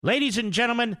Ladies and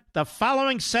gentlemen, the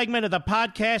following segment of the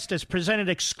podcast is presented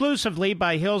exclusively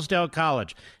by Hillsdale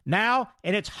College, now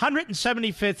in its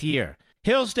 175th year.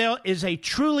 Hillsdale is a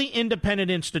truly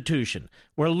independent institution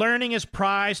where learning is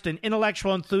prized and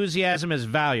intellectual enthusiasm is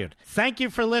valued. Thank you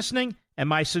for listening, and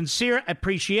my sincere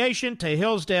appreciation to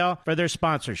Hillsdale for their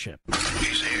sponsorship.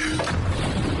 He's here.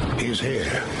 He's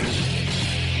here.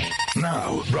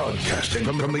 Now, broadcasting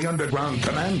from the underground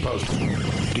command post,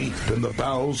 deep in the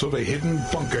bowels of a hidden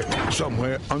bunker,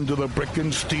 somewhere under the brick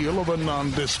and steel of a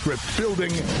nondescript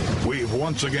building, we've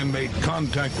once again made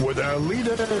contact with our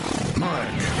leader, Mark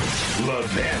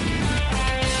Levin.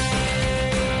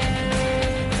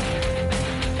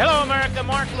 Hello, America.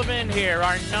 Mark Levin here.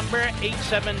 Our number,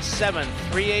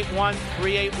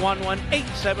 877-381-3811,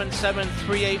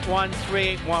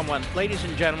 877-381-3811. Ladies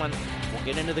and gentlemen, we'll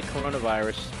get into the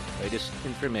coronavirus. Latest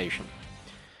information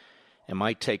and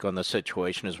my take on the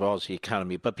situation as well as the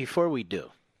economy. But before we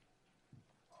do,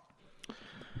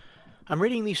 I'm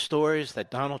reading these stories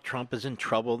that Donald Trump is in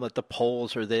trouble, that the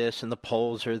polls are this and the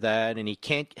polls are that, and he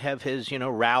can't have his,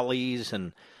 rallies,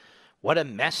 and what a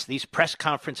mess these press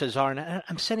conferences are. And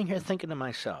I'm sitting here thinking to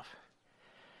myself,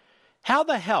 how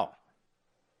the hell,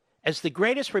 as the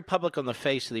greatest republic on the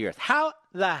face of the earth, how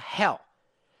the hell,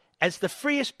 as the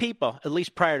freest people, at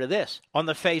least prior to this, on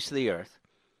the face of the earth,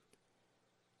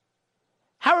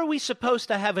 how are we supposed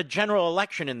to have a general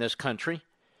election in this country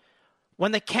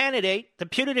when the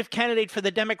putative candidate for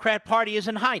the Democrat Party is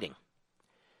in hiding?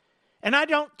 And I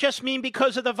don't just mean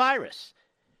because of the virus.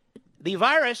 The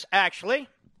virus, actually,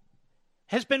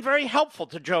 has been very helpful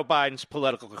to Joe Biden's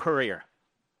political career.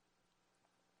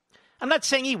 I'm not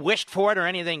saying he wished for it or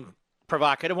anything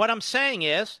provocative. What I'm saying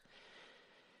is,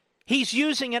 he's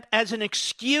using it as an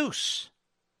excuse.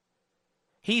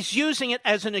 He's using it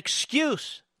as an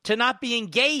excuse to not be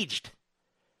engaged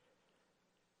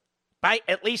by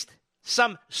at least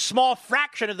some small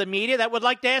fraction of the media that would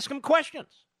like to ask him questions.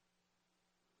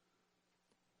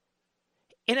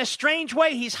 In a strange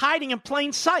way, he's hiding in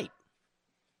plain sight.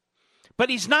 But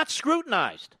he's not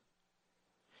scrutinized.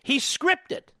 He's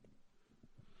scripted.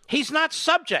 He's not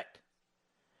subject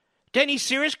to any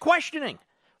serious questioning,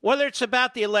 whether it's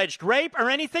about the alleged rape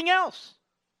or anything else.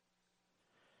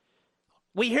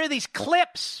 We hear these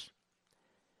clips.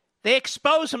 They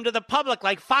expose him to the public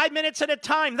like 5 minutes at a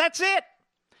time. That's it.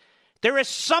 There is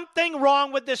something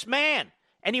wrong with this man,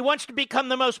 and he wants to become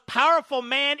the most powerful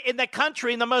man in the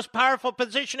country, in the most powerful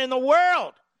position in the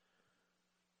world.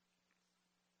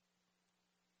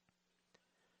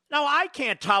 Now, I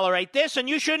can't tolerate this, and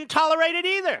you shouldn't tolerate it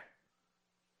either.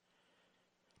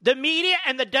 The media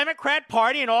and the Democrat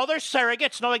Party and all their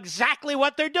surrogates know exactly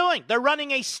what they're doing. They're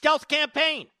running a stealth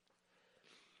campaign.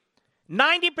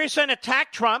 90%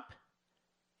 attack Trump.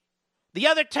 The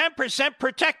other 10%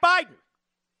 protect Biden.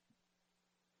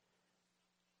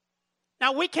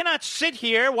 Now, we cannot sit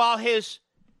here while his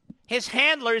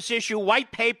handlers issue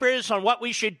white papers on what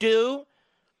we should do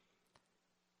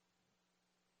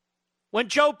when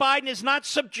Joe Biden is not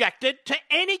subjected to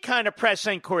any kind of press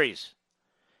inquiries,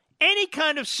 any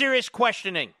kind of serious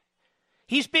questioning.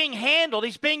 He's being handled.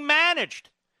 He's being managed.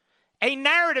 A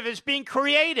narrative is being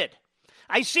created.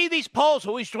 I see these polls,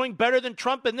 he's doing better than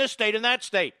Trump in this state and that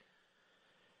state.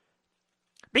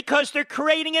 Because they're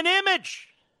creating an image.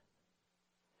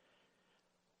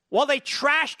 While they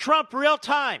trash Trump real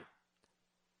time,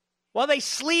 while they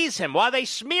sleaze him, while they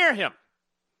smear him,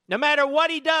 no matter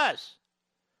what he does,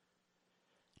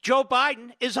 Joe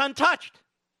Biden is untouched.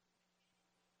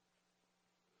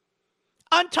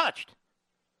 Untouched.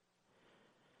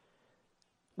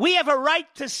 We have a right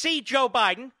to see Joe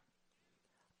Biden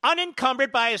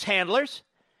unencumbered by his handlers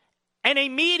and a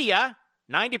media,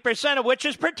 90% of which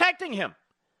is protecting him.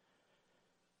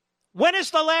 When is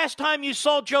the last time you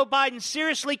saw Joe Biden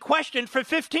seriously questioned for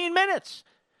 15 minutes,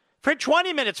 for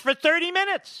 20 minutes, for 30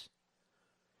 minutes?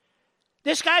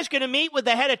 This guy's going to meet with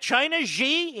the head of China,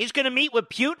 Xi. He's going to meet with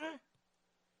Putin.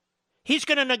 He's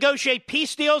going to negotiate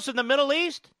peace deals in the Middle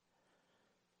East.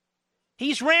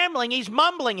 He's rambling. He's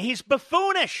mumbling. He's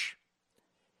buffoonish.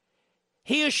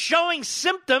 He is showing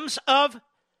symptoms of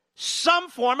some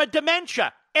form of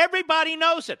dementia. Everybody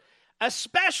knows it,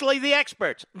 especially the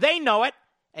experts. They know it,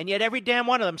 and yet every damn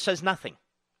one of them says nothing.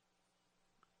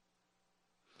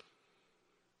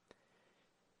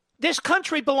 This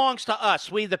country belongs to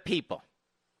us, we the people.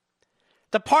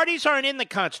 The parties aren't in the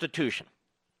Constitution.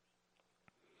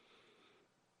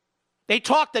 They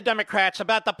talk, the Democrats,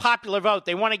 about the popular vote.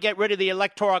 They want to get rid of the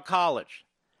Electoral College.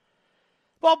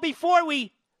 Well, before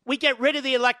we get rid of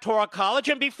the Electoral College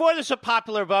and before there's a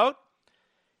popular vote,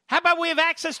 how about we have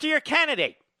access to your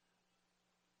candidate?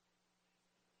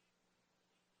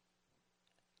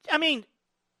 I mean,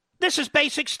 this is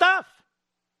basic stuff.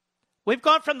 We've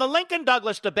gone from the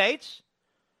Lincoln-Douglas debates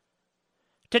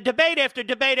to debate after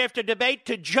debate after debate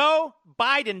to Joe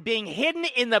Biden being hidden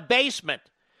in the basement,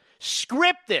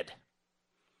 scripted.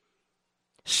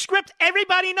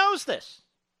 Everybody knows this.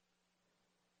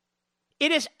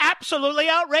 It is absolutely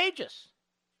outrageous.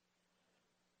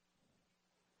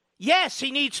 Yes,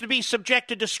 he needs to be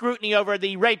subjected to scrutiny over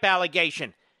the rape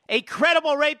allegation, a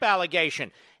credible rape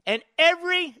allegation. And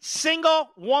every single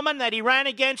woman that he ran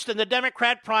against in the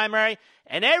Democrat primary,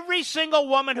 and every single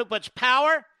woman who puts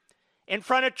power in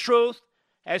front of truth,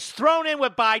 has thrown in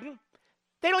with Biden.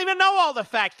 They don't even know all the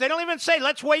facts. They don't even say,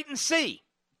 let's wait and see.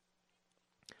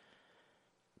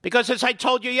 Because as I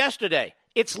told you yesterday,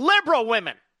 it's liberal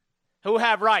women who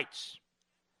have rights.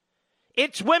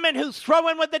 It's women who throw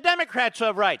in with the Democrats who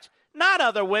have rights, not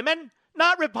other women,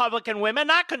 not Republican women,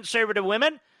 not conservative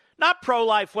women, not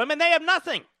pro-life women. They have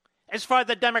nothing as far as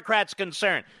the Democrats are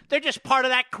concerned. They're just part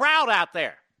of that crowd out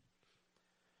there.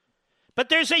 But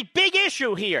there's a big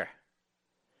issue here.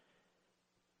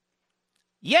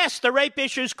 Yes, the rape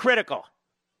issue is critical.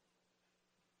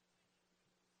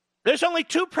 There's only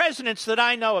two presidents that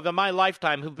I know of in my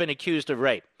lifetime who've been accused of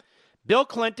rape. Bill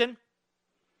Clinton,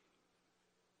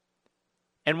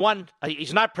 and one,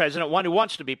 he's not president, one who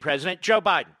wants to be president, Joe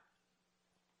Biden.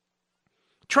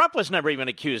 Trump was never even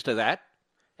accused of that,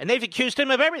 and they've accused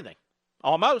him of everything,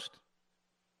 almost.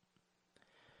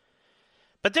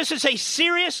 But this is a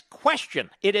serious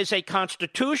question. It is a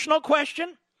constitutional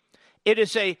question. It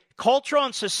is a cultural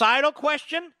and societal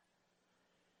question.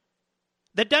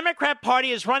 The Democrat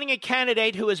Party is running a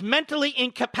candidate who is mentally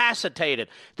incapacitated.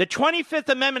 The 25th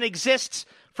Amendment exists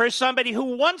for somebody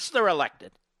who, once they're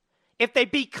elected, if they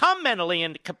become mentally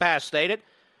incapacitated,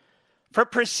 for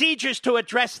procedures to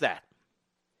address that.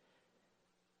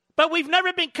 But we've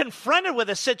never been confronted with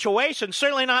a situation,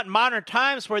 certainly not in modern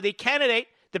times, where the candidate,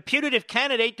 the putative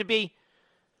candidate to be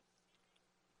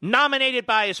nominated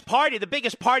by his party, the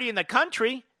biggest party in the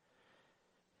country,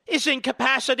 is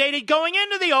incapacitated going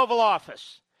into the Oval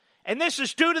Office. And this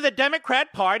is due to the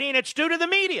Democrat Party, and it's due to the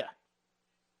media.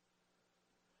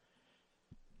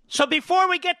 So before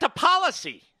we get to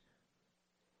policy,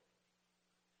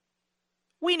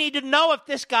 we need to know if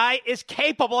this guy is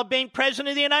capable of being president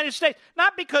of the United States.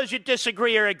 Not because you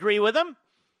disagree or agree with him.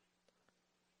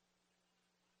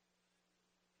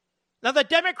 Now, the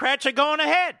Democrats are going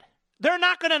ahead. They're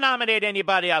not going to nominate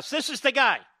anybody else. This is the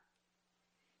guy.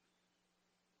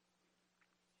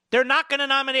 They're not going to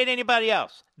nominate anybody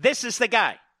else. This is the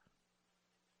guy.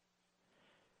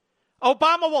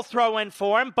 Obama will throw in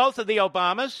for him, both of the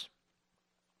Obamas.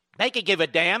 They could give a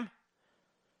damn.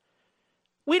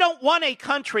 We don't want a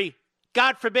country,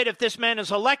 God forbid if this man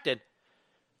is elected,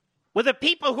 where the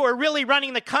people who are really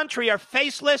running the country are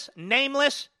faceless,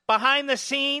 nameless, behind the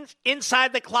scenes,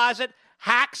 inside the closet,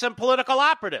 hacks and political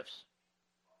operatives.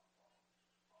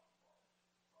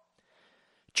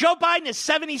 Joe Biden is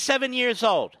 77 years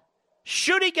old.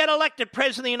 Should he get elected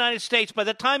president of the United States, by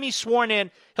the time he's sworn in,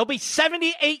 he'll be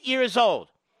 78 years old.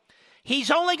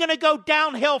 He's only going to go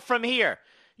downhill from here.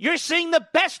 You're seeing the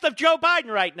best of Joe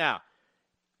Biden right now.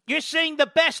 You're seeing the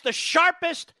best, the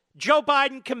sharpest Joe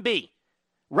Biden can be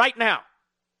right now.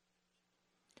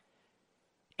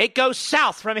 It goes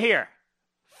south from here,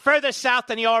 further south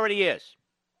than he already is.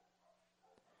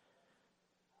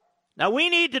 Now we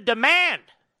need to demand,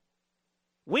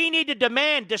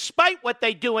 despite what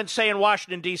they do and say in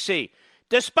Washington, D.C.,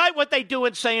 despite what they do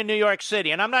and say in New York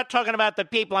City, and I'm not talking about the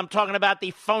people, I'm talking about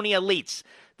the phony elites,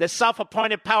 the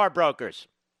self-appointed power brokers.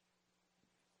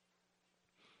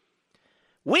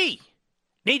 We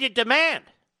need to demand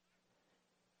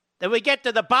that we get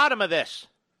to the bottom of this,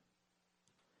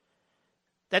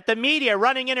 that the media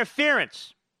running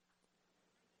interference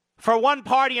for one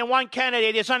party and one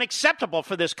candidate is unacceptable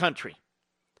for this country.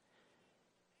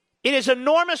 It is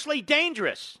enormously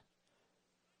dangerous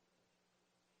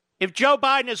if Joe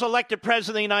Biden is elected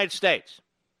president of the United States.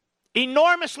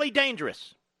 Enormously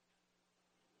dangerous.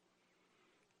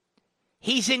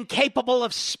 He's incapable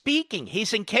of speaking.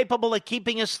 He's incapable of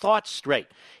keeping his thoughts straight.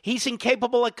 He's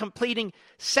incapable of completing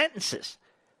sentences.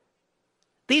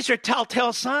 These are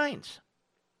telltale signs.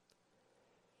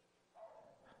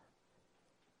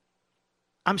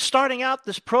 I'm starting out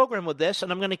this program with this,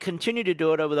 and I'm going to continue to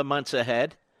do it over the months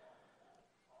ahead,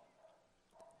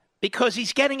 because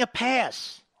he's getting a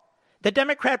pass. The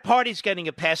Democrat Party's getting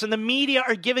a pass, and the media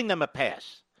are giving them a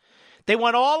pass. They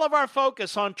want all of our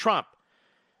focus on Trump.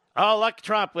 Oh, look,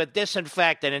 Trump with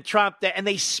disinfectant and Trump, and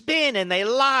they spin and they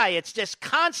lie. It's just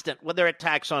constant with their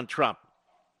attacks on Trump.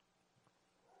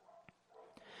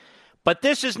 But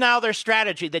this is now their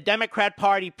strategy, the Democrat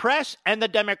Party press and the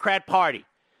Democrat Party,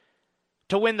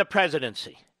 to win the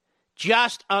presidency.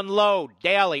 Just unload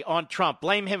daily on Trump.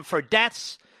 Blame him for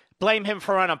deaths. Blame him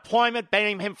for unemployment.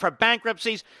 Blame him for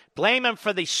bankruptcies. Blame him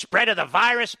for the spread of the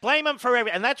virus. Blame him for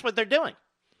everything. And that's what they're doing.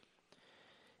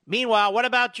 Meanwhile, what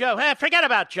about Joe? Forget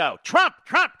about Joe. Trump,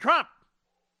 Trump, Trump.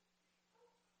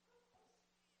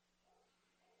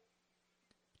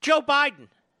 Joe Biden.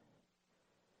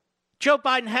 Joe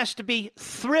Biden has to be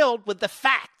thrilled with the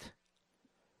fact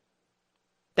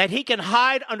that he can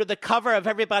hide under the cover of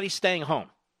everybody staying home.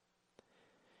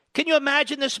 Can you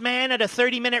imagine this man at a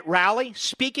 30-minute rally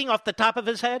speaking off the top of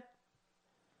his head?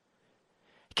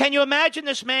 Can you imagine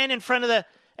this man in front of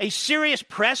a serious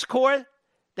press corps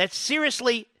that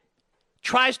seriously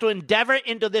tries to endeavor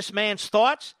into this man's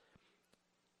thoughts?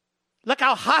 Look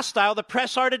how hostile the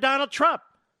press are to Donald Trump.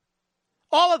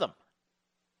 All of them.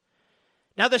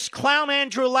 Now, this clown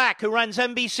Andrew Lack, who runs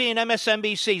NBC and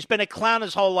MSNBC, he's been a clown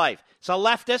his whole life. He's a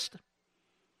leftist.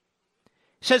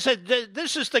 Says that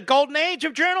this is the golden age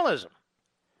of journalism.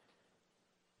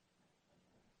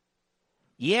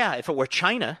 Yeah, if it were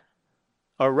China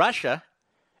or Russia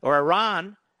or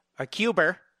Iran or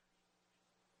Cuba,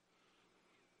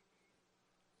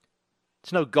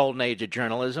 it's no golden age of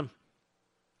journalism.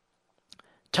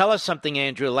 Tell us something,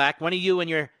 Andrew Lack. When are you and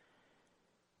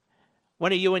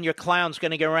your clowns going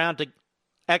to get around to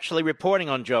actually reporting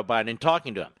on Joe Biden and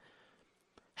talking to him?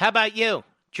 How about you,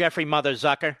 Jeffrey Mother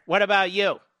Zucker? What about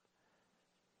you?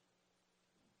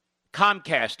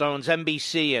 Comcast owns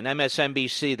NBC and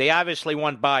MSNBC. They obviously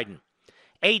want Biden.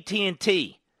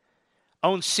 AT&T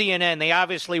owns CNN. They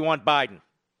obviously want Biden.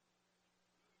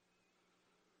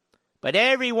 But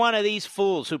every one of these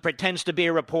fools who pretends to be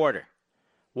a reporter,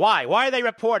 why? Why are they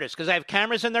reporters? Because they have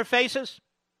cameras in their faces?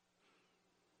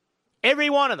 Every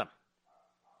one of them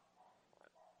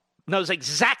knows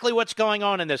exactly what's going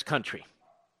on in this country.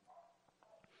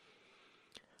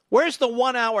 Where's the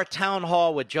 1-hour town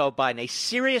hall with Joe Biden? A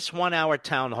serious 1-hour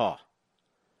town hall.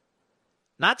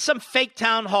 Not some fake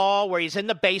town hall where he's in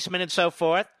the basement and so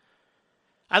forth.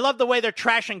 I love the way they're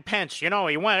trashing Pence. You know,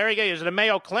 he was at the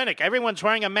Mayo Clinic. Everyone's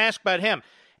wearing a mask but him.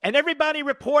 And everybody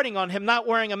reporting on him not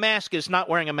wearing a mask is not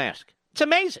wearing a mask. It's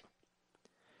amazing.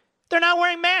 They're not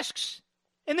wearing masks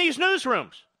in these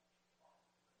newsrooms.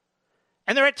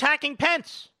 And they're attacking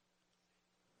Pence.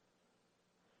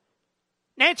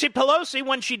 Nancy Pelosi,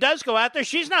 when she does go out there,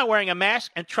 she's not wearing a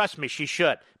mask. And trust me, she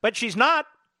should. But she's not.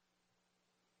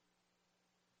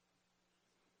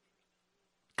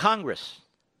 Congress.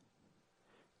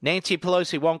 Nancy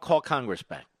Pelosi won't call Congress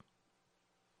back.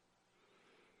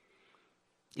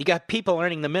 You got people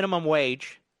earning the minimum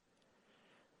wage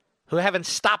who haven't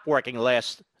stopped working the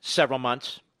last several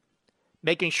months,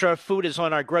 making sure food is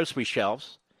on our grocery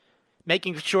shelves,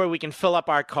 making sure we can fill up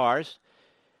our cars.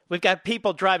 We've got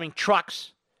people driving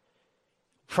trucks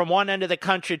from one end of the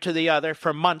country to the other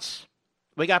for months.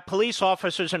 We got police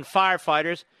officers and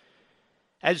firefighters,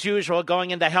 as usual,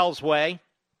 going into hell's way.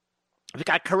 We've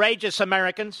got courageous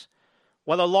Americans,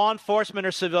 whether law enforcement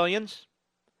or civilians,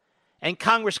 and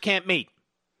Congress can't meet.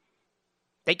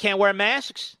 They can't wear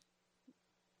masks.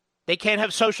 They can't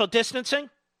have social distancing.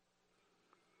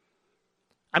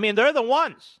 I mean, they're the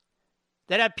ones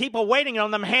that have people waiting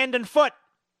on them hand and foot.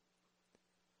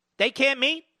 They can't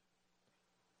meet.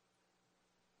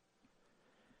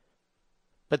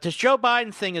 But this Joe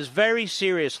Biden thing is very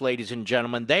serious, ladies and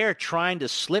gentlemen. They are trying to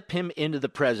slip him into the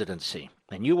presidency.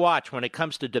 And you watch, when it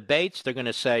comes to debates, they're going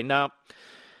to say, no,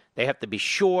 they have to be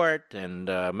short, and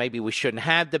maybe we shouldn't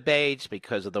have debates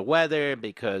because of the weather,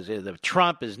 because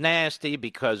Trump is nasty,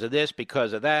 because of this,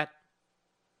 because of that.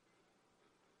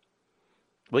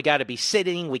 We got to be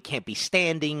sitting. We can't be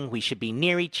standing. We should be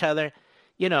near each other.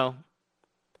 You know,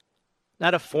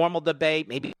 not a formal debate,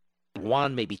 maybe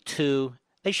one, maybe two.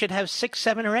 They should have 6,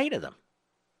 7, or 8 of them.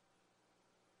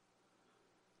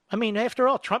 I mean, after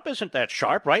all, Trump isn't that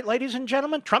sharp, right, ladies and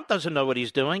gentlemen? Trump doesn't know what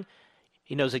he's doing.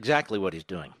 He knows exactly what he's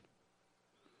doing.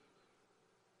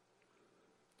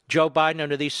 Joe Biden,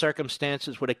 under these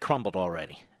circumstances, would have crumbled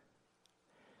already.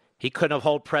 He couldn't have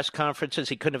held press conferences.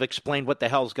 He couldn't have explained what the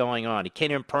hell's going on. He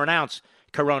can't even pronounce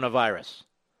coronavirus.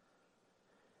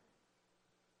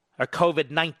 Or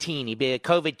COVID-19. He'd be a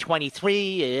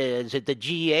COVID-23. Is it the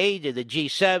G8 or the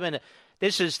G7?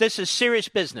 This is serious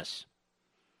business.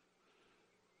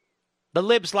 The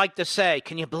libs like to say,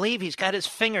 can you believe he's got his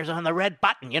fingers on the red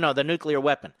button? You know, the nuclear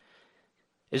weapon.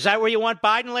 Is that where you want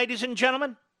Biden, ladies and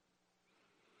gentlemen?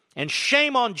 And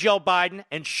shame on Joe Biden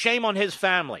and shame on his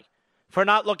family for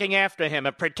not looking after him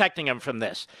and protecting him from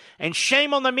this. And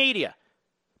shame on the media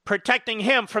protecting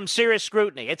him from serious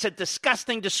scrutiny. It's a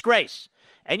disgusting disgrace.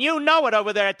 And you know it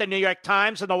over there at the New York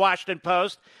Times and the Washington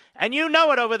Post. And you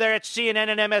know it over there at CNN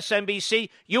and MSNBC.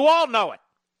 You all know it.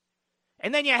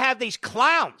 And then you have these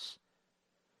clowns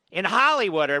in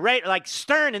Hollywood, or like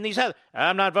Stern and these other.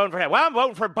 I'm not voting for him. Well, I'm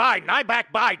voting for Biden. I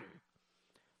back Biden.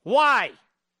 Why?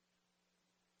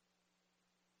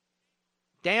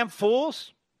 Damn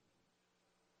fools.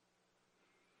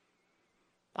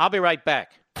 I'll be right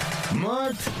back.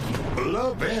 Mark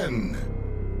Levin.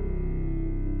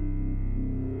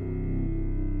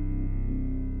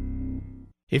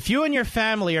 If you and your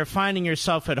family are finding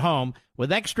yourself at home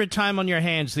with extra time on your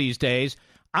hands these days,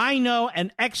 I know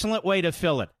an excellent way to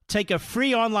fill it. Take a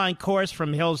free online course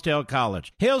from Hillsdale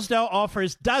College. Hillsdale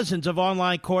offers dozens of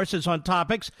online courses on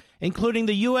topics including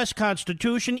the U.S.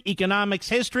 Constitution, economics,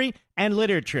 history, and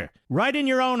literature. Right in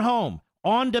your own home,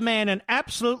 on demand, and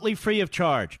absolutely free of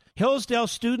charge. Hillsdale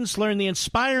students learn the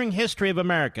inspiring history of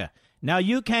America. Now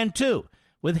you can too,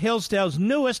 with Hillsdale's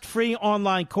newest free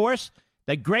online course,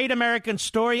 The Great American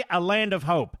Story, A Land of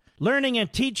Hope. Learning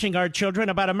and teaching our children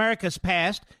about America's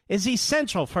past is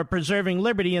essential for preserving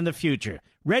liberty in the future.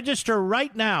 Register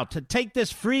right now to take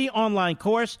this free online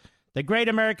course, The Great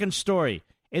American Story.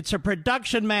 It's a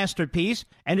production masterpiece,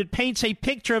 and it paints a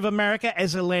picture of America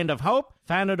as a land of hope,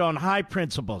 founded on high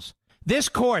principles. This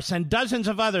course and dozens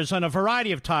of others on a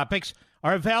variety of topics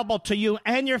are available to you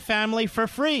and your family for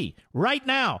free right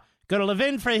now. Go to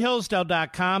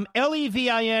levinforhillsdale.com,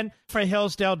 Levin for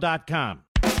Hillsdale.com.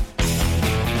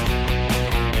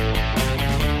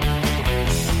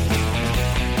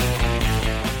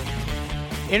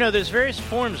 You know, there's various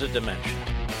forms of dementia,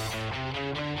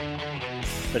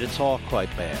 but it's all quite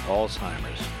bad.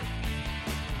 Alzheimer's.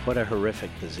 What a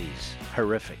horrific disease.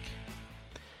 Horrific.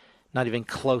 Not even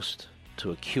close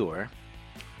to a cure.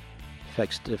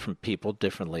 Affects different people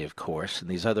differently, of course, and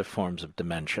these other forms of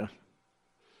dementia.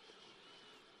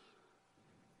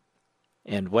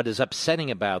 And what is upsetting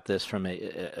about this from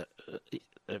a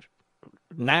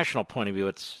national point of view,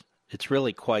 it's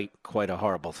really quite a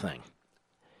horrible thing,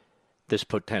 this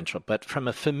potential. But from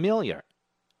a familial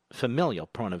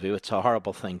point of view, it's a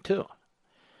horrible thing too.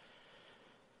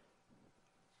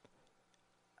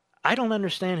 I don't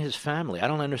understand his family. I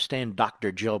don't understand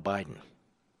Dr. Joe Biden.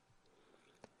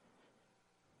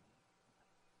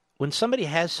 When somebody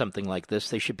has something like this,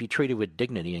 they should be treated with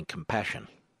dignity and compassion.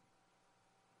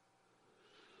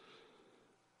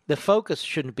 The focus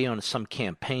shouldn't be on some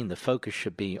campaign. The focus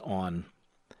should be on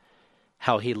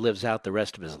how he lives out the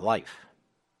rest of his life.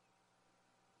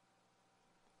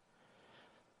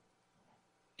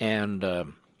 And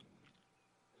it's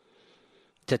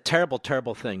a terrible,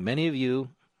 terrible thing. Many of you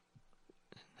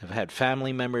have had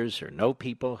family members or know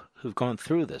people who've gone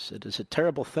through this. It is a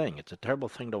terrible thing. It's a terrible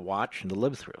thing to watch and to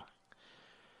live through.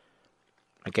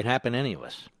 It can happen to any of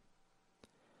us.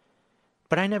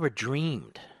 But I never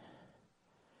dreamed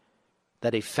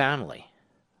that a family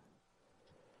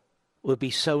would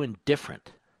be so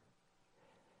indifferent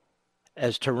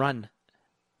as to run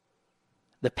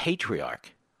the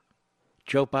patriarch,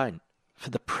 Joe Biden,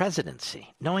 for the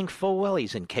presidency, knowing full well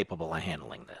he's incapable of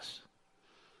handling this.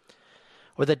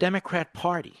 Or the Democrat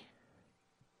Party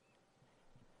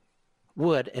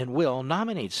would and will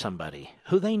nominate somebody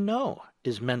who they know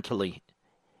is mentally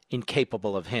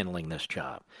incapable of handling this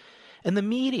job. And the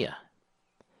media,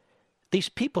 these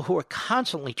people who are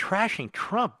constantly trashing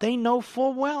Trump, they know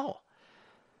full well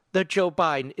that Joe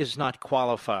Biden is not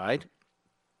qualified.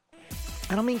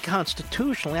 I don't mean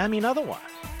constitutionally, I mean otherwise,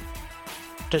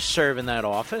 to serve in that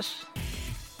office,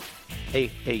 a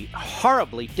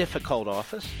horribly difficult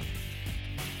office.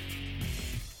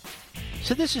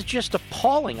 So this is just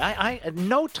appalling. I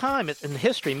no time in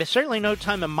history, certainly no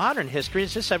time in modern history,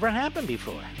 has this ever happened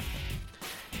before.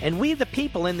 And we, the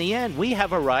people, in the end, we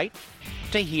have a right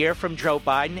to hear from Joe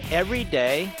Biden every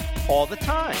day, all the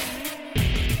time.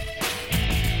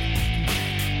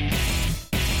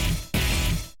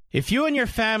 If you and your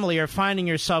family are finding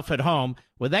yourself at home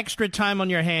with extra time on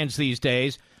your hands these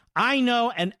days, I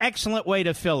know an excellent way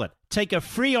to fill it. Take a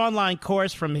free online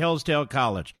course from Hillsdale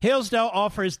College. Hillsdale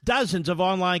offers dozens of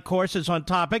online courses on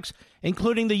topics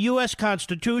including the U.S.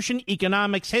 Constitution,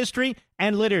 economics, history,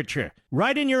 and literature.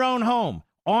 Right in your own home,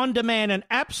 on demand, and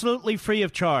absolutely free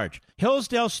of charge.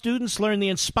 Hillsdale students learn the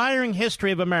inspiring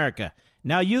history of America.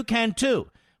 Now you can too,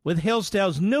 with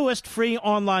Hillsdale's newest free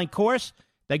online course,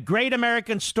 The Great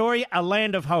American Story, A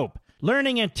Land of Hope.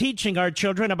 Learning and teaching our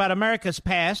children about America's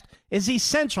past is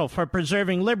essential for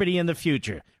preserving liberty in the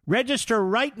future. Register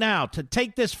right now to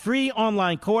take this free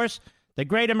online course, The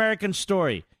Great American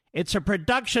Story. It's a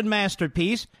production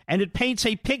masterpiece, and it paints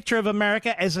a picture of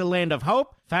America as a land of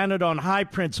hope founded on high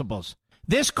principles.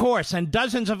 This course and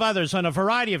dozens of others on a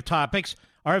variety of topics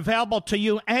are available to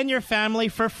you and your family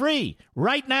for free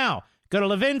right now. Go to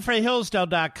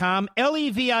levinforhillsdale.com,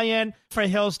 Levin for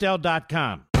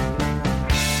Hillsdale.com.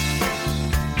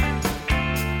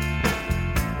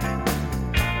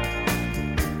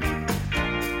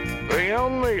 The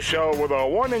only show with a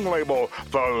warning label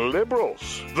for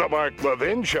liberals. The Mark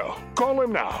Levin Show. Call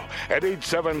him now at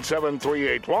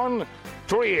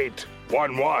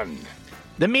 877-381-3811.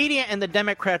 The media and the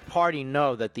Democrat Party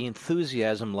know that the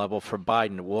enthusiasm level for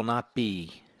Biden will not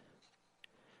be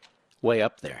way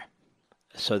up there.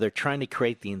 So they're trying to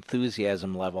create the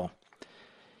enthusiasm level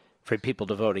for people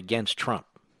to vote against Trump.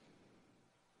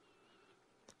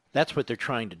 That's what they're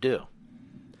trying to do.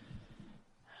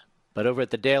 But over at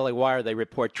the Daily Wire, they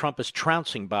report Trump is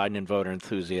trouncing Biden in voter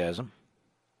enthusiasm.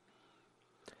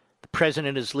 The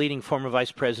president is leading former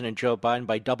Vice President Joe Biden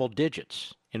by double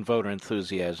digits in voter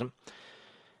enthusiasm.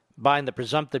 Biden, the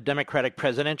presumptive Democratic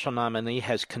presidential nominee,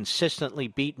 has consistently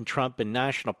beaten Trump in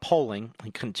national polling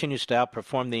and continues to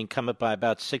outperform the incumbent by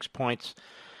about 6 points,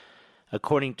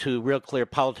 according to Real Clear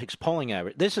Politics polling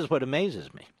average. This is what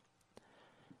amazes me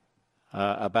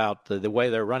about the way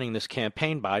they're running this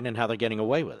campaign, Biden, and how they're getting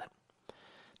away with it.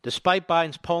 Despite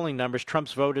Biden's polling numbers,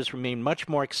 Trump's voters remain much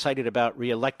more excited about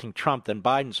re-electing Trump than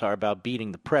Biden's are about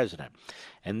beating the president.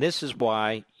 And this is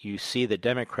why you see the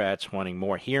Democrats wanting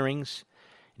more hearings,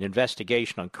 an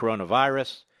investigation on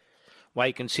coronavirus, why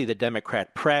you can see the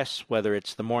Democrat press, whether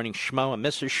it's the Morning Schmo and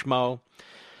Mrs. Schmo,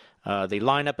 the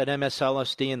lineup at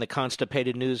MSLSD and the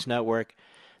Constipated News Network,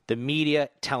 the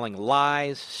media telling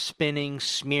lies, spinning,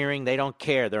 smearing. They don't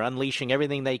care. They're unleashing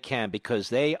everything they can because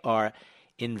they are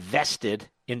invested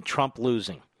in Trump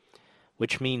losing,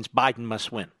 which means Biden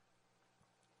must win.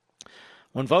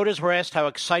 When voters were asked how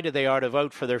excited they are to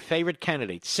vote for their favorite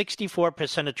candidate,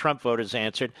 64% of Trump voters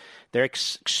answered they're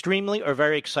extremely or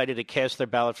very excited to cast their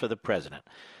ballot for the president.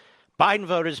 Biden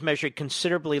voters measured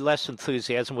considerably less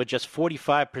enthusiasm, with just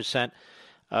 45%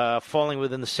 falling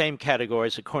within the same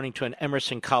categories, according to an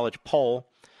Emerson College poll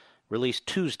released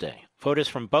Tuesday. Voters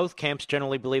from both camps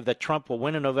generally believe that Trump will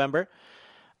win in November.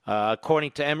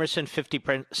 According to Emerson,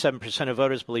 57% of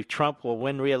voters believe Trump will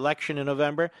win re-election in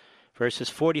November versus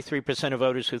 43% of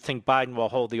voters who think Biden will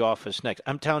hold the office next.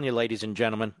 I'm telling you, ladies and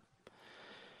gentlemen,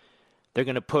 they're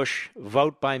going to push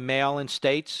vote by mail in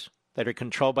states that are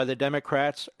controlled by the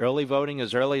Democrats, early voting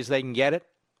as early as they can get it.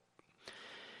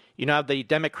 You know, the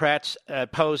Democrats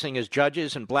posing as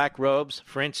judges in black robes,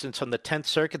 for instance, on the 10th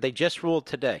Circuit, they just ruled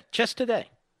today,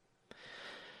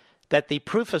 that the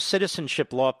proof of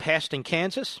citizenship law passed in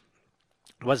Kansas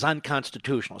was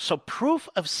unconstitutional. So proof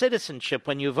of citizenship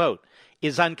when you vote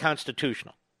is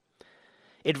unconstitutional.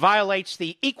 It violates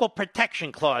the Equal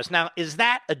Protection Clause. Now, is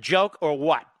that a joke or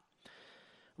what?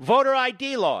 Voter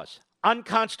ID laws,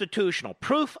 unconstitutional.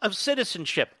 Proof of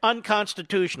citizenship,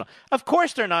 unconstitutional. Of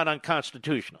course they're not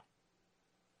unconstitutional.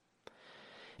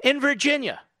 In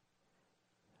Virginia,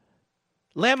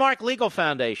 Landmark Legal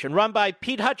Foundation, run by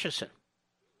Pete Hutchison,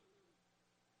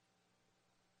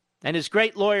 and his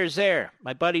great lawyers there,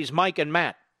 my buddies Mike and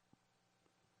Matt.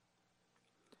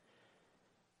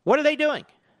 What are they doing?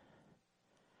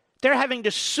 They're having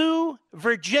to sue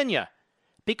Virginia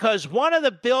because one of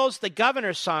the bills the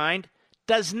governor signed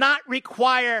does not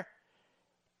require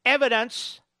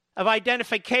evidence of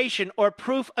identification or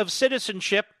proof of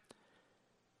citizenship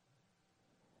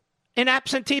in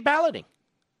absentee balloting.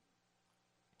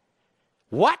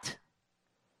 What?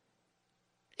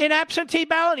 In absentee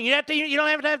balloting, you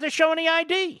don't have to show any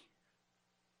ID.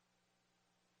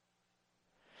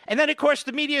 And then, of course,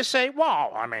 the media say,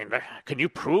 well, I mean, can you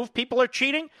prove people are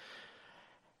cheating?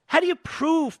 How do you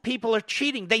prove people are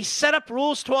cheating? They set up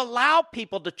rules to allow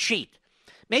people to cheat.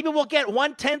 Maybe we'll get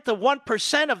 1/10 of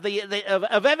 1%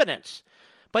 of evidence.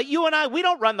 But you and I, we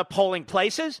don't run the polling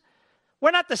places.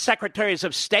 We're not the secretaries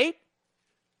of state.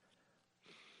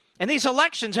 And these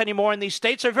elections anymore in these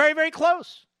states are very, very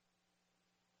close.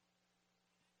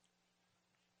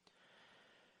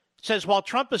 It says, while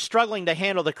Trump is struggling to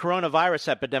handle the coronavirus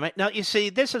epidemic. Now, you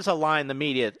see, this is a lie in the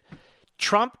media.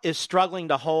 Trump is struggling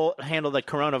to handle the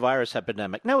coronavirus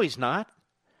epidemic. No, he's not.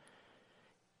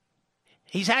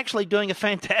 He's actually doing a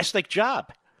fantastic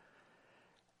job.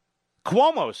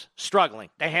 Cuomo's struggling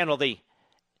to handle the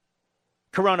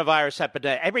coronavirus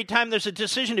epidemic. Every time there's a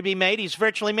decision to be made, he's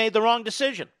virtually made the wrong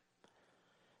decision.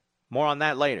 More on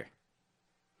that later.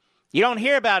 You don't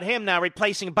hear about him now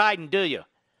replacing Biden, do you?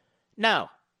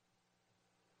 No.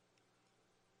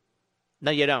 No,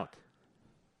 you don't.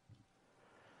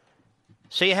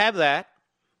 So you have that.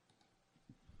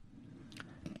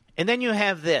 And then you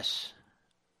have this.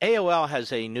 AOL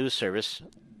has a news service,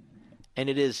 and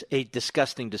it is a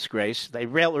disgusting disgrace. They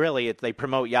they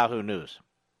promote Yahoo News.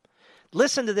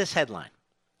 Listen to this headline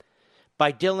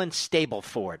by Dylan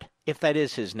Stableford, if that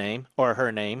is his name or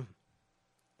her name.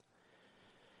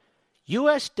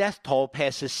 U.S. death toll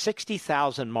passes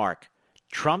 60,000 mark.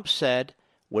 Trump said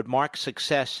would mark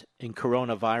success in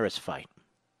coronavirus fight.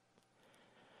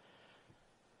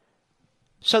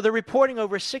 So they're reporting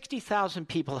over 60,000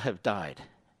 people have died.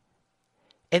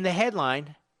 And the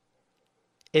headline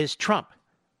is Trump.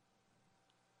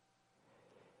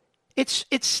 It's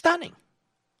stunning.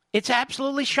 It's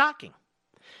absolutely shocking.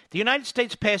 The United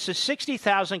States passes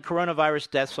 60,000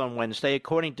 coronavirus deaths on Wednesday,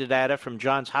 according to data from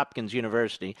Johns Hopkins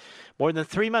University, more than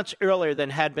 3 months earlier than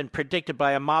had been predicted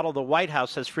by a model the White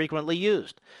House has frequently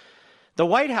used. The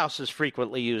White House has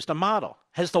frequently used a model.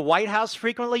 Has the White House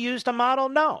frequently used a model?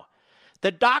 No.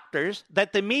 The doctors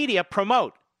that the media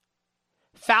promote,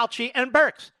 Fauci and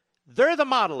Birx, they're the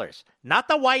modelers, not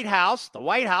the White House. The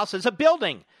White House is a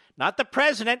building, not the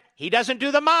president. He doesn't do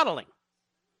the modeling.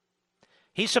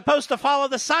 He's supposed to follow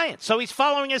the science, so he's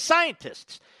following his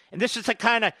scientists. And this is the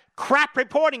kind of crap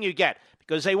reporting you get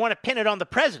because they want to pin it on the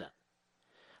president.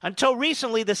 Until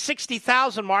recently, the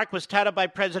 60,000 mark was touted by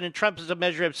President Trump as a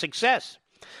measure of success.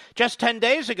 Just 10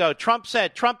 days ago, Trump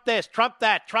said, Trump this, Trump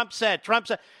that, Trump said, Trump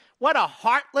said. What a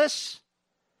heartless,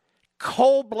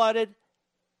 cold-blooded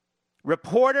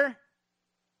reporter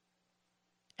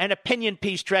and opinion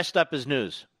piece dressed up as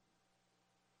news.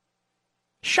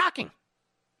 Shocking.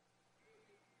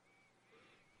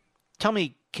 Tell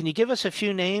me, can you give us a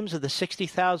few names of the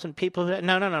 60,000 people?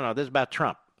 No. This is about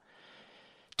Trump.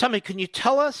 Tell me, can you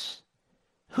tell us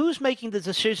who's making the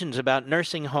decisions about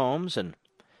nursing homes and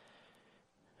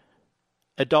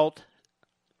adult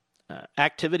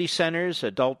activity centers,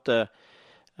 adult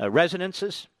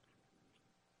residences,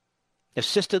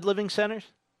 assisted living centers?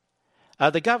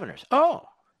 The governors. Oh,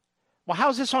 well,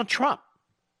 how's this on Trump?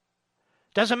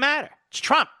 Doesn't matter. It's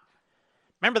Trump.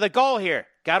 Remember the goal here.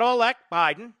 Got to elect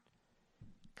Biden.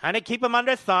 Kind of keep him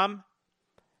under thumb.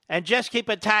 And just keep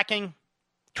attacking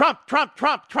Trump,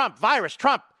 virus,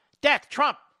 Trump, death,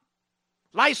 Trump,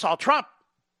 Lysol, Trump,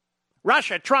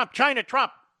 Russia, Trump, China,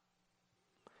 Trump,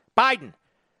 Biden.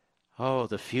 Oh,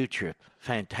 the future.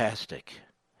 Fantastic.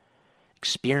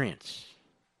 Experience.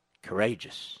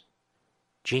 Courageous.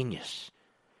 Genius.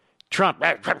 Trump.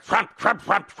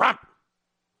 Trump.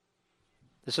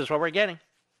 This is what we're getting.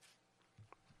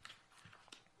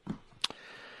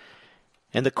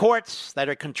 And the courts that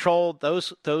are controlled,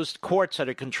 those courts that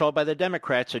are controlled by the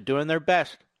Democrats are doing their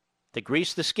best to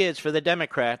grease the skids for the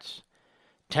Democrats.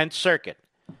 10th Circuit.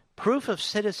 Proof of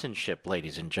citizenship,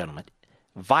 ladies and gentlemen,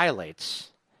 violates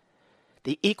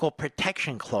the Equal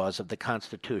Protection Clause of the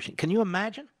Constitution. Can you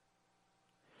imagine?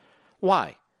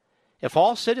 Why? If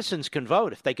all citizens can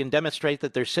vote, if they can demonstrate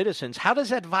that they're citizens, how does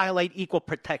that violate equal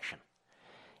protection?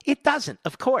 It doesn't,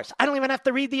 of course. I don't even have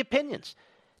to read the opinions.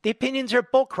 The opinions are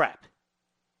bullcrap.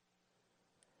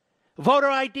 Voter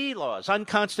ID laws,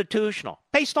 unconstitutional.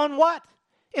 Based on what?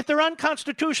 If they're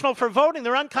unconstitutional for voting,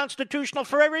 they're unconstitutional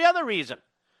for every other reason.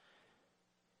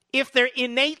 If they're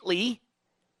innately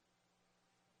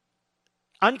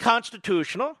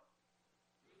unconstitutional,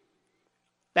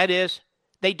 that is,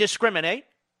 they discriminate,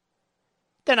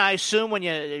 then I assume when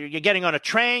you're getting on a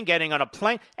train, getting on a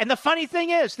plane, and the funny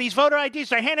thing is, these voter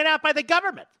IDs are handed out by the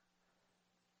government.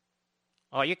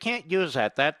 Oh, you can't use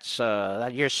that. That's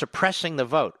you're suppressing the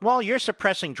vote. Well, you're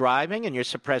suppressing driving, and you're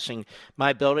suppressing my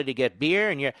ability to get beer,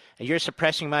 and you're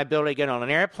suppressing my ability to get on an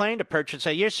airplane to purchase.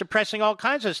 You're suppressing all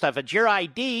kinds of stuff. It's your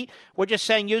ID. We're just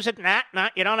saying use it. Nah,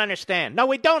 you don't understand. No,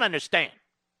 we don't understand.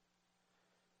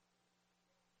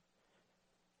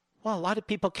 Well, a lot of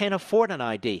people can't afford an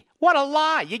ID. What a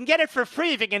lie. You can get it for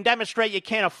free if you can demonstrate you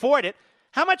can't afford it.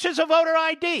 How much is a voter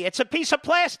ID? It's a piece of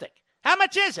plastic. How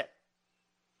much is it?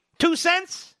 2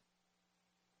 cents?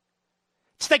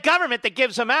 It's the government that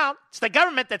gives them out. It's the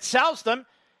government that sells them.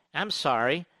 I'm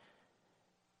sorry.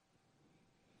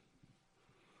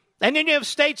 And then you have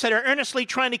states that are earnestly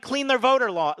trying to clean their voter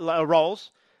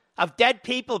rolls of dead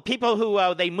people, people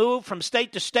who they move from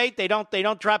state to state. They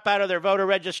don't drop out of their voter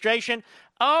registration.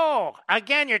 Oh,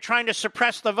 again, you're trying to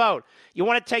suppress the vote. You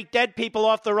want to take dead people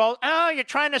off the roll. Oh, you're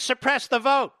trying to suppress the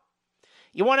vote.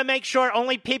 You want to make sure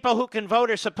only people who can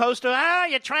vote are supposed to. Oh,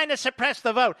 you're trying to suppress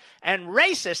the vote. And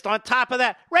racist on top of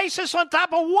that. Racist on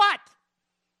top of what?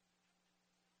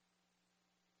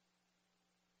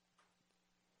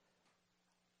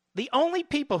 The only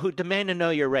people who demand to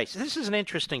know your race. This is an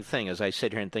interesting thing as I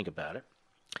sit here and think about it.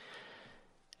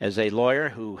 As a lawyer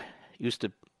who used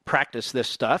to practice this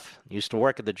stuff, used to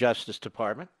work at the Justice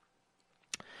Department,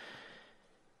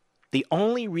 The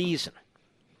only reason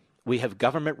we have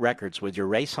government records with your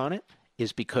race on it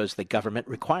is because the government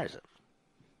requires it.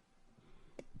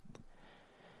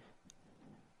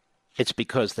 It's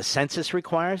because the census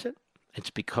requires it. It's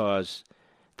because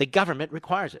the government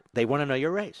requires it. They want to know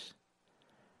your race.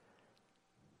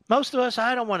 Most of us,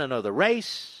 I don't want to know the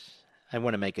race. I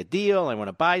want to make a deal. I want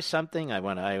to buy something. I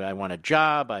want a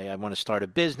job. I want to start a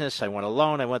business. I want a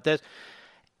loan. I want this.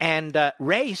 And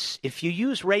race, if you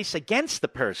use race against the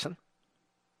person,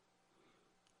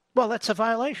 well, that's a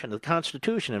violation of the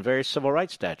Constitution and various civil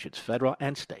rights statutes, federal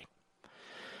and state.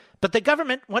 But the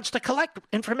government wants to collect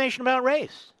information about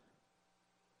race.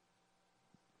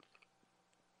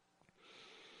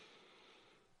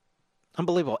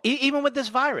 Unbelievable. Even with this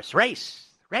virus, race.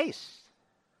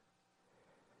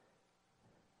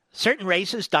 Certain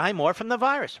races die more from the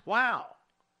virus. Wow.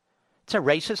 It's a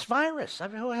racist virus.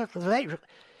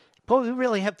 Boy, we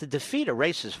really have to defeat a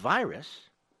racist virus.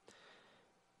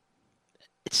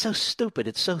 It's so stupid.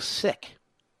 It's so sick.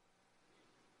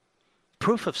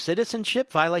 Proof of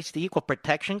citizenship violates the Equal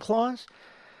Protection Clause.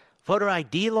 Voter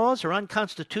ID laws are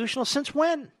unconstitutional. Since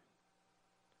when?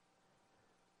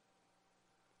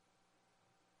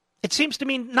 It seems to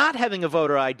me not having a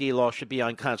voter ID law should be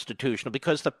unconstitutional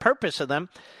because the purpose of them,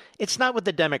 it's not what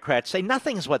the Democrats say.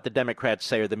 Nothing is what the Democrats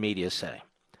say or the media say.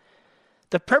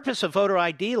 The purpose of voter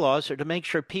ID laws are to make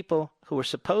sure people who are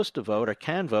supposed to vote or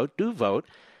can vote do vote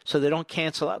so they don't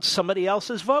cancel out somebody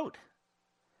else's vote.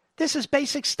 This is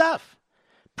basic stuff.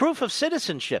 Proof of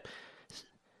citizenship.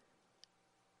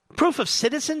 Proof of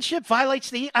citizenship violates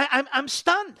the... I'm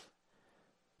stunned.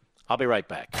 I'll be right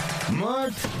back.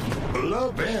 Mark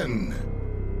Levin.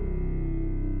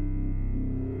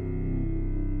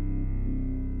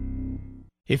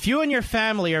 If you and your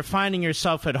family are finding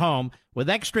yourself at home with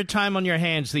extra time on your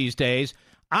hands these days,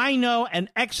 I know an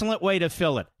excellent way to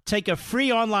fill it. Take a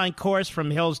free online course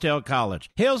from Hillsdale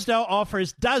College. Hillsdale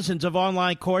offers dozens of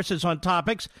online courses on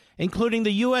topics including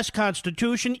the U.S.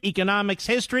 Constitution, economics,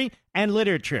 history, and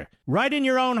literature. Right in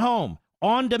your own home,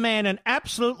 on demand, and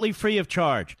absolutely free of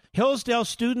charge. Hillsdale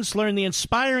students learn the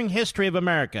inspiring history of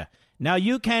America. Now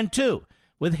you can too,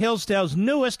 with Hillsdale's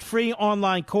newest free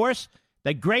online course,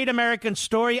 The Great American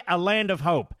Story, A Land of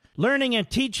Hope. Learning and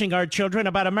teaching our children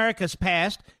about America's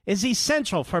past is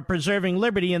essential for preserving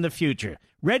liberty in the future.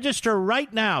 Register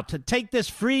right now to take this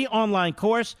free online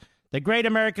course, The Great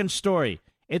American Story.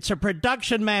 It's a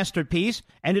production masterpiece,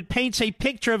 and it paints a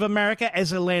picture of America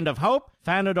as a land of hope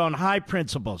founded on high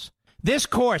principles. This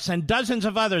course and dozens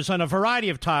of others on a variety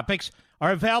of topics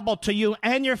are available to you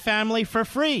and your family for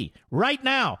free right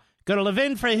now. Go to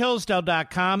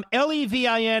levinforhillsdale.com,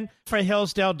 Levin for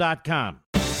Hillsdale.com.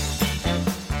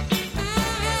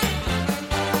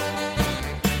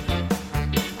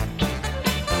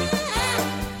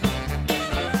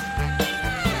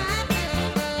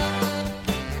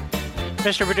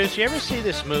 Mr. Producer, you ever see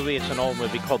this movie? It's an old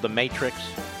movie called The Matrix.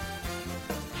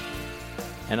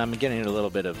 And I'm getting into a little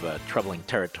bit of troubling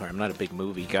territory. I'm not a big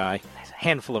movie guy. There's a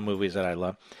handful of movies that I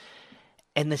love.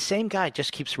 And the same guy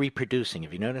just keeps reproducing.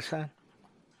 Have you noticed that?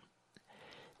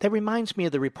 That reminds me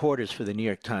of the reporters for the New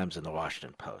York Times and the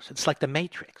Washington Post. It's like The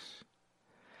Matrix.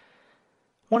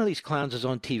 One of these clowns is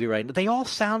on TV right now. They all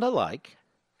sound alike.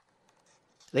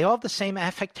 They all have the same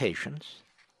affectations.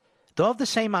 They all have the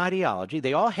same ideology.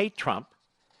 They all hate Trump.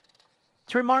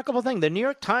 It's a remarkable thing. The New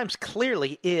York Times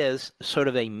clearly is sort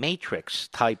of a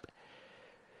Matrix-type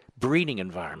breeding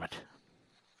environment.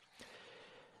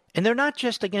 And they're not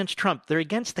just against Trump. They're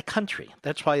against the country.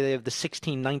 That's why they have the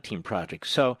 1619 Project.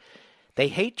 So they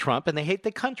hate Trump and they hate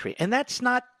the country. And that's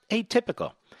not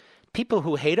atypical. People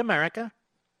who hate America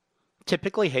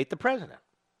typically hate the president.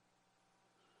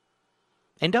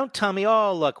 And don't tell me,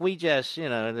 oh, look, we just,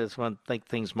 just want to make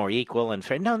things more equal and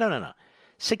fair. No.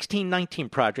 1619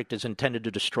 Project is intended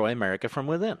to destroy America from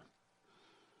within.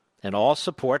 And all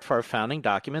support for our founding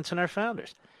documents and our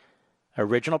founders.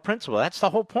 Original principle. That's the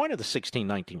whole point of the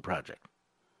 1619 Project.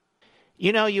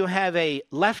 You have a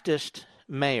leftist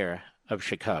mayor of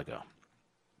Chicago.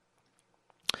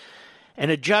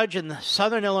 And a judge in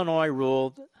Southern Illinois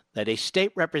ruled that a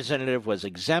state representative was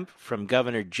exempt from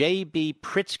Governor J.B.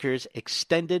 Pritzker's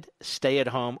extended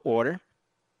stay-at-home order.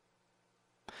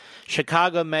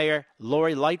 Chicago Mayor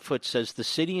Lori Lightfoot says the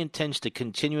city intends to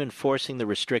continue enforcing the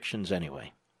restrictions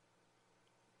anyway.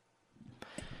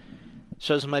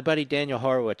 So as my buddy Daniel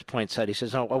Horowitz points out, he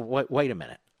says, wait a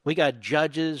minute. We got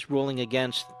judges ruling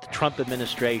against the Trump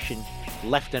administration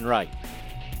left and right.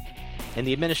 And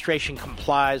the administration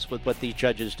complies with what these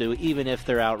judges do, even if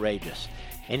they're outrageous.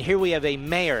 And here we have a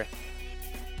mayor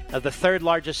of the third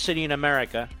largest city in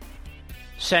America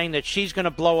saying that she's going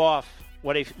to blow off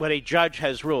what a judge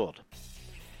has ruled.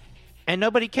 And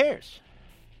nobody cares.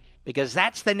 Because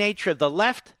that's the nature of the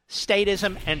left,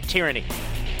 statism, and tyranny.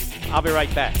 I'll be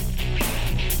right back.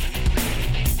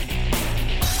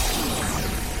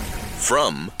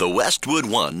 From the Westwood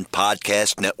One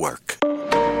Podcast Network.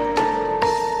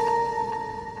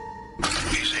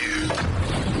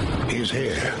 He's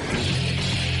here.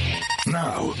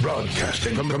 Now,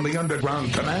 broadcasting from the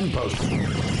underground command post,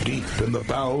 deep in the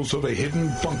bowels of a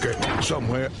hidden bunker,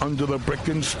 somewhere under the brick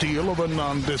and steel of a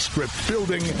nondescript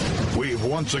building, we've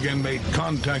once again made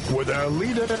contact with our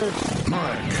leader,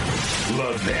 Mark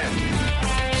Levin.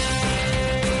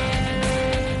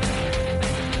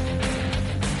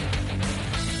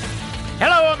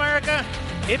 Hello, America.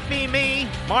 It be me,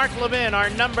 Mark Levin.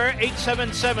 Our number,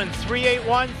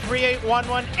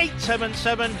 877-381-3811,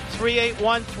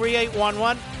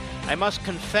 877-381-3811. I must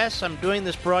confess I'm doing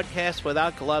this broadcast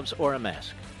without gloves or a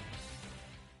mask.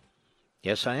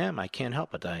 Yes, I am. I can't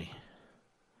help it.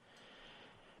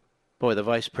 Boy, the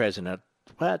vice president,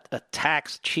 what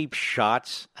attacks, cheap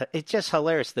shots. It's just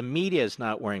hilarious. The media is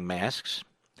not wearing masks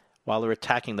while they're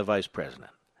attacking the vice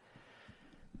president.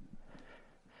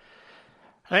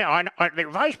 The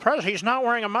vice president, he's not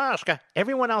wearing a mask.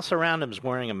 Everyone else around him is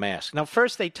wearing a mask. Now,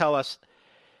 first they tell us,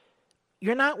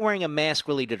 you're not wearing a mask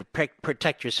really to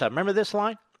protect yourself. Remember this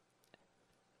line?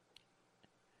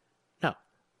 No.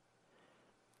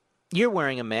 You're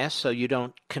wearing a mask so you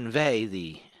don't convey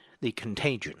the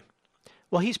contagion.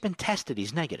 Well, he's been tested.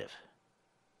 He's negative.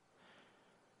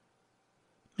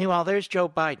 Meanwhile, there's Joe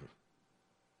Biden.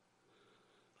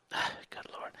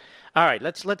 Good Lord. All right,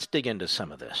 let's dig into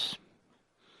some of this.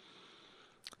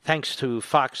 Thanks to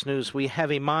Fox News, we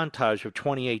have a montage of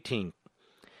 2018.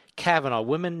 Kavanaugh,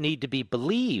 women need to be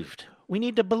believed. We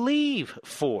need to believe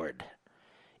Ford,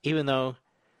 even though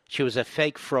she was a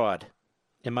fake fraud,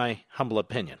 in my humble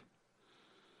opinion.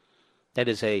 That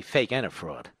is a fake and a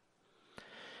fraud.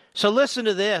 So listen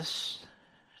to this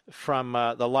from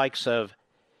the likes of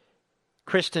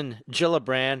Kristen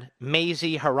Gillibrand,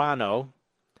 Mazie Hirono,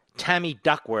 Tammy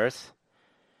Duckworth,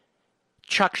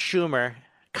 Chuck Schumer,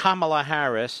 Kamala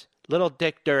Harris, Little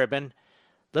Dick Durbin,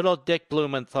 Little Dick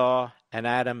Blumenthal, and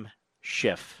Adam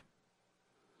Schiff.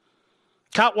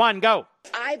 Cut one, go.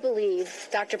 I believe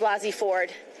Dr. Blasey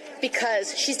Ford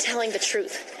because she's telling the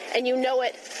truth. And you know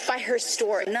it by her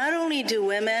story. Not only do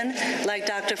women like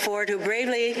Dr. Ford, who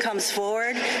bravely comes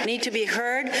forward, need to be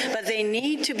heard, but they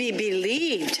need to be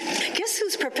believed. Guess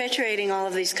who's perpetuating all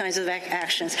of these kinds of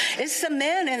actions? It's the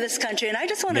men in this country. And I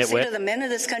just want to say to the men in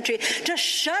this country, just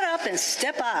shut up and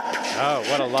step up. Oh,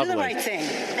 what a lovely. Do the right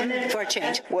thing for a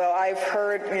change. Well, I've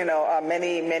heard,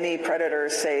 many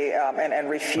predators say and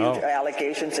refute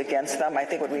allegations against them. I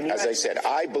think what we need... As I said,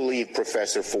 I believe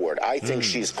Professor Ford. I think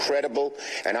she's credible,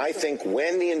 and I think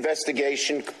when the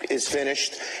investigation is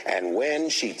finished and when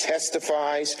she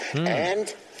testifies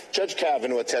and Judge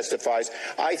Kavanaugh testifies,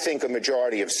 I think a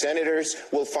majority of senators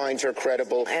will find her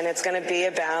credible. And it's going to be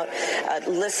about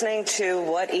listening to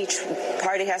what each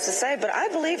party has to say, but I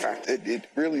believe her. It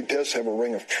really does have a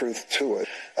ring of truth to it.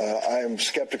 I am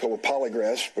skeptical of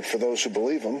polygraphs, but for those who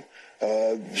believe them,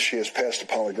 she has passed a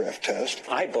polygraph test.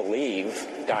 I believe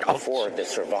Dr. Ford, the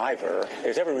survivor.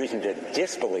 There's every reason to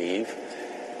disbelieve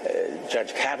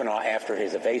Judge Kavanaugh after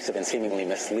his evasive and seemingly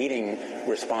misleading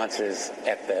responses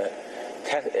at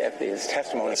his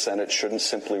testimony. The Senate shouldn't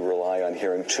simply rely on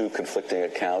hearing two conflicting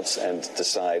accounts and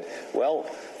decide, well,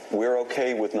 we're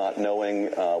okay with not knowing.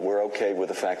 We're okay with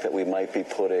the fact that we might be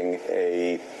putting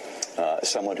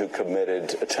someone who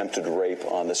committed attempted rape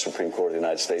on the Supreme Court of the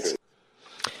United States.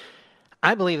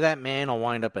 I believe that man will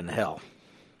wind up in hell.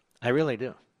 I really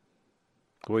do.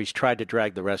 Where he's tried to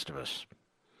drag the rest of us.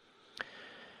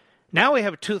 Now we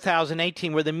have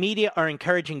 2018 where the media are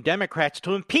encouraging Democrats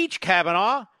to impeach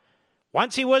Kavanaugh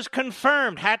once he was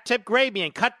confirmed. Hat tip gravy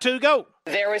and cut to go.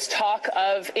 There was talk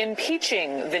of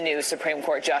impeaching the new Supreme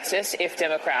Court justice if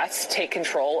Democrats take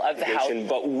control of the House.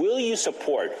 But would you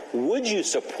support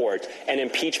an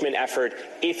impeachment effort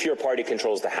if your party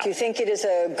controls the House? Do you think it is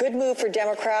a good move for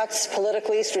Democrats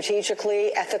politically,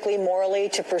 strategically, ethically, morally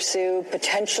to pursue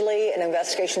potentially an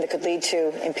investigation that could lead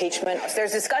to impeachment?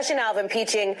 There's discussion now of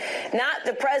impeaching not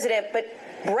the president, but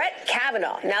Brett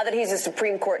Kavanaugh, now that he's a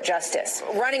Supreme Court justice.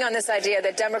 Running on this idea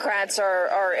that Democrats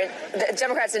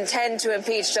intend to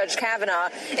impeach Judge Kavanaugh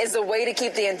is the way to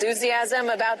keep the enthusiasm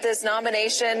about this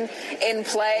nomination in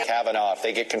play. Kavanaugh, if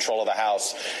they get control of the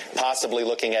House, possibly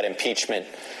looking at impeachment.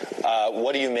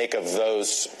 What do you make of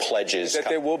those pledges? That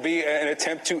there will be an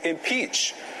attempt to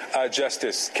impeach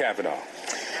Justice Kavanaugh.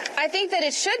 I think that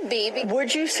it should be.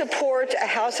 Would you support a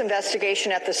House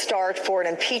investigation at the start for an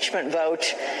impeachment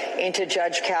vote into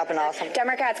Judge Kavanaugh?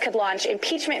 Democrats could launch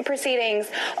impeachment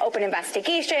proceedings, open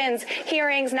investigations,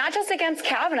 hearings, not just against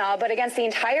Kavanaugh, but against the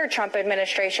entire Trump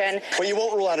administration. But you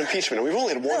won't rule out impeachment. We've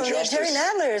only had one justice. Jerry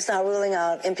Nadler is not ruling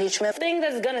out impeachment. The thing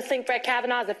that's going to sink Brett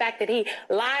Kavanaugh is the fact that he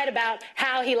lied about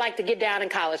how he liked to get down in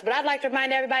college. But I'd like to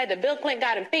remind everybody that Bill Clinton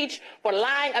got impeached for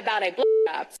lying about a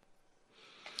job.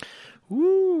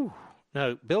 Woo!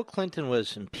 No, Bill Clinton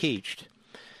was impeached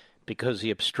because he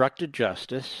obstructed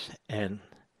justice and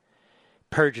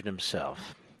perjured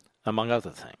himself, among other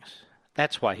things.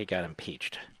 That's why he got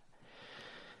impeached.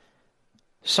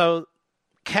 So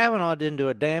Kavanaugh didn't do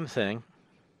a damn thing,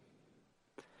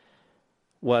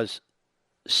 was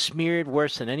smeared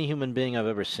worse than any human being I've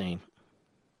ever seen.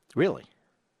 Really.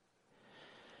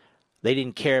 They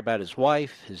didn't care about his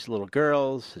wife, his little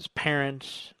girls, his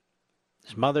parents.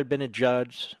 His mother had been a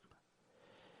judge.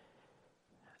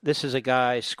 This is a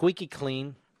guy squeaky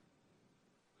clean.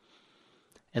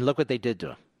 And look what they did to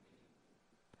him.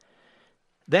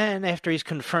 Then, after he's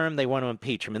confirmed, they want to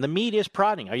impeach him. And the media is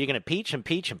prodding. Are you going to impeach?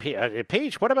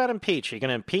 Impeach? What about impeach? Are you going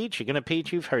to impeach? You're going to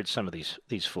impeach? You've heard some of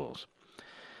these fools.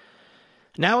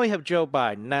 Now we have Joe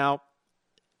Biden. Now,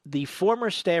 the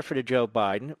former staffer to Joe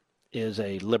Biden is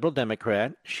a liberal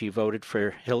Democrat. She voted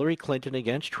for Hillary Clinton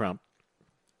against Trump.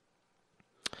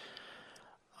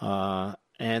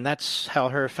 And that's how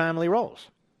her family rolls.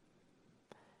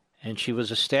 And she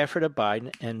was a staffer to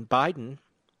Biden, and Biden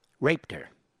raped her.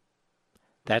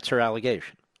 That's her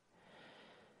allegation.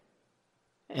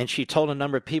 And she told a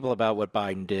number of people about what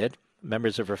Biden did,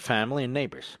 members of her family and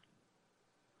neighbors.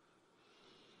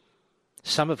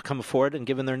 Some have come forward and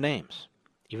given their names,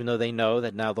 even though they know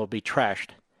that now they'll be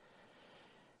trashed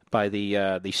by the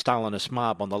Stalinist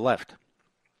mob on the left.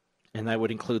 And that would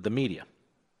include the media.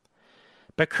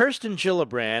 But Kirsten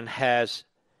Gillibrand has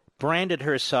branded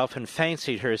herself and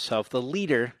fancied herself the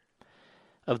leader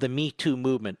of the Me Too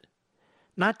movement,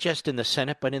 not just in the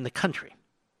Senate, but in the country.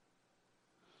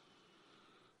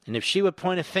 And if she would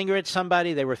point a finger at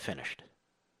somebody, they were finished.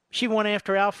 She went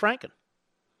after Al Franken.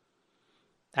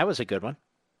 That was a good one.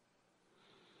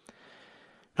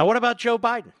 Now, what about Joe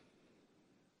Biden?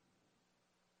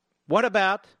 What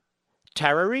about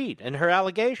Tara Reade and her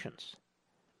allegations?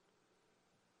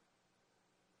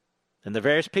 And the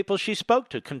various people she spoke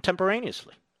to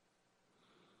contemporaneously.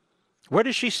 Where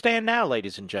does she stand now,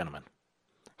 ladies and gentlemen?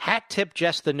 Hat tip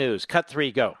Just the News. Cut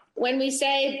 3, go. When we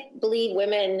say believe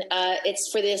women, it's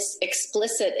for this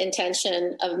explicit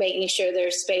intention of making sure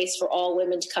there's space for all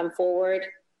women to come forward,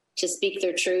 to speak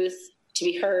their truth, to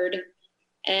be heard.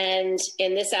 And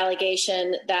in this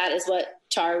allegation, that is what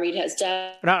Tara Reade has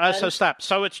done. No, so stop.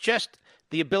 So it's just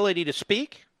the ability to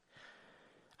speak?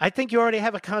 I think you already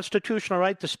have a constitutional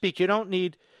right to speak. You don't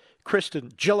need Kirsten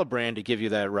Gillibrand to give you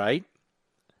that right.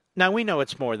 Now, we know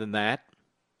it's more than that.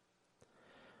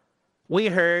 We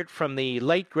heard from the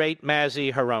late, great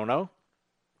Mazie Hirono.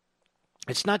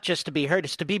 It's not just to be heard,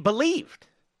 it's to be believed.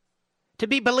 To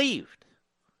be believed.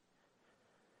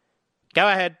 Go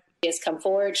ahead. She has come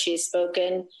forward, she has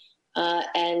spoken,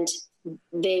 and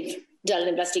they've done an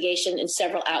investigation in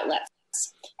several outlets.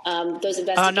 Those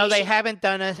investigations... No, they haven't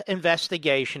done an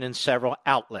investigation in several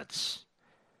outlets.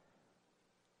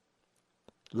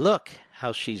 Look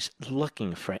how she's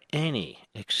looking for any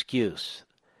excuse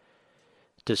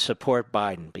to support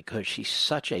Biden because she's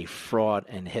such a fraud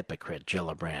and hypocrite,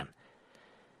 Gillibrand.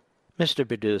 Mr.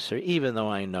 Producer, even though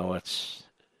I know it's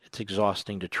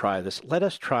exhausting to try this, let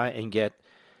us try and get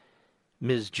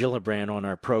Ms. Gillibrand on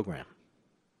our program.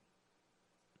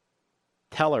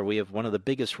 Tell her we have one of the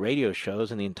biggest radio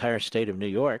shows in the entire state of New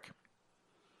York.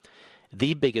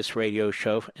 The biggest radio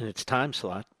show in its time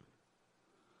slot.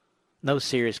 No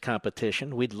serious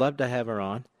competition. We'd love to have her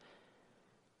on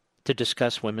to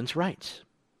discuss women's rights.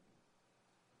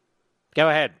 Go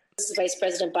ahead. Vice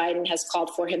President Biden has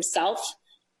called for himself.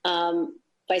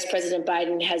 Vice President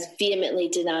Biden has vehemently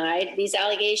denied these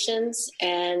allegations,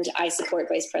 and I support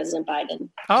Vice President Biden.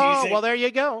 Oh, well, there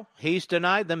you go. He's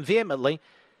denied them vehemently.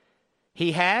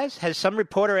 He has? Has some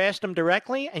reporter asked him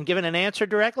directly and given an answer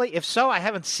directly? If so, I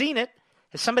haven't seen it.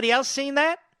 Has somebody else seen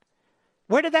that?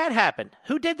 Where did that happen?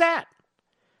 Who did that?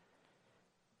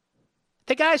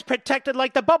 The guy's protected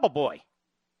like the bubble boy.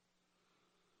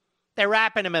 They're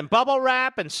wrapping him in bubble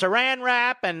wrap and saran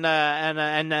wrap and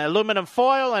aluminum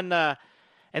foil, and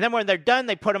then when they're done,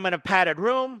 they put him in a padded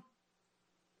room.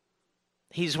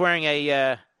 He's wearing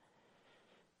they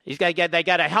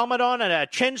got a helmet on and a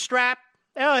chin strap.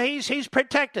 Oh, he's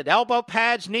protected. Elbow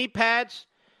pads, knee pads.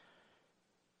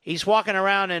 He's walking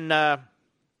around in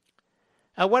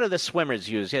What do the swimmers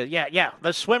use? Yeah.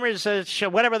 The swimmers,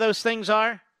 whatever those things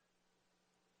are.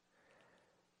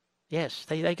 Yes,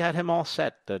 they got him all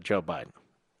set, Joe Biden.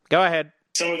 Go ahead.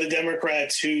 Some of the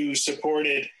Democrats who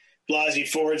supported Blasey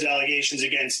Ford's allegations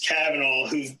against Kavanaugh,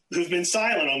 who've been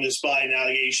silent on this Biden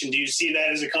allegation, do you see that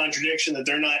as a contradiction, that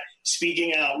they're not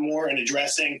speaking out more and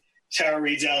addressing Tara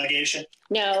Reade's allegation?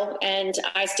 No, and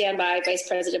I stand by Vice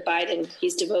President Biden.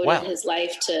 He's devoted his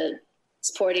life to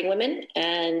supporting women,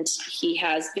 and he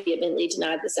has vehemently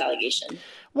denied this allegation.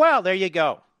 Well, there you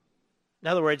go. In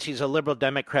other words, he's a liberal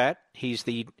Democrat. He's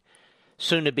the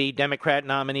soon-to-be Democrat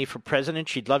nominee for president.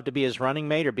 She'd love to be his running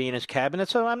mate or be in his cabinet,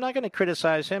 so I'm not going to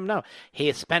criticize him. No, he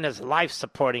has spent his life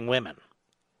supporting women.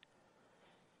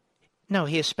 No,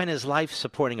 he has spent his life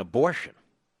supporting abortion.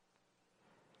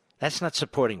 That's not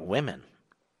supporting women.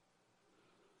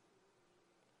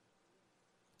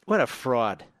 What a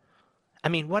fraud. I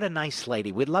mean, what a nice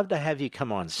lady. We'd love to have you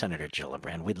come on, Senator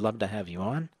Gillibrand. We'd love to have you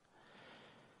on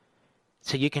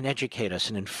so you can educate us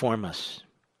and inform us.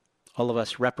 All of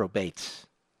us reprobates,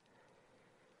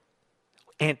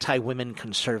 anti-women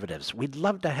conservatives. We'd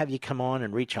love to have you come on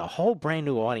and reach a whole brand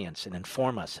new audience and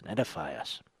inform us and edify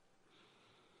us.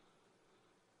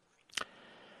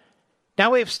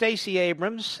 Now we have Stacey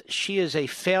Abrams. She is a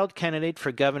failed candidate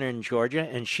for governor in Georgia,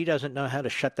 and she doesn't know how to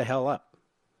shut the hell up.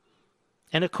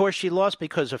 And, of course, she lost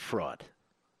because of fraud.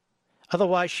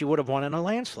 Otherwise, she would have won in a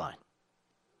landslide.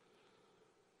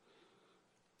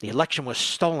 The election was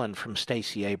stolen from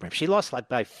Stacey Abrams. She lost like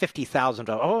by 50,000.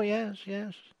 Oh, yes.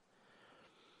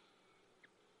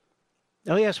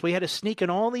 Oh, yes, we had to sneak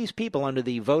in all these people under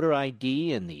the voter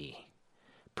ID and the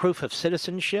proof of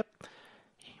citizenship.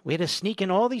 We had to sneak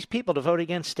in all these people to vote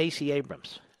against Stacey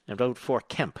Abrams and vote for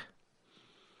Kemp,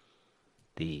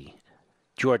 the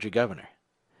Georgia governor.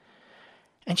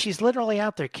 And she's literally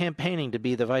out there campaigning to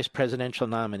be the vice presidential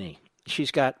nominee.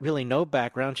 She's got really no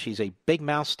background. She's a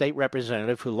big-mouth state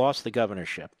representative who lost the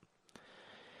governorship.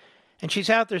 And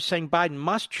she's out there saying Biden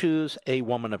must choose a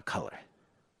woman of color.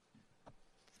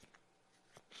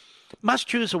 Must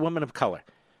choose a woman of color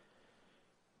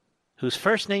whose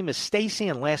first name is Stacey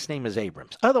and last name is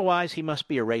Abrams. Otherwise, he must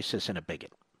be a racist and a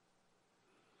bigot.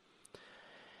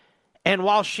 And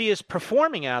while she is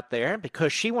performing out there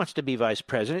because she wants to be vice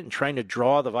president and trying to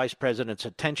draw the vice president's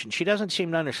attention, she doesn't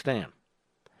seem to understand.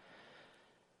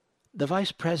 The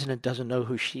vice president doesn't know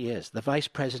who she is. The vice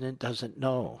president doesn't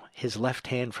know his left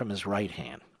hand from his right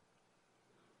hand.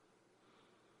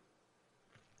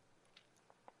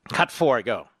 Cut 4,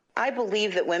 go. I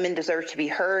believe that women deserve to be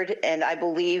heard, and I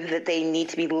believe that they need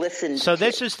to be listened to. So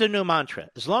this is the new mantra.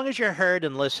 As long as you're heard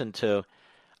and listened to,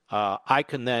 I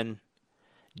can then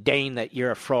deign that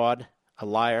you're a fraud, a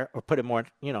liar, or put it more,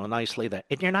 nicely, that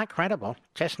you're not credible,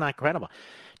 just not credible.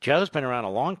 Joe's been around a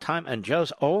long time, and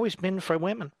Joe's always been for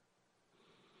women.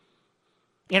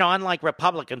 Unlike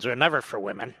Republicans who are never for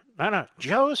women. No,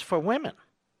 Joe's for women.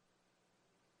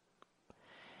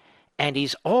 And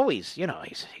he's always,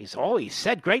 he's always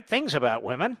said great things about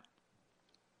women.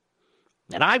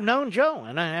 And I've known Joe,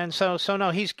 and so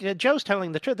no, Joe's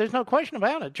telling the truth. There's no question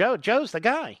about it. Joe's the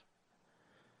guy.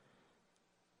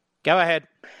 Go ahead.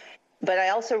 But I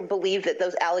also believe that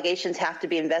those allegations have to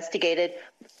be investigated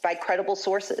by credible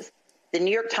sources. The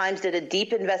New York Times did a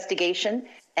deep investigation,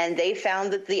 and they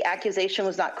found that the accusation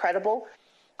was not credible.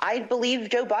 I believe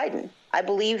Joe Biden. I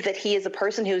believe that he is a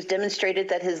person who has demonstrated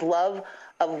that his love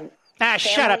of family...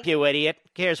 Shut up, you idiot.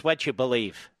 Here's what you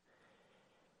believe.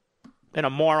 Been a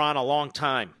moron a long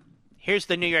time. Here's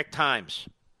the New York Times,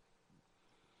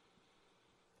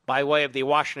 by way of the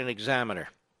Washington Examiner.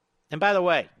 And by the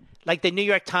way, like the New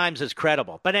York Times is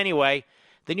credible. But anyway,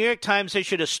 the New York Times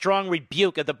issued a strong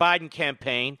rebuke of the Biden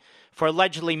campaign for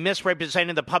allegedly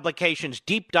misrepresenting the publication's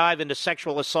deep dive into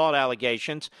sexual assault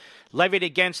allegations levied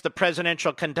against the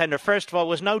presidential contender. First of all, it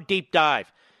was no deep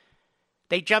dive.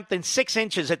 They jumped in 6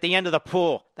 inches at the end of the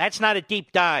pool. That's not a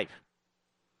deep dive.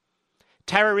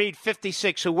 Tara Reade,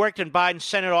 56, who worked in Biden's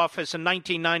Senate office in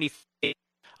 1993,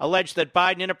 alleged that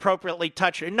Biden inappropriately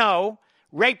touched her. No,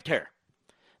 raped her.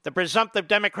 The presumptive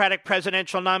Democratic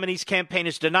presidential nominee's campaign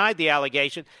has denied the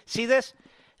allegation. See this?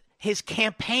 His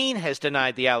campaign has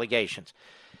denied the allegations.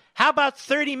 How about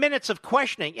 30 minutes of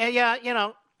questioning?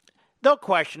 Yeah, they'll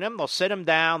question him. They'll sit him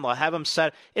down. They'll have him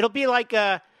set. It'll be like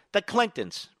the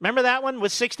Clintons. Remember that one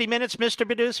with 60 Minutes, Mr.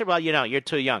 Producer? Well, you're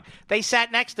too young. They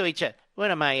sat next to each other.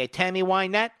 What am I, a Tammy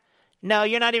Wynette? No,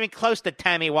 you're not even close to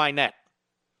Tammy Wynette.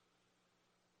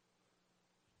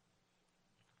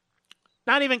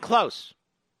 Not even close.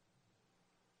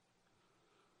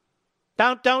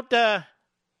 Don't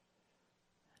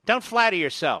flatter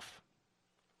yourself.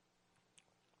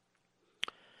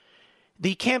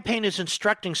 The campaign is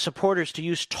instructing supporters to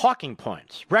use talking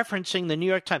points, referencing the New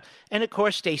York Times. And, of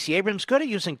course, Stacey Abrams good at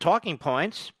using talking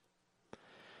points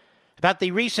about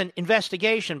the recent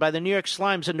investigation by the New York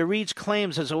Slimes into Reid's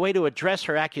claims as a way to address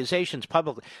her accusations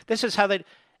publicly. This is how it's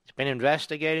been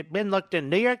investigated, been looked in.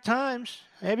 New York Times.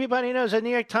 Everybody knows the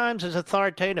New York Times is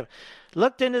authoritative.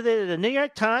 Looked into the New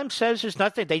York Times, says there's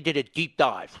nothing. They did a deep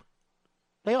dive.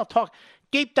 They all talk.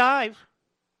 Deep dive.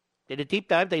 Did a deep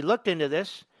dive. They looked into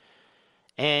this.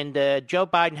 And Joe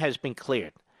Biden has been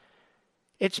cleared.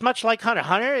 It's much like Hunter.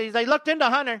 Hunter, they looked into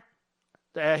Hunter.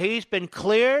 He's been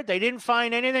cleared. They didn't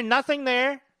find anything. Nothing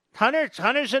there.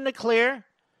 Hunter's in the clear.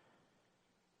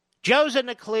 Joe's in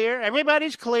the clear.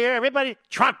 Everybody's clear. Everybody.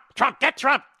 Trump. Get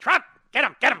Trump. Get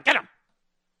him.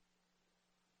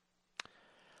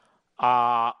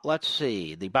 Let's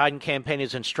see. The Biden campaign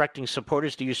is instructing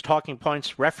supporters to use talking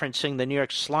points referencing the New York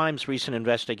Slimes' recent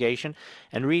investigation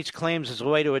and Reid's claims as a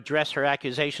way to address her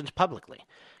accusations publicly.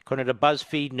 According to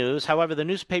BuzzFeed News, however, the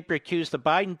newspaper accused the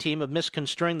Biden team of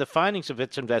misconstruing the findings of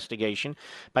its investigation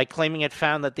by claiming it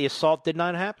found that the assault did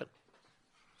not happen.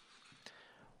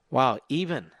 Wow,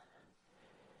 even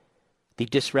the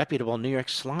disreputable New York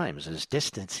Slimes is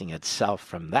distancing itself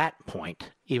from that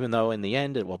point, even though in the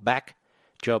end it will back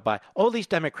Joe Biden. All these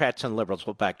Democrats and liberals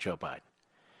will back Joe Biden.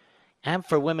 And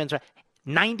for women's rights,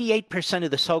 98%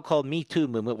 of the so-called Me Too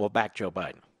movement will back Joe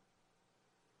Biden.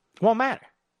 Won't matter.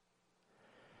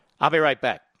 I'll be right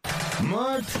back.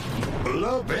 Mark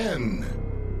Levin.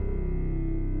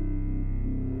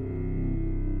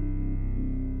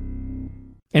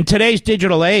 In today's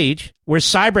digital age, where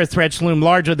cyber threats loom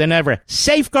larger than ever,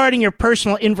 safeguarding your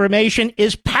personal information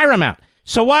is paramount.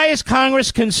 So why is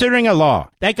Congress considering a law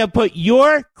that could put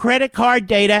your credit card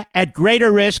data at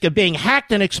greater risk of being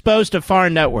hacked and exposed to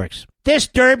foreign networks? This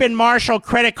Durbin-Marshall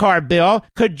credit card bill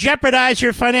could jeopardize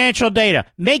your financial data,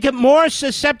 make it more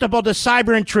susceptible to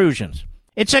cyber intrusions.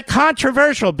 It's a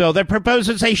controversial bill that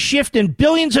proposes a shift in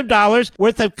billions of dollars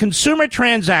worth of consumer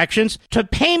transactions to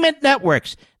payment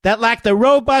networks that lack the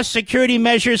robust security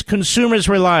measures consumers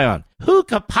rely on. Who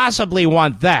could possibly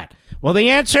want that? Well,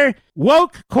 the answer?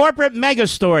 Woke corporate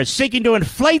megastores seeking to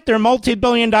inflate their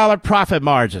multi-billion-dollar profit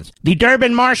margins. The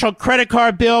Durbin-Marshall credit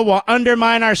card bill will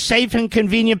undermine our safe and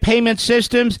convenient payment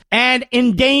systems and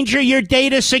endanger your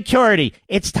data security.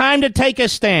 It's time to take a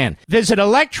stand. Visit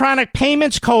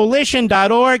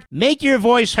electronicpaymentscoalition.org. Make your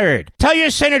voice heard. Tell your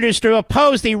senators to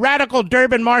oppose the radical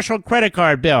Durbin-Marshall credit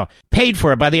card bill, paid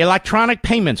for by the Electronic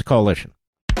Payments Coalition.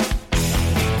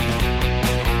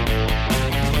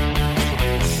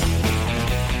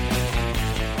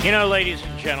 You know, ladies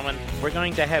and gentlemen, we're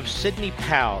going to have Sidney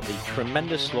Powell, the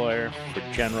tremendous lawyer for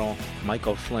General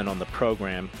Michael Flynn, on the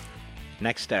program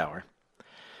next hour.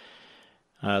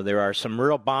 There are some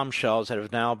real bombshells that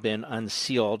have now been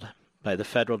unsealed by the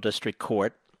Federal District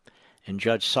Court and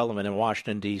Judge Sullivan in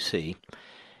Washington, D.C.,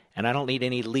 and I don't need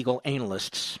any legal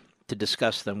analysts to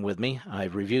discuss them with me.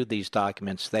 I've reviewed these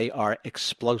documents. They are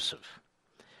explosive.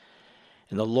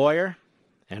 And the lawyer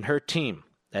and her team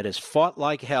that has fought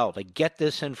like hell to get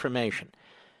this information,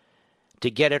 to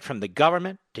get it from the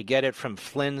government, to get it from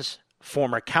Flynn's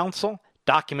former counsel,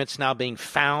 documents now being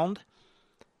found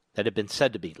that have been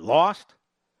said to be lost.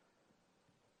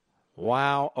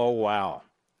 Wow, oh wow.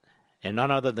 And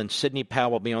none other than Sidney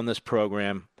Powell will be on this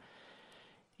program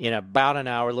in about an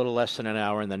hour, a little less than an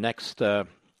hour, in the next hour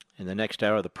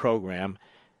of the program.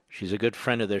 She's a good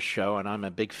friend of this show, and I'm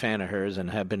a big fan of hers and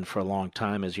have been for a long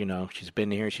time, as you know. She's been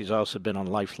here. She's also been on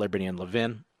Life, Liberty, and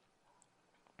Levin.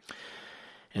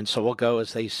 And so we'll go,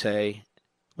 as they say,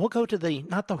 we'll go to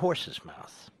not the horse's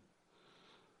mouth.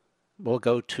 We'll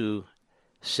go to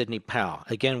Sidney Powell.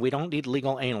 Again, we don't need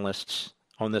legal analysts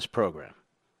on this program.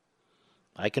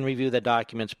 I can review the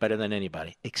documents better than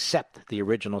anybody, except the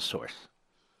original source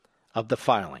of the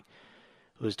filing,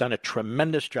 who's done a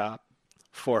tremendous job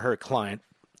for her client,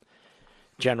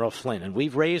 General Flynn. And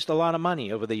we've raised a lot of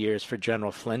money over the years for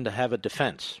General Flynn to have a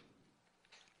defense.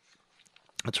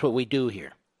 That's what we do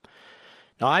here.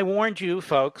 Now, I warned you,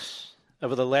 folks,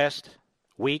 over the last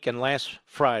week and last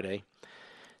Friday,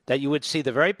 that you would see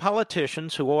the very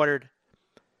politicians who ordered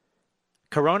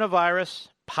coronavirus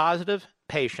positive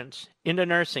patients into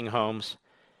nursing homes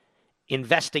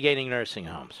investigating nursing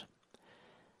homes.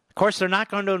 Of course, they're not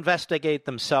going to investigate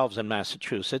themselves in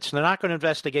Massachusetts. They're not going to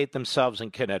investigate themselves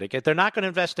in Connecticut. They're not going to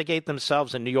investigate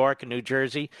themselves in New York and New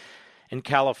Jersey and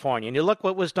California. And you look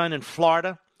what was done in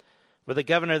Florida with the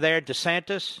governor there,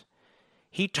 DeSantis.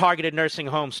 He targeted nursing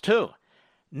homes too,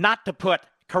 not to put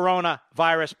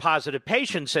coronavirus positive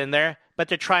patients in there, but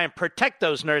to try and protect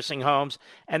those nursing homes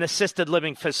and assisted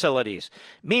living facilities.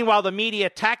 Meanwhile, the media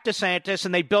attack DeSantis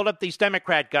and they build up these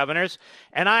Democrat governors.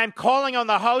 And I'm calling on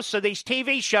the hosts of these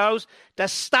TV shows to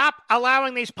stop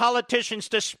allowing these politicians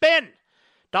to spin,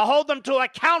 to hold them to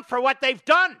account for what they've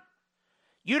done.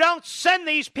 You don't send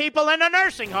these people into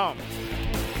nursing homes.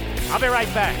 I'll be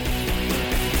right back.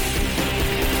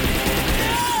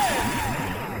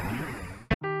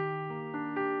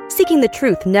 Seeking the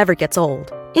truth never gets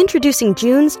old. Introducing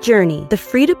June's Journey, the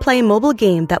free-to-play mobile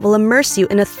game that will immerse you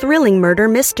in a thrilling murder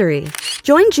mystery.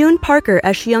 Join June Parker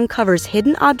as she uncovers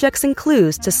hidden objects and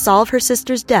clues to solve her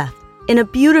sister's death in a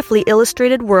beautifully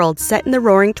illustrated world set in the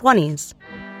Roaring '20s.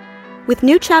 With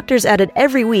new chapters added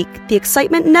every week, the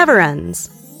excitement never ends.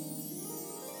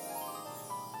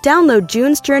 Download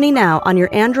June's Journey now on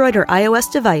your Android or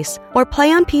iOS device, or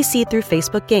play on PC through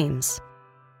Facebook Games.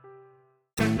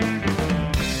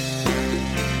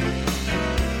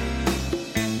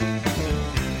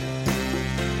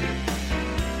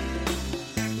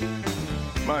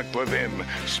 Mark Levin,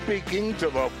 speaking to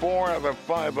the 4 out of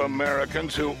 5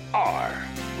 Americans who are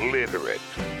literate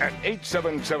at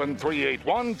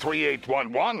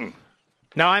 877-381-3811.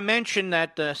 Now, I mentioned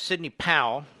that Sidney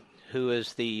Powell, who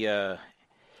is the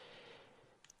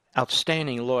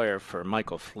outstanding lawyer for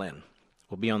Michael Flynn,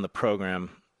 will be on the program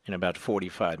in about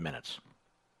 45 minutes.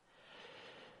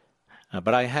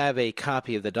 But I have a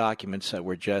copy of the documents that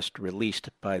were just released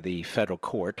by the federal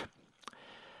court,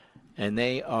 and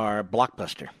they are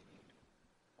blockbuster.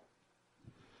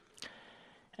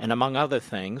 And among other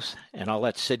things, and I'll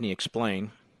let Sidney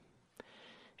explain,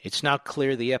 it's now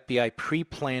clear the FBI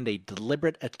pre-planned a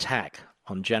deliberate attack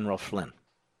on General Flynn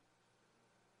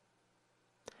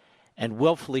and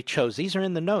willfully chose, these are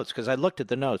in the notes because I looked at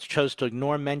the notes, chose to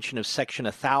ignore mention of Section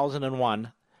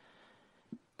 1001,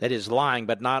 that is lying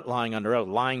but not lying under oath,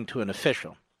 lying to an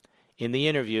official, in the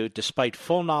interview despite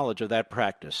full knowledge of that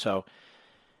practice. So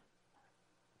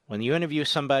when you interview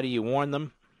somebody, you warn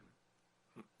them,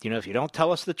 if you don't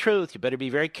tell us the truth, you better be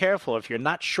very careful. If you're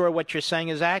not sure what you're saying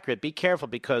is accurate, be careful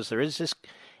because there is this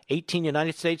 18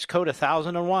 United States Code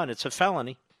 1001. It's a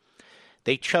felony.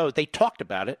 They talked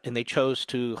about it, and they chose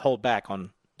to hold back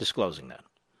on disclosing that.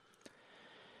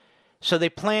 So they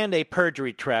planned a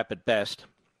perjury trap at best,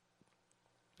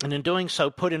 and in doing so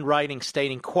put in writing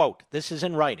stating, quote, this is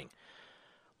in writing,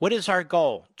 what is our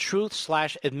goal?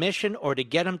 Truth/admission or to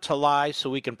get him to lie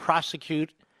so we can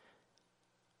prosecute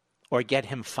or get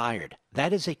him fired?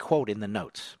 That is a quote in the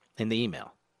notes, in the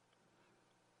email.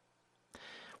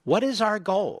 What is our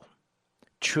goal?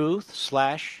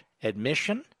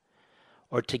 Truth/admission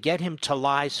or to get him to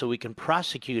lie so we can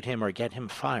prosecute him or get him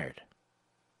fired?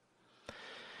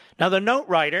 Now, the note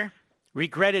writer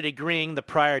regretted agreeing the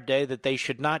prior day that they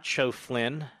should not show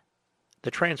Flynn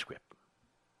the transcript.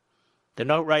 The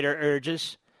note writer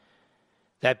urges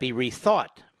that be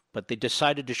rethought, but they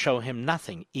decided to show him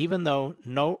nothing, even though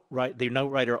the note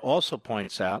writer also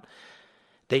points out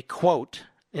they quote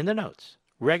in the notes,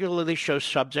 regularly show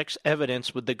subjects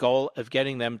evidence with the goal of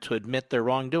getting them to admit their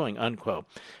wrongdoing, unquote.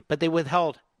 But they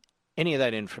withheld any of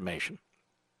that information.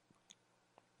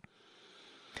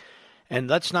 And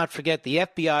let's not forget the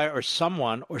FBI or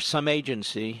someone or some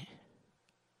agency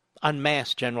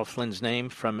unmasked General Flynn's name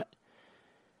from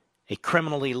a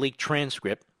criminally leaked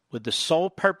transcript with the sole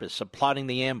purpose of plotting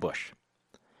the ambush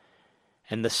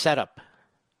and the setup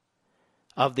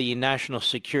of the National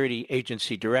Security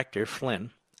Agency Director,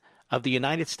 Flynn, of the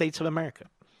United States of America.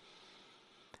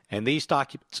 And these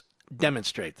documents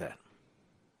demonstrate that.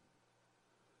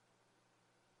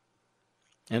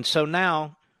 And so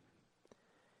now,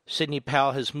 Sidney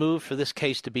Powell has moved for this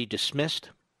case to be dismissed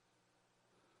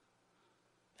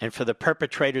and for the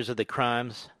perpetrators of the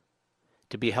crimes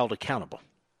to be held accountable.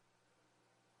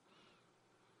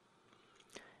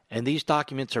 And these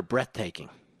documents are breathtaking.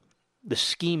 The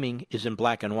scheming is in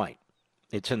black and white.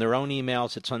 It's in their own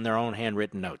emails. It's on their own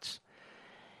handwritten notes.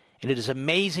 And it is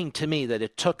amazing to me that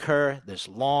it took her this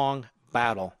long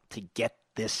battle to get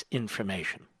this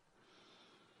information.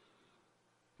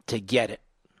 To get it.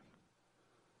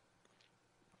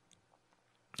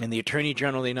 And the Attorney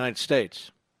General of the United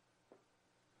States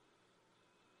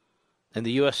and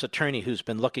the U.S. Attorney who's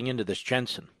been looking into this,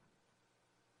 Jensen,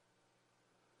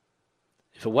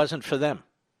 if it wasn't for them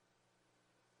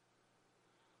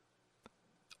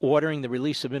ordering the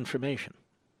release of information,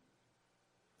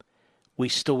 we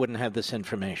still wouldn't have this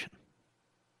information.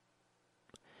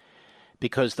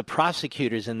 Because the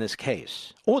prosecutors in this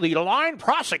case, the line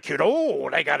prosecutor,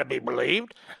 they got to be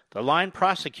believed. The line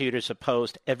prosecutors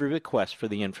opposed every request for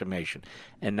the information.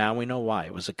 And now we know why.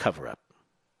 It was a cover-up.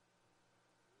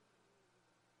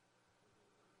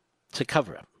 It's a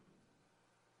cover-up.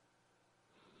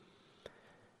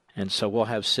 And so we'll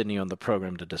have Sydney on the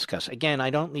program to discuss. Again, I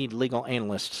don't need legal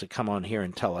analysts to come on here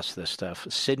and tell us this stuff.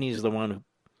 Sydney's the one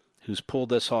who's pulled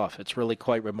this off. It's really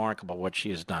quite remarkable what she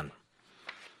has done.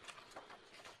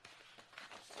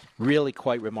 Really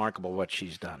quite remarkable what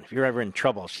she's done. If you're ever in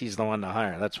trouble, she's the one to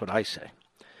hire. That's what I say.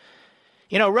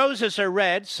 You know, roses are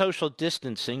red. Social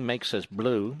distancing makes us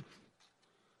blue.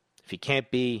 If you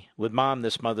can't be with Mom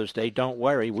this Mother's Day, don't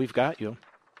worry. We've got you.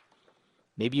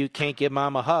 Maybe you can't give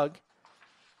Mom a hug,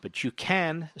 but you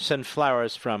can send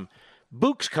flowers from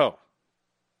Bouqs Co.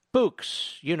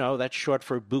 Bouqs, you know, that's short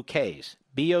for bouquets.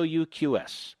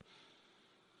 B-O-U-Q-S.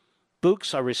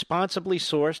 Bouqs are responsibly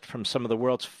sourced from some of the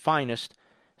world's finest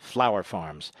flower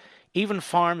farms, even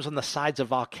farms on the sides of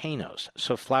volcanoes,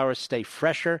 so flowers stay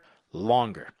fresher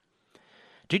longer.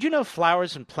 Did you know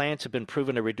flowers and plants have been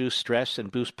proven to reduce stress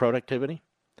and boost productivity?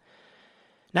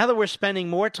 Now that we're spending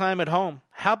more time at home,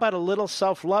 how about a little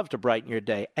self-love to brighten your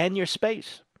day and your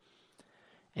space?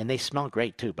 And they smell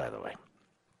great too, by the way.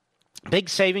 Big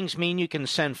savings mean you can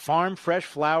send farm fresh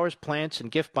flowers, plants,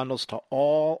 and gift bundles to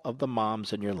all of the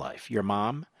moms in your life. Your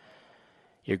mom,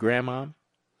 your grandma,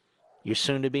 your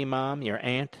soon-to-be mom, your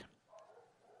aunt,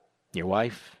 your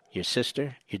wife, your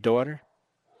sister, your daughter,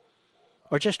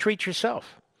 or just treat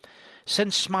yourself.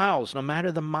 Send smiles no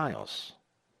matter the miles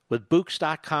with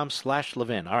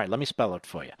Bouqs.com/Levin. All right, let me spell it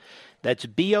for you. That's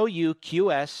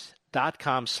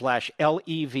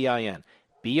BOUQS.com/LEVIN.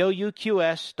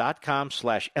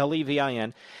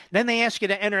 BOUQS.com/LEVIN. Then they ask you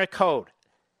to enter a code.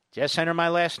 Just enter my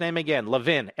last name again,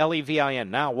 Levin,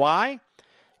 L-E-V-I-N. Now, why?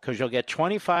 Because you'll get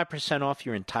 25% off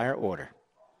your entire order.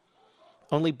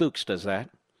 Only Bouqs does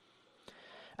that.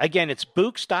 Again, it's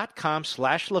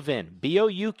Bouqs.com/Levin,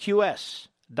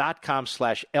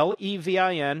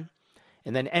 BOUQS.com/LEVIN,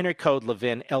 and then enter code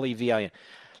Levin, L-E-V-I-N.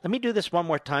 Let me do this one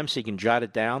more time so you can jot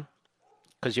it down,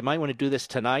 because you might want to do this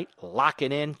tonight. Lock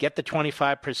it in, get the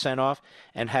 25% off,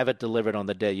 and have it delivered on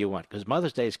the day you want, because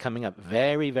Mother's Day is coming up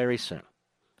very, very soon.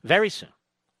 Very soon.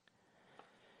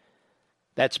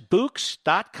 That's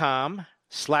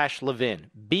Bouqs.com/Levin,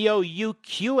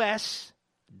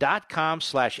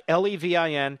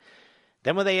 BOUQS.com/LEVIN.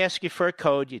 Then when they ask you for a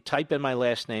code, you type in my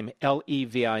last name,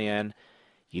 L-E-V-I-N.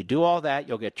 You do all that,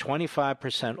 you'll get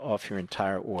 25% off your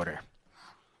entire order.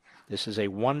 This is a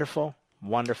wonderful,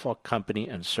 wonderful company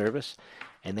and service,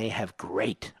 and they have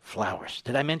great flowers.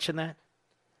 Did I mention that?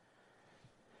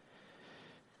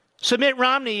 So Mitt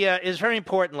Romney is very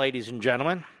important, ladies and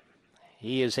gentlemen.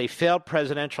 He is a failed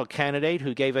presidential candidate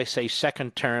who gave us a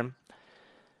second term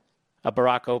of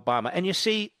Barack Obama. And you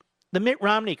see, the Mitt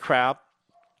Romney crowd,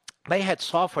 they had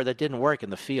software that didn't work in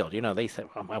the field. You know, they said,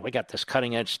 oh, well, we got this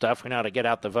cutting-edge stuff. We know how to get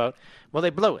out the vote. Well, they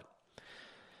blew it.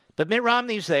 But Mitt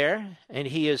Romney's there, and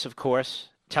he is, of course,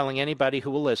 telling anybody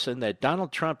who will listen that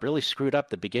Donald Trump really screwed up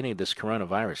the beginning of this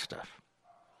coronavirus stuff.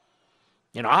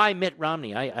 You know, Mitt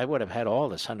Romney, I would have had all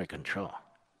this under control.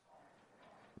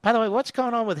 By the way, what's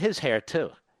going on with his hair,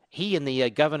 too? He and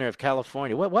the governor of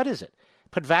California, what is it?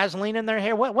 Put Vaseline in their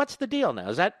hair? What's the deal now?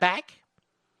 Is that back?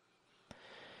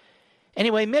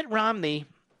 Anyway, Mitt Romney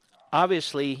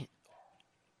obviously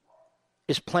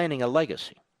is planning a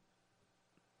legacy.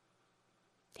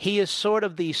 He is sort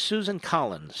of the Susan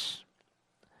Collins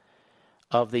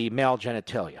of the male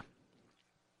genitalia.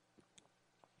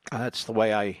 That's the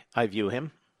way I view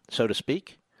him, so to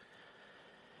speak.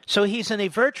 So he's in a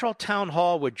virtual town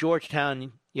hall with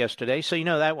Georgetown yesterday, so you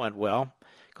know that went well.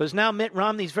 Because now Mitt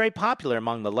Romney's very popular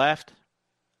among the left,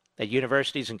 at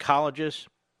universities and colleges.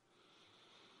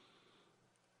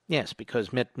 Yes,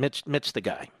 because Mitt's the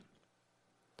guy.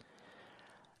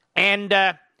 And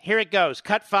here it goes.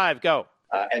 Cut 5, go.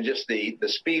 And just the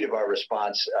speed of our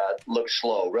response looks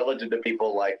slow relative to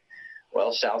people like,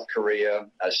 well, South Korea,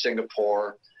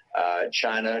 Singapore,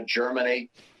 China, Germany,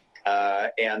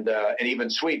 and even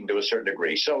Sweden to a certain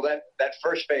degree. So that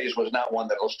first phase was not one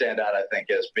that will stand out, I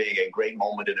think, as being a great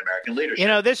moment in American leadership. You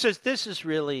know, this is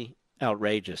really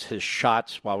outrageous, his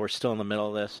shots while we're still in the middle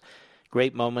of this.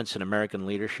 Great moments in American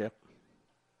leadership.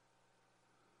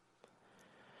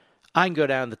 I can go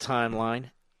down the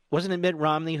timeline. Wasn't it Mitt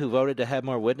Romney who voted to have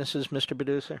more witnesses, Mr.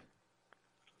 Producer?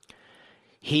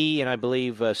 He and I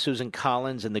believe Susan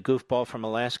Collins and the goofball from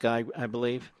Alaska, I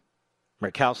believe,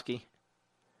 Murkowski.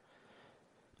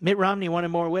 Mitt Romney wanted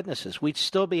more witnesses. We'd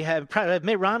still be having, if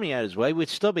Mitt Romney had his way, we'd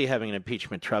still be having an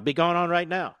impeachment trial. Be going on right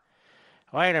now.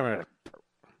 Wait a minute.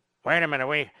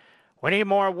 We need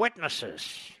more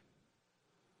witnesses.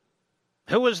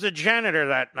 Who was the janitor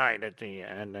that night at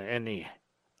in the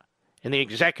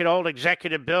old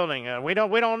executive building? We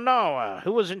don't know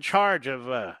who was in charge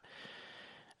of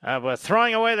We're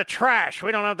throwing away the trash.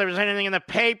 We don't know if there was anything in the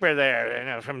paper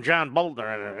there, from John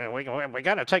Bolton. We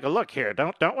got to take a look here,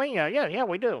 don't we? Yeah,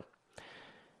 we do.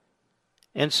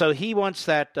 And so he wants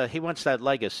that. He wants that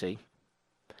legacy.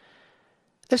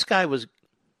 This guy was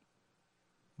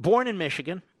born in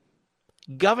Michigan,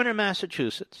 governor of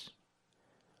Massachusetts,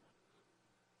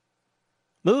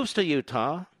 moves to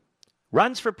Utah,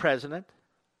 runs for president.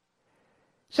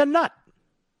 He's a nut.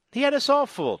 He had us all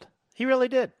fooled. He really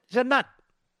did. He's a nut.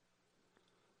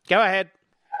 Go ahead.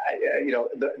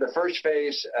 The first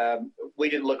phase, we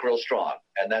didn't look real strong,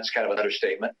 and that's kind of an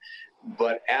understatement.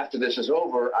 But after this is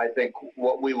over, I think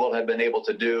what we will have been able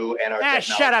to do and our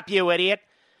technology... Shut up, you idiot.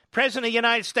 President of the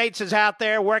United States is out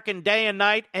there working day and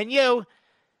night, and you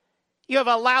have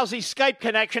a lousy Skype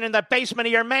connection in the basement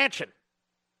of your mansion.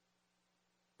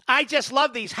 I just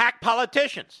love these hack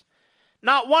politicians.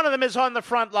 Not one of them is on the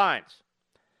front lines.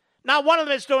 Not one of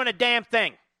them is doing a damn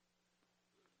thing.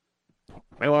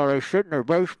 Well, they sit in their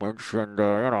basements, and,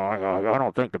 I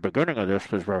don't think the beginning of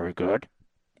this was very good.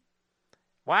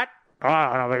 What? In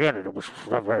the beginning, it was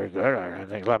not very good. I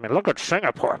think, look at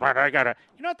Singapore. Man,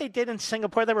 You know what they did in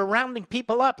Singapore? They were rounding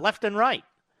people up left and right.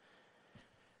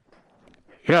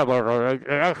 Yeah, but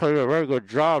they actually did a very good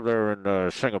job there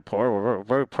in Singapore. We're very,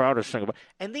 very proud of Singapore.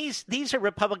 And these are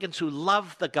Republicans who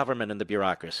love the government and the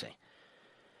bureaucracy.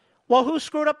 Well, who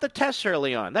screwed up the tests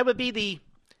early on? That would be the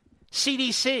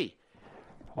CDC.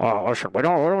 Well, listen, we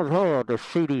don't tell the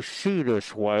CDC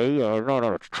this way.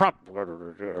 No, it's Trump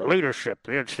leadership.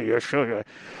 It's the issue.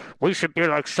 We should be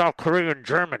like South Korea and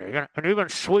Germany, and even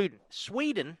Sweden.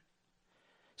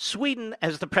 Sweden,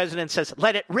 as the president says,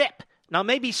 let it rip. Now,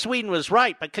 maybe Sweden was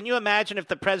right, but can you imagine if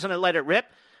the president let it rip,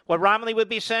 what Romney would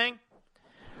be saying?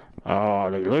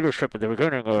 The leadership at the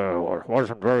beginning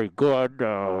wasn't very good.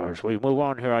 As we move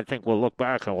on here, I think we'll look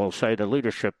back and we'll say the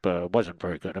leadership wasn't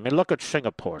very good. I mean, look at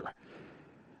Singapore.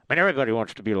 Everybody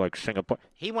wants to be like Singapore.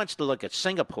 He wants to look at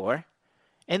Singapore,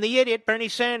 and the idiot Bernie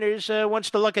Sanders wants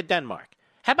to look at Denmark.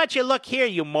 How about you look here,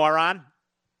 you moron?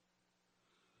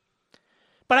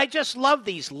 But I just love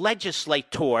these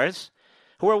legislators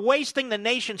who are wasting the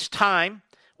nation's time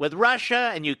with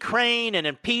Russia and Ukraine and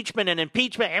impeachment.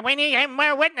 And we need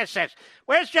more witnesses.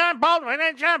 Where's John Bolton?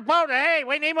 Where's John Bolton? Hey,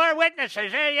 we need more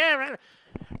witnesses. Hey, yeah.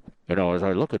 As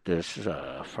I look at this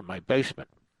from my basement,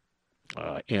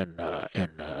 in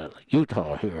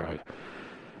Utah here,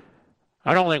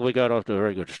 I don't think we got off to a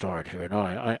very good start here.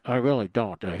 No, I really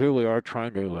don't. Here we are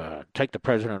trying to take the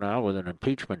president out with an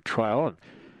impeachment trial, and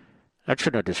that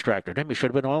shouldn't have distracted him. He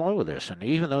should have been all over this. And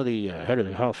even though the head of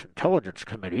the House Intelligence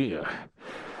Committee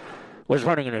was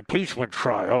running an impeachment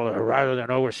trial rather than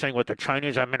overseeing with the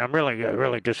Chinese, I'm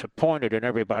really disappointed in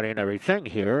everybody and everything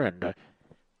here. And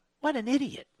what an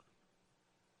idiot.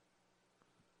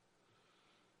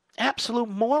 Absolute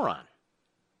moron.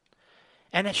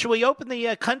 And should we open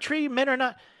the country, men or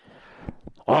not?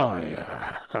 Well,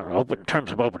 in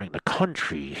terms of opening the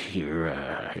country here,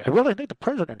 I really think the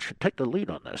president should take the lead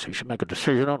on this. He should make a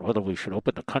decision on whether we should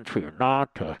open the country or not.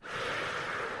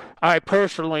 I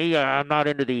personally, I'm not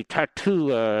into the tattoo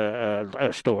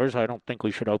stores. I don't think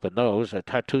we should open those.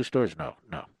 Tattoo stores, no.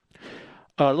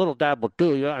 A little dab will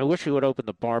do you. I wish you would open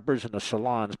the barbers and the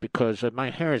salons because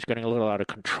my hair is getting a little out of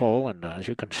control, and as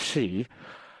you can see,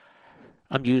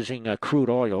 I'm using crude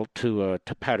oil to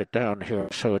pat it down here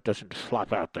so it doesn't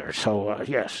flop out there. So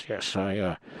yes,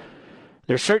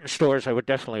 there's certain stores I would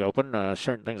definitely open.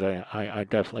 Certain things I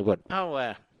definitely would.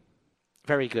 Oh,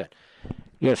 very good.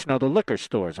 Yes. Now the liquor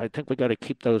stores, I think we got to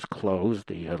keep those closed.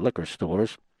 The liquor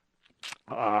stores.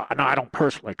 No, I don't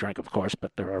personally drink, of course,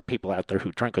 but there are people out there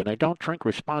who drink, and they don't drink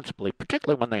responsibly,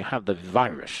 particularly when they have the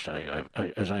virus,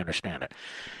 as I understand it.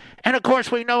 And, of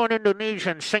course, we know in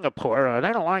Indonesia and Singapore,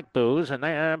 they don't like booze,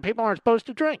 and people aren't supposed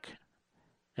to drink.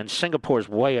 And Singapore's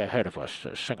way ahead of us,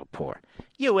 Singapore.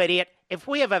 You idiot. If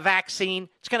we have a vaccine,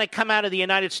 it's going to come out of the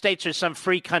United States or some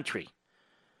free country.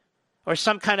 Or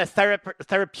some kind of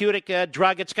therapeutic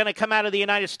drug. It's going to come out of the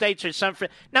United States or some...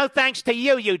 No thanks to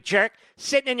you, you jerk.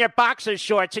 Sitting in your boxer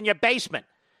shorts in your basement.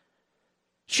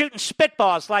 Shooting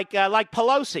spitballs like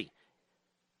Pelosi.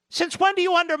 Since when do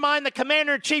you undermine the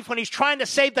commander-in-chief when he's trying to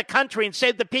save the country and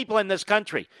save the people in this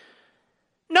country?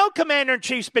 No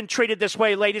commander-in-chief's been treated this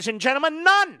way, ladies and gentlemen.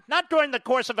 None. Not during the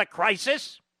course of a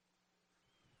crisis.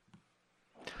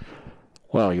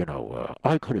 Well,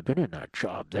 I could have been in that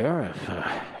job there.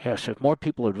 If more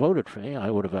people had voted for me, I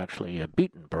would have actually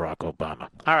beaten Barack Obama.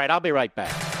 All right, I'll be right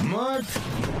back. Mark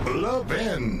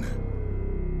Levin.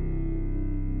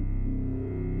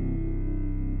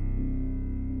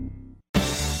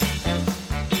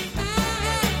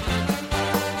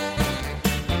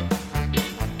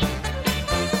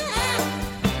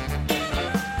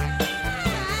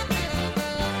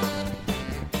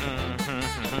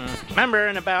 remember,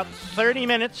 in about 30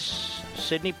 minutes,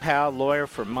 Sidney Powell, lawyer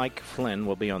for Mike Flynn,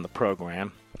 will be on the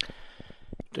program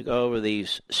to go over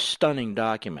these stunning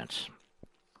documents,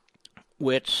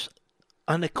 which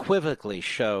unequivocally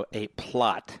show a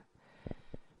plot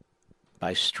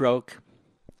by Strzok,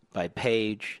 by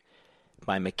Page,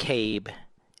 by McCabe,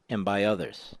 and by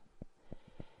others.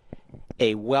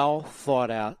 A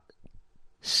well-thought-out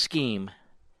scheme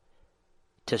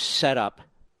to set up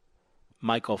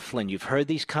Michael Flynn. You've heard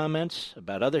these comments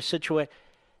about other situations.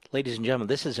 Ladies and gentlemen,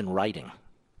 this is in writing.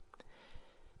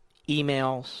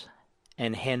 Emails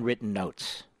and handwritten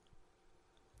notes.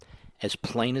 As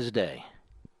plain as day.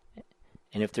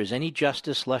 And if there's any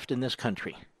justice left in this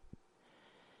country,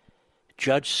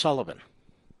 Judge Sullivan,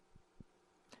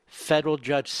 federal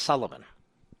Judge Sullivan,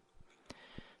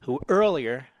 who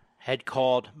earlier had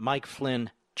called Mike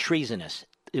Flynn treasonous.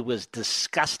 It was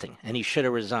disgusting, and he should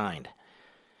have resigned.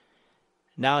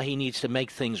 Now he needs to make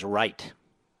things right.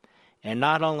 And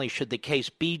not only should the case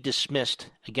be dismissed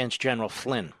against General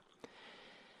Flynn,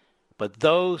 but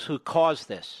those who caused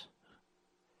this,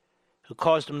 who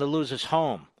caused him to lose his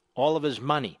home, all of his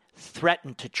money,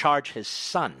 threatened to charge his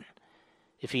son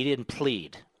if he didn't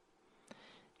plead.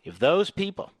 If those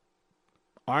people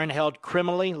aren't held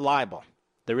criminally liable,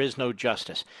 there is no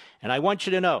justice. And I want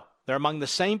you to know, they're among the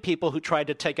same people who tried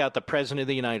to take out the President of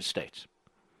the United States.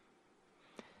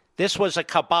 This was a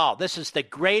cabal. This is the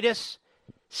greatest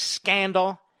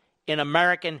scandal in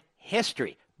American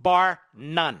history, bar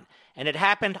none. And it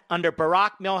happened under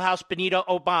Barack Milhouse Benito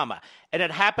Obama. And it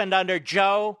happened under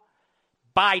Joe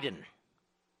Biden,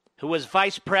 who was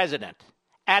vice president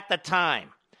at the time.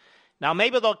 Now,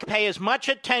 maybe they'll pay as much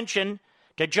attention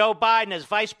to Joe Biden as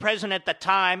vice president at the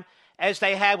time as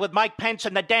they had with Mike Pence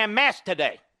and the damn mask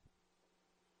today.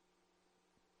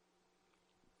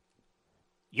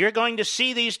 You're going to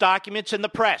see these documents in the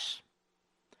press.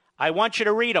 I want you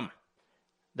to read them.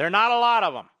 There are not a lot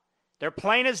of them. They're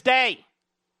plain as day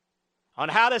on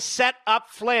how to set up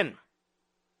Flynn.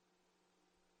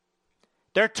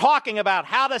 They're talking about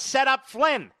how to set up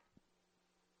Flynn.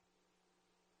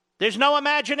 There's no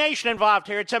imagination involved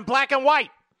here. It's in black and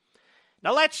white.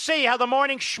 Now let's see how the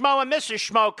Morning Schmo and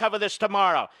Mrs. Schmo cover this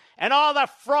tomorrow. And all the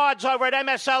frauds over at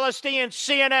MSLSD and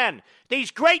CNN.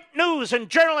 These great news and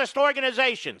journalist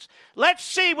organizations. Let's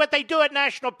see what they do at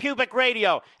National Pubic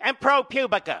Radio and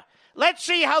ProPublica. Let's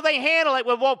see how they handle it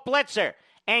with Wolf Blitzer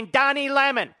and Donnie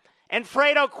Lemon and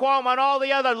Fredo Cuomo and all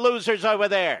the other losers over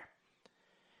there.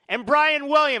 And Brian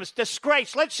Williams,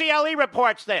 disgrace. Let's see how he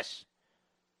reports this.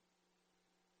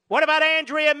 What about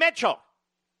Andrea Mitchell?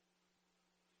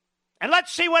 And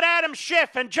let's see what Adam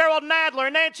Schiff and Gerald Nadler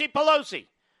and Nancy Pelosi,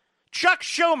 Chuck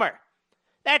Schumer,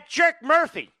 that jerk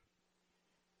Murphy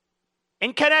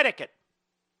in Connecticut.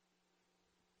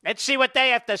 Let's see what they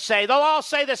have to say. They'll all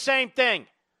say the same thing.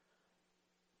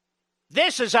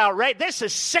 This is outrageous. This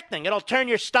is sickening. It'll turn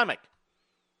your stomach.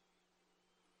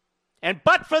 And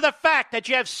but for the fact that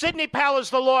you have Sidney Powell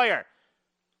as the lawyer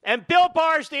and Bill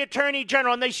Barr as the attorney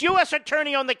general and this U.S.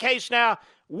 attorney on the case now,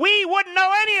 we wouldn't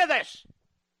know any of this.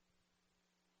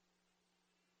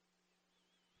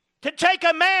 To take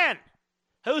a man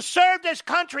who served his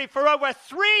country for over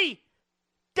 3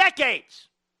 decades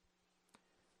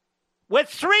with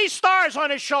 3 stars on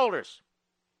his shoulders,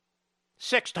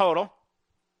 6 total,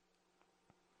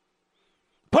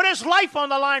 put his life on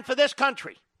the line for this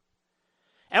country.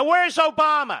 And where's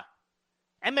Obama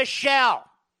and Michelle?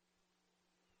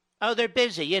 Oh, they're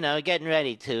busy, getting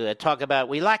ready to talk about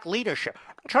we lack leadership.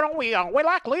 We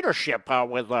lack leadership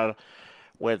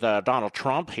with Donald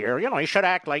Trump here. He should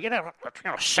act like,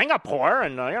 Singapore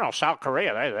and, South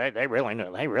Korea. They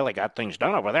really got things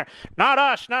done over there. Not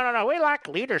us. No. We lack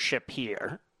leadership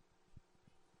here.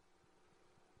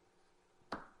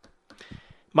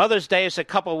 Mother's Day is a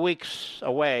couple weeks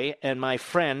away, and my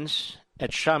friends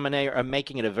at Chamonix are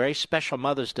making it a very special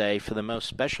Mother's Day for the most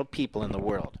special people in the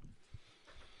world.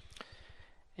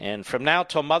 And from now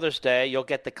till Mother's Day, you'll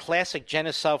get the classic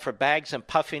Genucel for bags and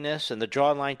puffiness and the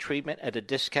jawline treatment at a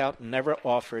discount never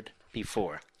offered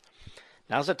before.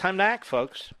 Now's the time to act,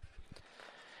 folks.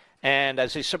 And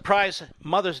as a surprise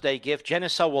Mother's Day gift,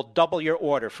 Genucel will double your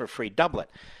order for free. Double it.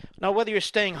 Now, whether you're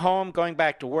staying home, going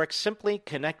back to work, simply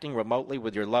connecting remotely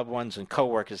with your loved ones and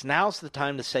coworkers, now's the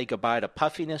time to say goodbye to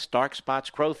puffiness, dark spots,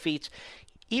 crow's feet,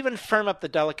 even firm up the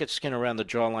delicate skin around the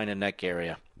jawline and neck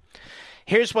area.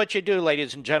 Here's what you do,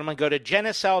 ladies and gentlemen. Go to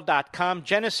Genucel.com,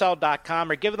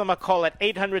 Genucel.com, or give them a call at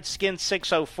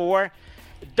 800-SKIN-604.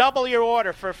 Double your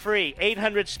order for free,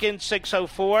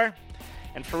 800-SKIN-604.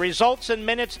 And for results in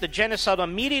minutes, the Genucel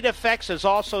Immediate Effects is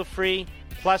also free,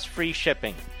 plus free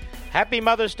shipping. Happy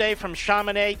Mother's Day from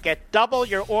Chamonix. Get double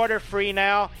your order free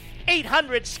now.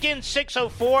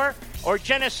 800-SKIN-604 or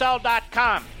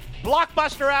Genucel.com.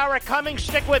 Blockbuster hour coming.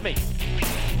 Stick with me.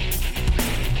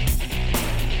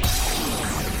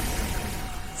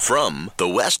 From the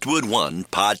Westwood One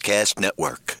Podcast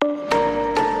Network.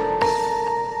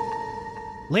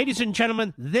 Ladies and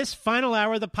gentlemen, this final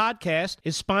hour of the podcast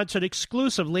is sponsored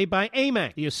exclusively by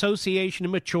AMAC, the Association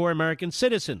of Mature American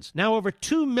Citizens. Now over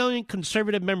 2 million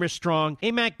conservative members strong,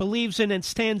 AMAC believes in and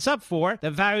stands up for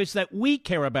the values that we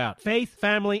care about: faith,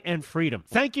 family, and freedom.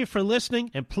 Thank you for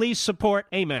listening, and please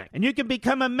support AMAC. And you can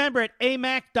become a member at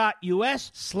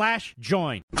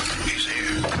amac.us/join.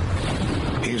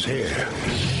 He's here.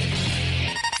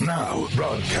 Now,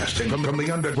 broadcasting from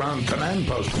the underground command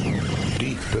post,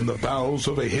 deep in the bowels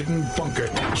of a hidden bunker,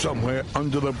 somewhere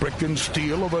under the brick and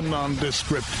steel of a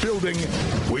nondescript building,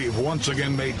 we've once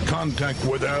again made contact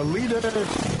with our leader,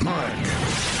 Mark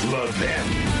Levin.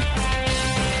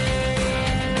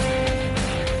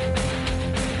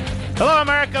 Hello,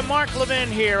 America. Mark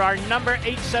Levin here. Our number,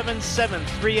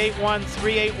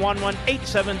 877-381-3811,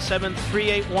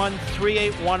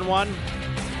 877-381-3811.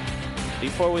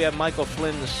 Before we have Michael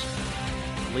Flynn's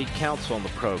lead counsel on the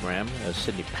program,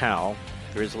 Sidney Powell,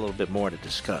 there is a little bit more to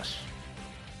discuss.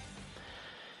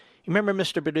 You remember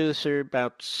Mr. Producer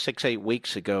about 6-8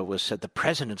 weeks ago said the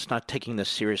president's not taking this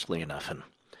seriously enough. And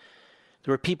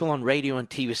there were people on radio and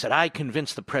TV who said, I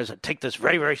convinced the president to take this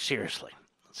very, very seriously.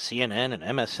 CNN and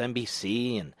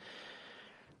MSNBC and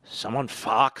some on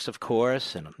Fox, of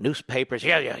course, and newspapers.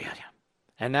 Yeah.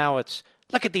 And now it's,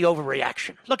 look at the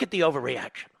overreaction. Look at the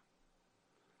overreaction.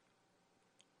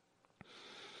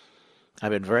 I've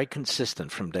been very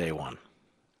consistent from day one.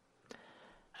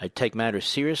 I take matters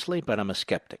seriously, but I'm a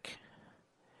skeptic.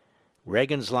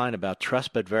 Reagan's line about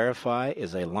trust but verify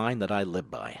is a line that I live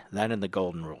by. That and the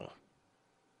golden rule.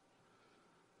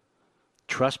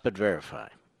 Trust but verify.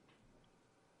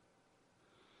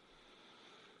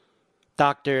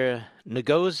 Dr.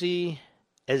 Ngozi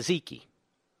Ezike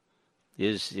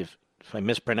is, if I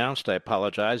mispronounced, I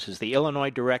apologize, is the Illinois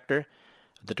director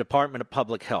of the Department of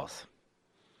Public Health.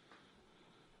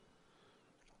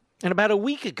 And about a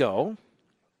week ago,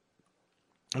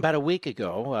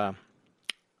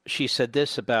 she said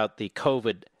this about the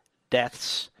COVID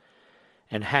deaths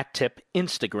and hat tip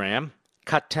Instagram,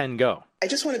 cut 10 go. I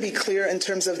just want to be clear in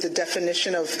terms of the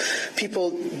definition of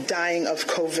people dying of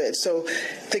COVID. So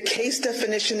the case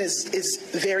definition is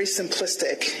very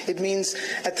simplistic. It means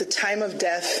at the time of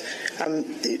death,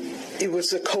 it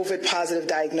was a COVID positive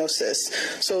diagnosis.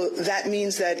 So that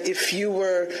means that if you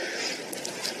were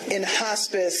in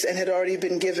hospice and had already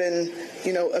been given,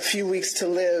 a few weeks to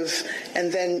live,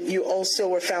 and then you also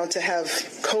were found to have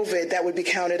COVID, that would be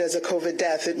counted as a COVID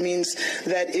death. It means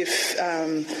that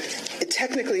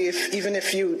even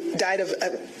if you died of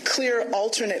a clear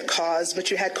alternate cause,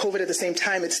 but you had COVID at the same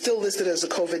time, it's still listed as a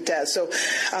COVID death. So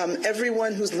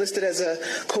everyone who's listed as a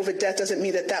COVID death doesn't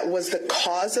mean that was the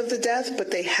cause of the death,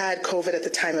 but they had COVID at the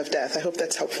time of death. I hope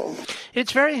that's helpful.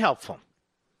 It's very helpful,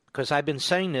 because I've been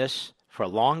saying this for a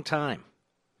long time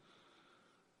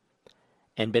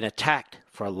and been attacked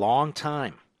for a long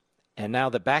time. And now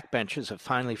the backbenchers have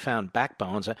finally found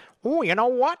backbones. Oh, you know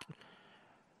what?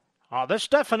 This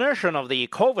definition of the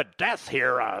COVID death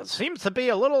here seems to be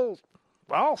a little,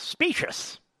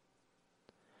 specious.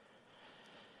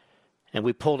 And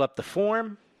we pulled up the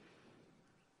form.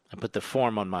 I put the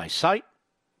form on my site.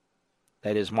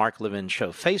 That is Mark Levin Show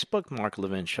Facebook, Mark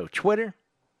Levin Show Twitter.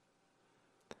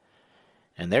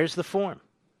 And there's the form.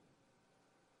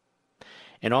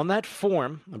 And on that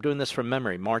form, I'm doing this from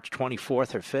memory, March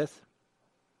 24th or 5th,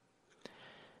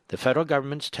 the federal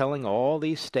government's telling all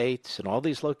these states and all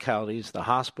these localities, the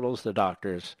hospitals, the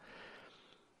doctors,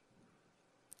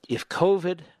 if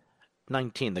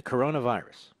COVID-19, the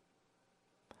coronavirus,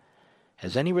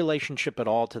 has any relationship at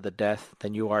all to the death,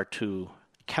 then you are to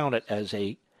count it as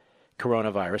a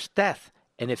coronavirus death.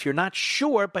 And if you're not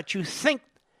sure, but you think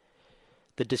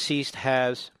the deceased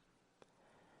has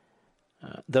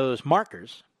those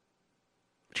markers,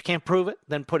 but you can't prove it,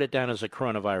 then put it down as a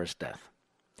coronavirus death.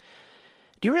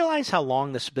 Do you realize how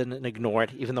long this has been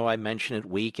ignored, even though I mention it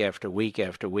week after week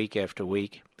after week after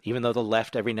week, even though the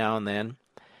left every now and then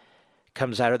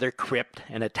comes out of their crypt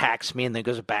and attacks me and then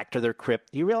goes back to their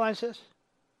crypt? Do you realize this?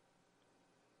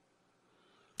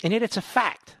 And yet it's a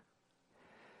fact.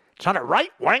 It's not a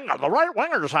right wing of the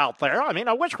right-wingers out there. I mean,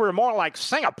 I wish we were more like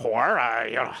Singapore.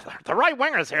 The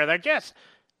right-wingers here, they're just...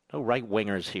 No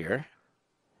right-wingers here.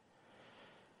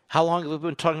 How long have we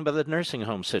been talking about the nursing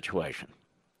home situation?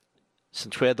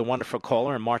 Since we had the wonderful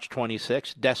caller on March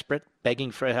 26th, desperate,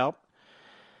 begging for help.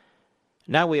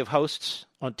 Now we have hosts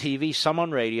on TV, some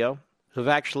on radio, who've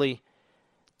actually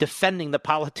defending the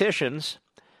politicians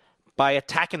by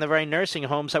attacking the very nursing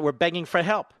homes that were begging for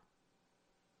help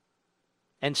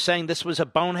and saying this was a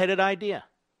boneheaded idea.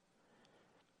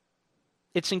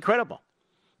 It's incredible.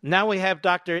 Now we have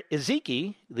Dr.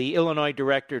 Ezeki, the Illinois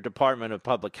Director, Department of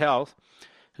Public Health,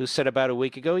 who said about a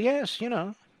week ago, yes,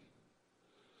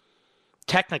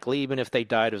 technically, even if they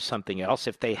died of something else,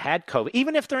 if they had COVID,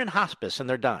 even if they're in hospice and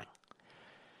they're dying,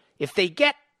 if they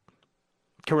get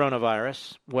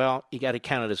coronavirus, well, you got to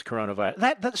count it as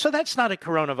coronavirus. So that's not a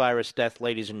coronavirus death,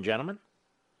 ladies and gentlemen.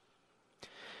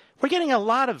 We're getting a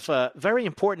lot of very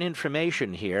important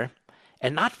information here,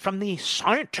 and not from the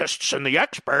scientists and the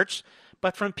experts,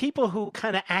 but from people who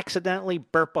kind of accidentally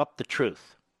burp up the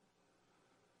truth.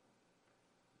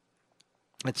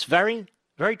 It's very,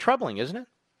 very troubling, isn't it?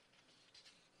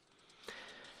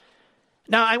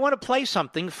 Now, I want to play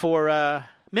something for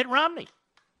Mitt Romney.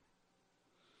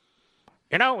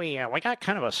 We got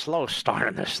kind of a slow start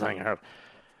on this thing.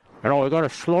 We got a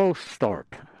slow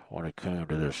start when it came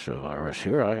to this virus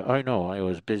here. I know I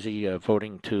was busy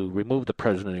voting to remove the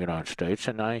President of the United States,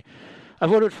 and I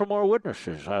voted for more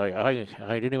witnesses. I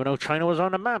didn't even know China was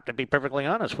on the map, to be perfectly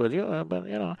honest with you.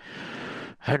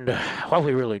 And what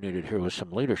we really needed here was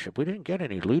some leadership. We didn't get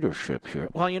any leadership here.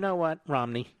 Well, you know what,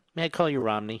 Romney? May I call you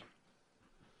Romney?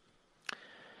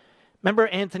 Remember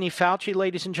Anthony Fauci,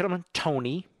 ladies and gentlemen?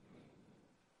 Tony.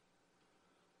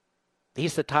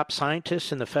 He's the top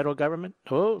scientist in the federal government.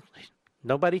 Oh,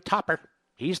 nobody topper.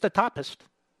 He's the toppest.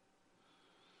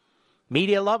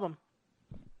 Media love him.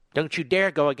 Don't you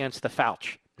dare go against the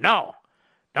Fauci. No.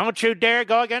 Don't you dare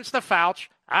go against the Fauci.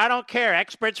 I don't care.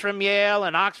 Experts from Yale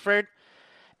and Oxford,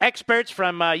 experts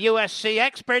from USC,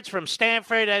 experts from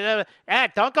Stanford.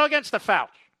 Don't go against the Fauci.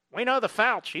 We know the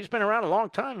Fauci. He's been around a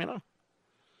long time,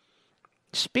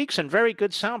 Speaks in very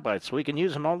good sound bites. We can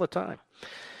use them all the time.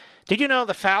 Did you know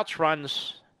the Fauci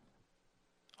runs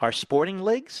our sporting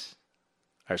leagues,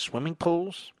 our swimming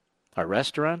pools, our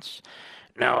restaurants?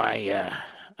 No, I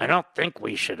don't think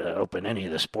we should open any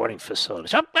of the sporting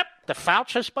facilities. The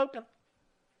Fauci has spoken.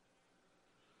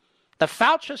 The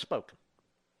Fauci has spoken.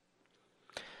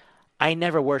 I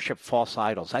never worship false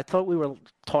idols. I thought we were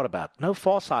taught about no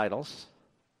false idols.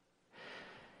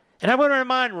 And I want to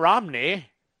remind Romney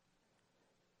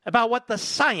about what the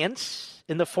science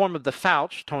in the form of the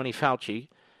Fauci, Tony Fauci,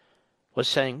 was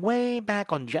saying way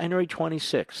back on January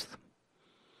 26th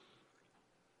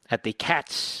at the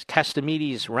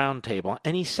Castimedes Roundtable.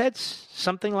 And he said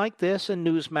something like this in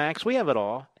Newsmax. We have it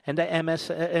all. And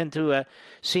to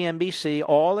CNBC,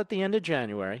 all at the end of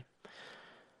January.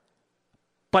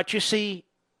 But you see,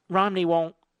 Romney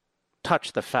won't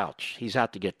touch the Fauci. He's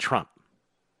out to get Trump.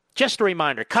 Just a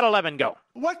reminder, cut 11, go.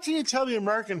 What can you tell the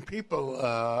American people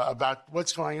about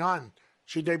what's going on?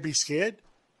 Should they be scared?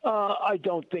 I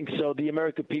don't think so. The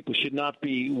American people should not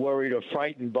be worried or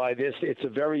frightened by this. It's a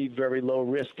very, very low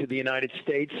risk to the United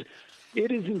States. It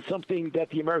isn't something that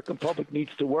the American public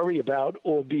needs to worry about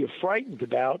or be frightened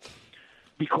about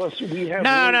because we have...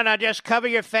 No. Just cover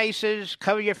your faces,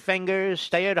 cover your fingers,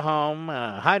 stay at home,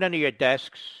 hide under your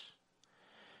desks.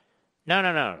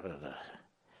 No.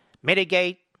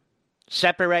 Mitigate,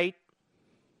 separate,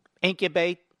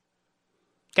 incubate.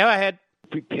 Go ahead.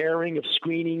 Preparing of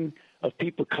screening of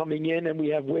people coming in, and we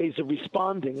have ways of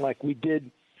responding like we did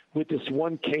with this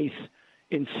one case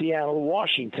in Seattle,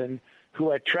 Washington,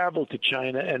 who had traveled to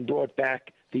China and brought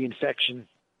back the infection.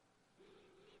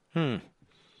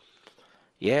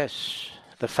 Yes,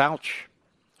 the Fauci.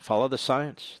 Follow the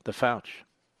science, the Fauci.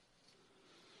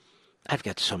 I've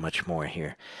got so much more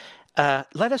here.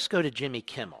 Let us go to Jimmy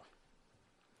Kimmel.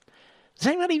 Does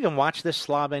anyone even watch this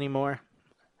slob anymore?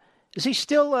 Is he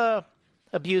still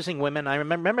abusing women? I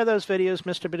remember those videos,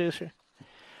 Mr. Producer?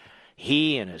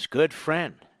 He and his good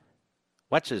friend.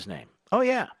 What's his name? Oh,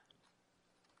 yeah.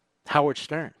 Howard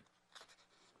Stern.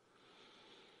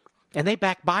 And they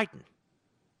back Biden.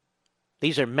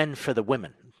 These are men for the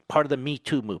women, part of the Me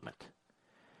Too movement.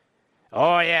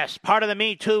 Oh, yes, part of the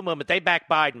Me Too movement. They back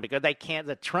Biden because they can't,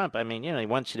 the Trump, he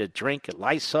wants you to drink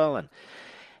Lysol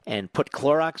and put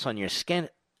Clorox on your skin.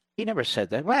 He never said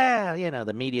that. Well,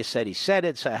 the media said he said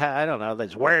it, so I don't know.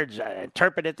 There's words, I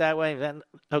interpret it that way. Then,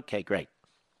 okay, great.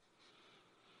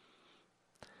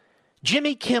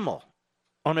 Jimmy Kimmel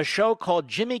on a show called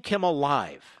Jimmy Kimmel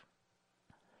Live.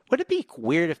 Would it be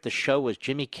weird if the show was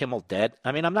Jimmy Kimmel Dead?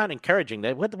 I'm not encouraging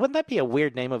that. Wouldn't that be a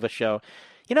weird name of a show?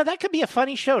 That could be a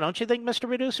funny show, don't you think, Mr.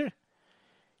 Producer?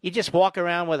 You just walk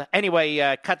around with...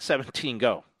 Anyway, cut 17,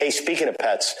 go. Hey, speaking of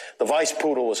pets, the Vice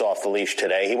Poodle was off the leash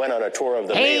today. He went on a tour of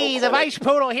the Mayo Clinic. The Vice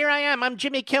Poodle, here I am. I'm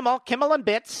Jimmy Kimmel, Kimmel and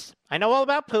Bits. I know all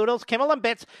about poodles, Kimmel and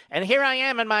Bits. And here I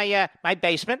am in my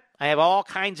basement. I have all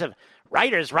kinds of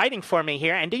writers writing for me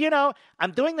here. And do you know,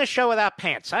 I'm doing this show without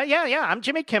pants. Yeah, I'm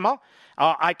Jimmy Kimmel.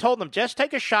 I told them, just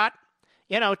take a shot,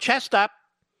 chest up,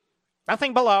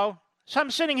 nothing below. So I'm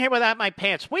sitting here without my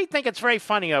pants. We think it's very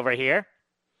funny over here.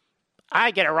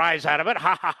 I get a rise out of it.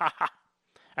 Ha, ha, ha, ha.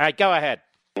 All right, go ahead.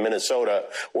 Minnesota,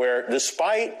 where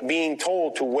despite being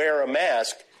told to wear a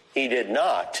mask, he did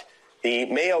not. The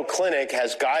Mayo Clinic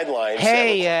has guidelines.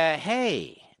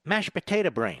 Hey, mashed potato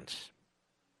brains.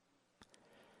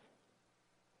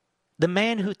 The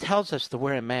man who tells us to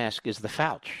wear a mask is the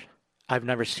Fauci. I've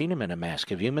never seen him in a mask.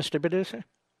 Have you, Mr. Producer?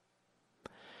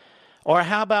 Or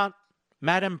how about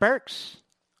Madam Birx?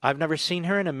 I've never seen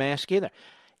her in a mask either.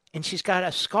 And she's got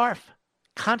a scarf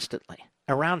constantly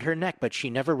around her neck, but she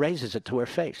never raises it to her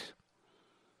face.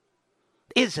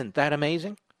 Isn't that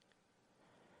amazing?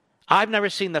 I've never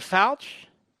seen the Fauci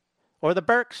or the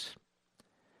Birx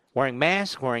wearing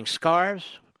masks, wearing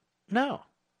scarves. No.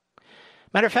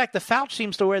 Matter of fact, the Fauci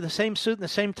seems to wear the same suit and the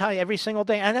same tie every single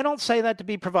day. And I don't say that to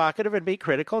be provocative or be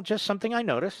critical, just something I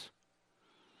notice.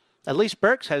 At least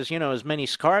Birx has, as many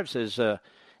scarves as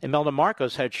Imelda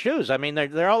Marcos had shoes. I mean,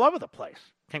 they're all over the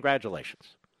place.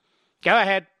 Congratulations. Go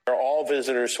ahead. They're all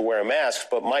visitors to wear masks,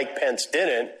 but Mike Pence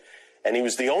didn't, and he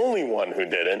was the only one who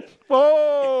didn't.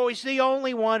 Oh, he's the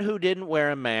only one who didn't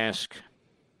wear a mask.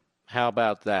 How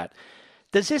about that?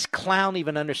 Does this clown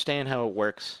even understand how it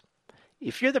works?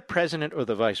 If you're the president or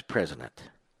the vice president,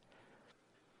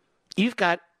 you've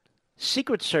got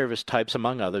Secret Service types,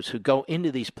 among others, who go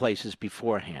into these places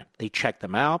beforehand. They check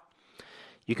them out.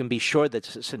 You can be sure that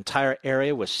this entire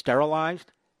area was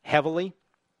sterilized heavily.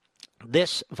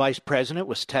 This vice president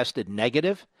was tested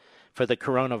negative for the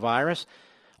coronavirus.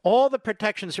 All the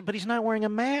protections, but he's not wearing a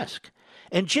mask.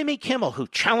 And Jimmy Kimmel, who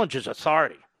challenges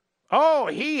authority. Oh,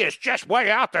 he is just way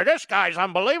out there. This guy's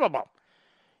unbelievable.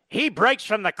 He breaks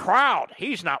from the crowd.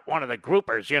 He's not one of the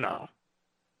groupers,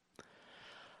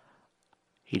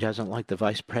 He doesn't like the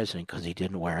vice president because he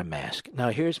didn't wear a mask. Now,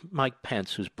 here's Mike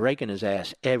Pence, who's breaking his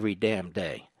ass every damn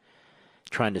day,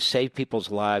 trying to save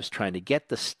people's lives, trying to get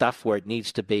the stuff where it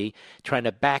needs to be, trying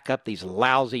to back up these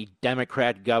lousy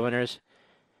Democrat governors,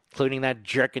 including that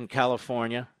jerk in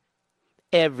California,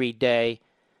 every day.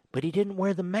 But he didn't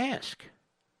wear the mask.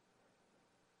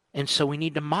 And so we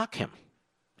need to mock him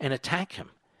and attack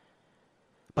him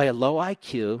by a low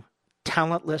IQ,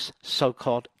 talentless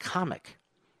so-called comic.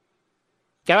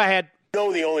 Go ahead.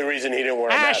 No, the only reason he didn't wear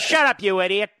a mask. Shut up, you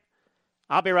idiot.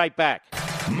 I'll be right back.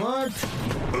 Mark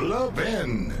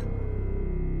Levin.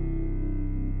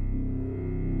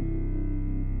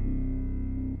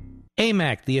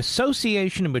 AMAC, the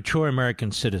Association of Mature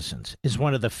American Citizens, is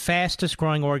one of the fastest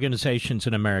growing organizations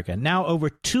in America. Now over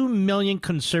 2 million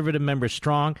conservative members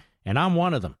strong, and I'm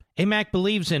one of them. AMAC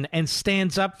believes in and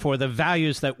stands up for the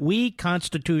values that we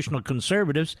constitutional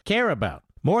conservatives care about.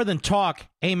 More than talk,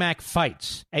 AMAC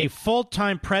fights. A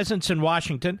full-time presence in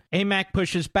Washington, AMAC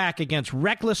pushes back against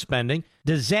reckless spending,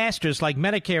 disasters like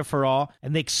Medicare for All,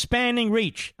 and the expanding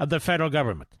reach of the federal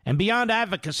government. And beyond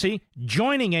advocacy,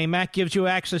 joining AMAC gives you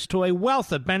access to a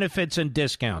wealth of benefits and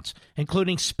discounts,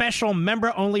 including special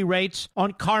member-only rates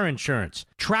on car insurance,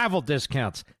 travel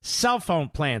discounts, cell phone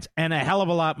plans, and a hell of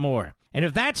a lot more. And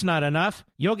if that's not enough,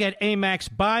 you'll get AMAC's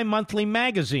bi-monthly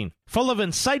magazine, full of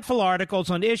insightful articles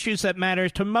on issues that matter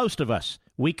to most of us,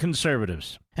 we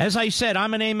conservatives. As I said,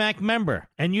 I'm an AMAC member,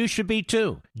 and you should be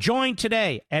too. Join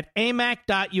today at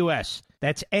amac.us.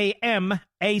 That's AMAC.us.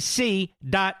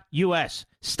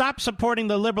 Stop supporting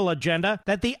the liberal agenda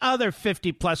that the other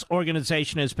 50-plus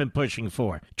organization has been pushing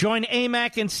for. Join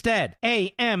AMAC instead.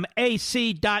 AMAC.us.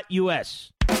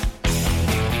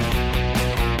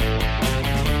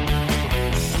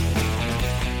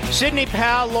 Sidney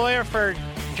Powell, lawyer for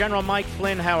General Mike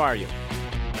Flynn. How are you?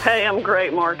 Hey, I'm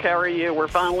great, Mark. How are you? We're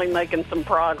finally making some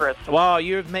progress. Well,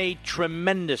 you've made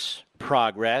tremendous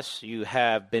progress. You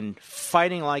have been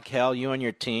fighting like hell, you and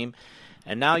your team,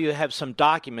 and now you have some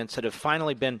documents that have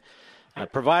finally been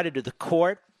provided to the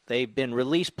court. They've been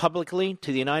released publicly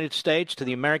to the United States, to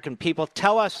the American people.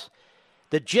 Tell us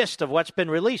the gist of what's been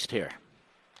released here.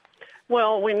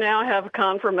 Well, we now have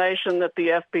confirmation that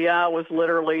the FBI was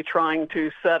literally trying to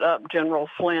set up General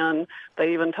Flynn.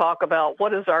 They even talk about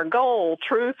what is our goal,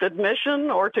 truth,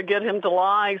 admission, or to get him to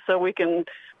lie so we can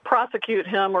prosecute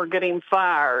him or get him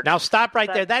fired. Now, stop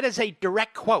right there. That is a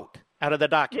direct quote out of the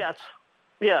document.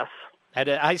 Yes.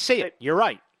 I see it. You're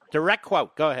right. Direct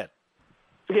quote. Go ahead.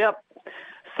 Yep.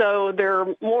 So there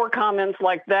are more comments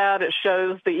like that. It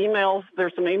shows the emails.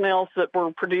 There's some emails that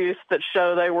were produced that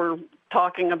show they were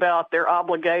talking about their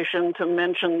obligation to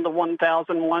mention the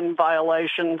 1001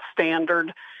 violation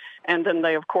standard. And then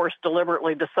they, of course,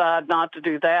 deliberately decide not to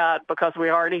do that because we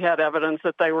already had evidence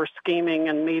that they were scheming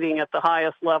and meeting at the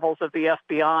highest levels of the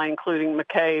FBI, including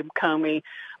McCabe, Comey,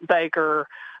 Baker,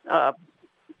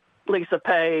 Lisa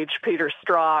Page, Peter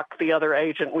Strzok, the other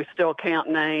agent we still can't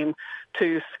name,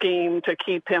 to scheme to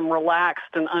keep him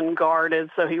relaxed and unguarded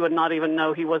so he would not even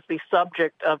know he was the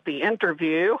subject of the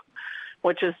interview,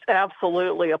 which is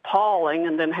absolutely appalling.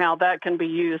 And then how that can be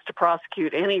used to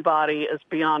prosecute anybody is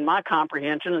beyond my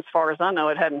comprehension. As far as I know,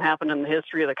 it hadn't happened in the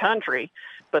history of the country,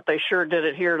 but they sure did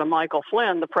it here to Michael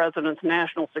Flynn, the president's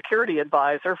national security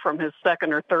advisor, from his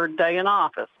second or third day in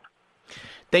office.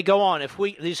 They go on,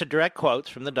 these are direct quotes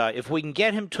from the if we can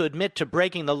get him to admit to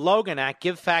breaking the Logan Act,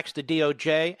 give facts to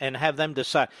DOJ, and have them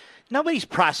decide. Nobody's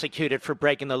prosecuted for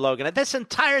breaking the Logan Act. This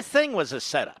entire thing was a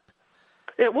setup.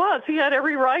 It was. He had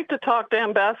every right to talk to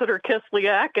Ambassador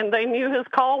Kislyak, and they knew his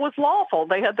call was lawful.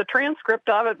 They had the transcript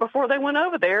of it before they went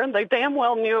over there, and they damn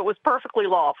well knew it was perfectly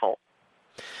lawful.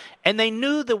 And they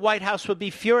knew the White House would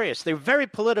be furious. They were very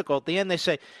political. At the end, they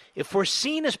say, if we're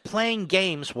seen as playing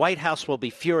games, White House will be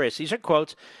furious. These are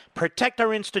quotes. Protect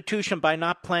our institution by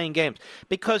not playing games.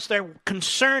 Because they're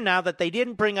concerned now that they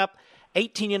didn't bring up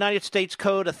 18 United States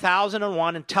Code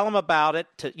 1001 and tell them about it.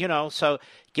 So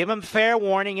give them fair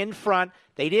warning in front.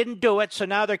 They didn't do it, so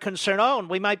now they're concerned, and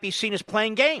we might be seen as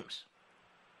playing games.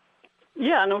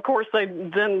 Yeah, and of course they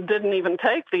then didn't even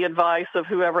take the advice of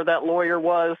whoever that lawyer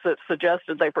was that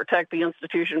suggested they protect the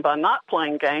institution by not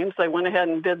playing games. They went ahead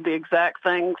and did the exact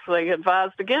things they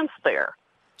advised against there.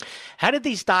 How did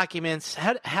these documents,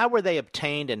 how were they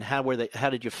obtained, and how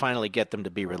did you finally get them to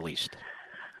be released?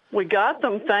 We got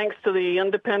them thanks to the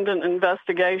independent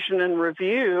investigation and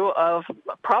review of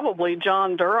probably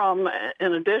John Durham,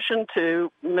 in addition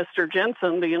to Mr.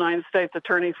 Jensen, the United States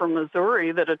Attorney from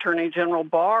Missouri, that Attorney General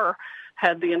Barr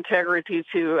had the integrity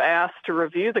to ask to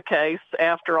review the case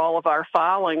after all of our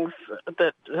filings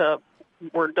that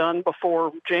were done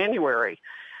before January.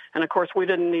 And, of course, we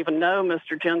didn't even know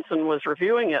Mr. Jensen was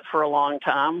reviewing it for a long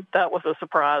time. That was a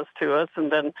surprise to us.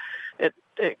 And then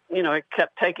it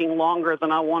kept taking longer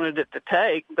than I wanted it to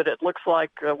take. But it looks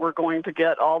like we're going to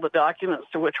get all the documents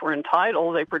to which we're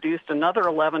entitled. They produced another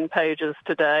 11 pages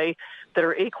today that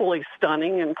are equally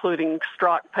stunning, including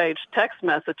Strzok-page text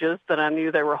messages that I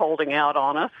knew they were holding out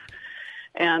on us.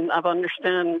 And I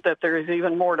understand that there is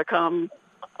even more to come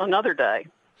another day.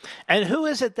 And who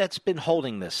is it that's been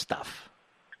holding this stuff?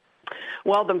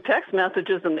 Well, the text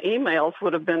messages and the emails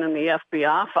would have been in the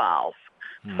FBI files.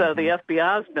 Mm-hmm. So the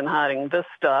FBI has been hiding this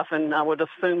stuff, and I would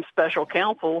assume special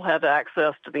counsel had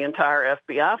access to the entire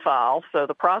FBI file, so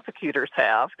the prosecutors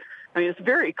have. I mean, it's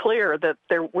very clear that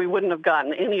we wouldn't have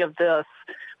gotten any of this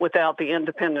without the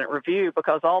independent review,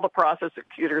 because all the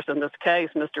prosecutors in this case,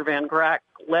 Mr. Van Grack,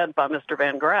 led by Mr.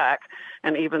 Van Grack,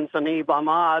 and even Zanib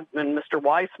Ahmad and Mr.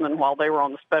 Weissman, while they were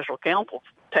on the special counsel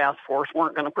task force,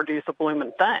 weren't going to produce a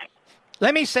blooming thing.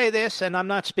 Let me say this, and I'm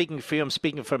not speaking for you, I'm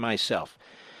speaking for myself.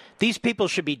 These people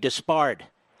should be disbarred,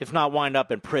 if not wind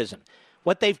up in prison.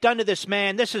 What they've done to this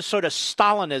man, this is sort of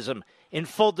Stalinism in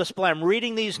full display. I'm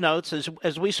reading these notes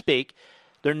as we speak.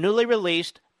 They're newly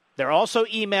released. They're also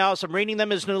emails. I'm reading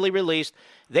them as newly released.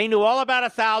 They knew all about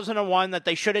 1001, that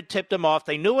they should have tipped him off.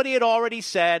 They knew what he had already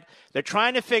said. They're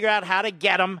trying to figure out how to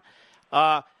get him.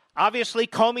 Obviously,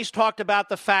 Comey's talked about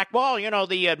the fact,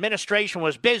 the administration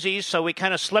was busy, so we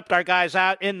kind of slipped our guys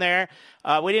out in there.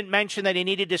 We didn't mention that he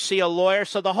needed to see a lawyer.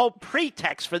 So the whole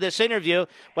pretext for this interview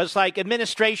was like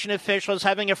administration officials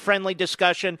having a friendly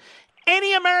discussion.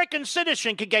 Any American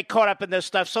citizen could get caught up in this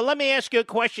stuff. So let me ask you a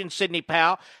question, Sidney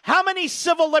Powell. How many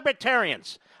civil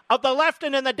libertarians of the left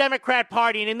and in the Democrat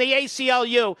Party and in the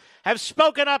ACLU have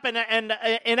spoken up in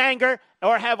anger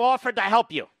or have offered to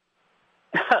help you?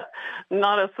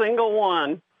 Not a single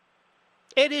one.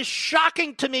 It is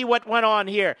shocking to me what went on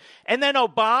here. And then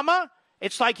Obama,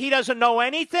 it's like he doesn't know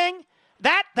anything.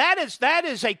 That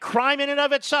is a crime in and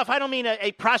of itself. I don't mean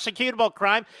a prosecutable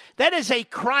crime. That is a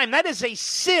crime. That is a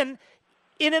sin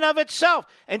in and of itself.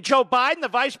 And Joe Biden, the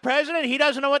vice president, he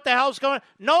doesn't know what the hell's going on.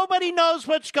 Nobody knows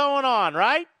what's going on,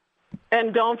 right?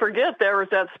 And don't forget, there was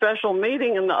that special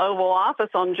meeting in the Oval Office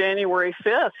on January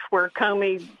 5th where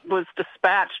Comey was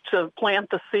dispatched to plant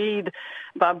the seed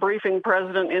by briefing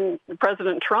President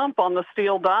Trump on the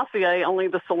Steele dossier, only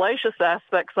the salacious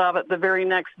aspects of it the very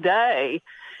next day.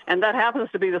 And that happens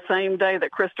to be the same day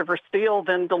that Christopher Steele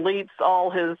then deletes all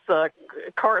his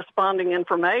corresponding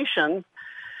information.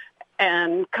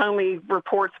 And Comey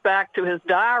reports back to his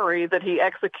diary that he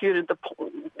executed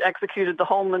the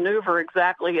whole maneuver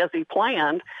exactly as he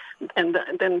planned. And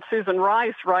then Susan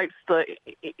Rice writes the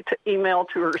email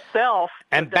to herself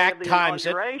and back times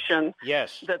it.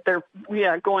 Yes, that they're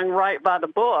going right by the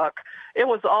book. It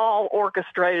was all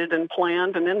orchestrated and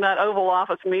planned. And in that Oval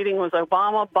Office meeting was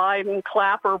Obama, Biden,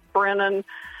 Clapper, Brennan,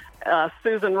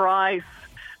 Susan Rice,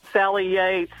 Sally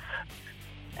Yates,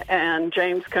 and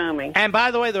James Comey. And by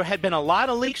the way, there had been a lot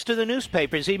of leaks to the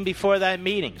newspapers even before that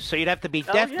meeting. So you'd have to be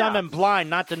deaf, dumb, and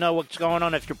blind not to know what's going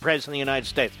on if you're president of the United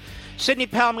States. Sidney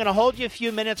Powell, I'm going to hold you a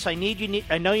few minutes. I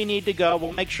know you need to go.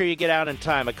 We'll make sure you get out in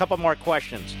time. A couple more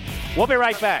questions. We'll be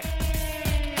right back.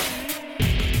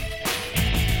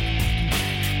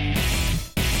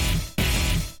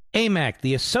 AMAC,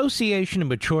 the Association of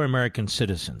Mature American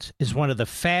Citizens, is one of the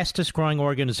fastest-growing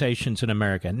organizations in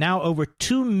America, now over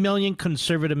 2 million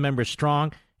conservative members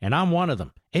strong, and I'm one of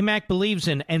them. AMAC believes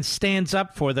in and stands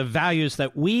up for the values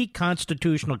that we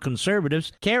constitutional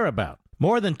conservatives care about.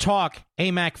 More than talk,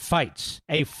 AMAC fights.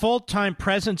 A full-time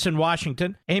presence in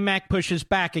Washington, AMAC pushes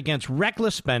back against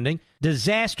reckless spending,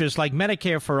 disasters like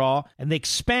Medicare for All, and the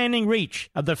expanding reach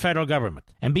of the federal government.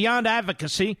 And beyond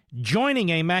advocacy, joining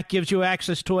AMAC gives you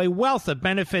access to a wealth of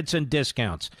benefits and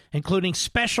discounts, including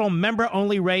special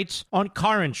member-only rates on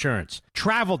car insurance,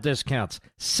 travel discounts,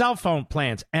 cell phone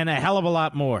plans, and a hell of a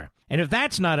lot more. And if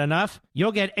that's not enough,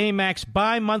 you'll get AMAC's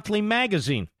bi-monthly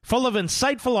magazine, full of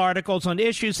insightful articles on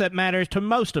issues that matter to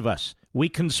most of us, we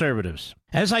conservatives.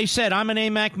 As I said, I'm an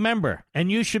AMAC member,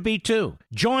 and you should be too.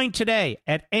 Join today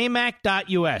at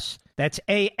amac.us. That's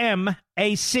AMAC.us.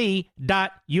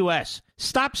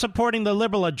 Stop supporting the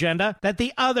liberal agenda that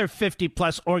the other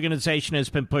 50-plus organization has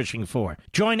been pushing for.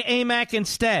 Join AMAC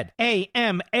instead.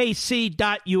 AMAC.us.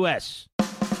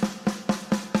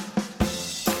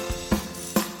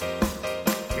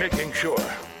 Making sure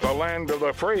the land of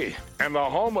the free and the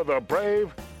home of the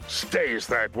brave stays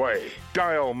that way.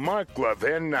 Dial Mark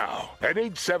Levin now at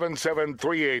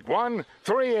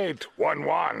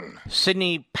 877-381-3811.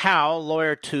 Sidney Powell,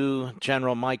 lawyer to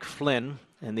General Mike Flynn,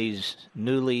 in these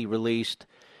newly released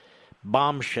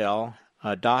bombshell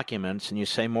documents, and you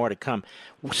say more to come.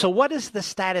 So what is the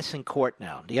status in court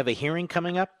now? Do you have a hearing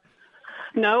coming up?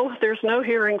 No, there's no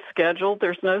hearing scheduled.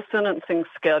 There's no sentencing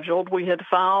scheduled. We had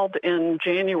filed in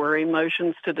January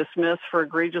motions to dismiss for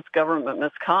egregious government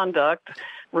misconduct,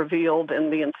 revealed in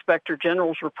the Inspector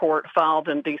General's report filed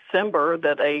in December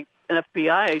that an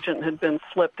FBI agent had been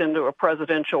slipped into a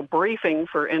presidential briefing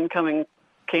for incoming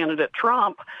candidate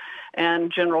Trump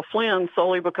and General Flynn,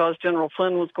 solely because General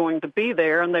Flynn was going to be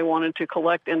there and they wanted to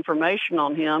collect information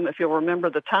on him. If you'll remember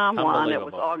the timeline, it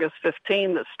was August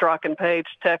 15 that Strzok and Page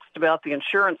texted about the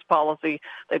insurance policy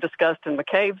they discussed in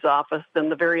McCabe's office. Then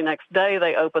the very next day,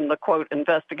 they opened the, quote,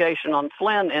 investigation on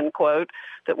Flynn, end quote,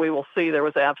 that we will see there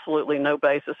was absolutely no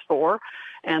basis for.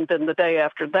 And then the day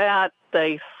after that,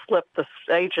 they slipped the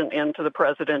agent into the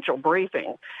presidential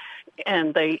briefing.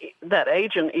 And that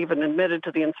agent even admitted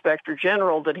to the Inspector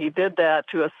General that he did that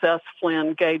to assess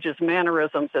Flynn, gauge his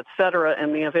mannerisms, et cetera,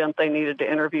 in the event they needed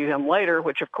to interview him later,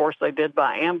 which, of course, they did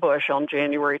by ambush on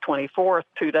January 24th,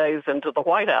 2 days into the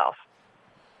White House.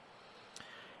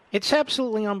 It's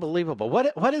absolutely unbelievable.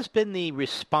 What has been the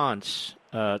response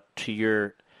to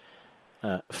your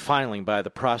filing by the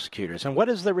prosecutors? And what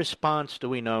is the response, do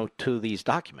we know, to these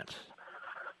documents?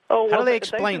 Oh, well, how do they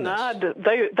explain this?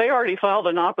 They already filed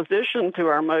an opposition to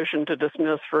our motion to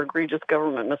dismiss for egregious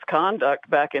government misconduct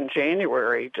back in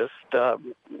January, just,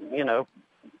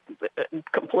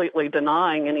 completely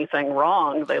denying anything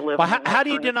wrong. They live. Well, how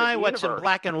do you deny what's in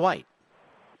black and white?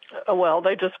 Well,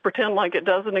 they just pretend like it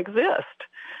doesn't exist.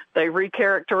 They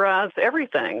recharacterize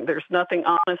everything. There's nothing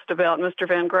honest about Mr.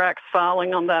 Van Grack's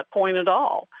filing on that point at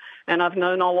all. And I've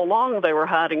known all along they were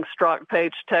hiding Strzok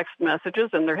Page text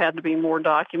messages, and there had to be more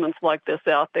documents like this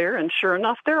out there, and sure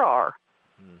enough, there are.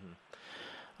 Mm-hmm.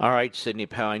 All right, Sidney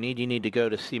Powell, you need to go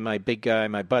to see my big guy,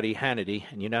 my buddy Hannity,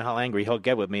 and you know how angry he'll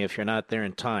get with me if you're not there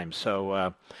in time.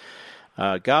 So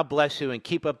God bless you, and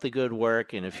keep up the good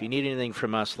work, and if you need anything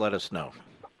from us, let us know.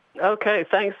 Okay,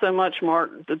 thanks so much,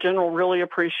 Mark. The General really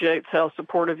appreciates how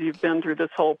supportive you've been through this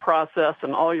whole process,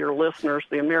 and all your listeners,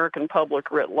 the American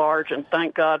public writ large, and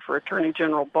thank God for Attorney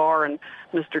General Barr and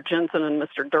Mr. Jensen and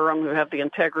Mr. Durham, who have the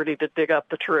integrity to dig up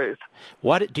the truth.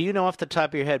 What do you know off the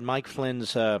top of your head, Mike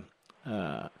Flynn's, what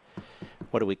do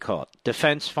we call it,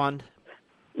 defense fund?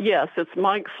 Yes, it's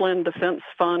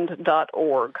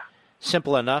MikeFlynnDefenseFund.org.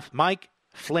 Simple enough.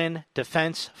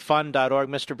 MikeFlynnDefenseFund.org.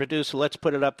 Mr. Producer, let's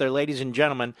put it up there. Ladies and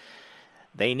gentlemen,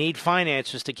 They need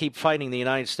finances to keep fighting the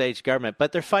United States government,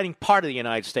 but they're fighting part of the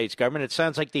United States government. It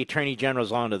sounds like the Attorney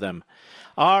General's onto them.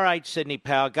 All right, Sidney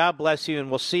Powell, God bless you, and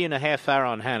we'll see you in a half hour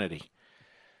on Hannity.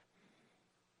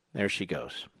 There she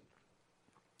goes.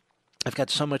 I've got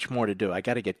so much more to do. I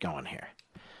got to get going here.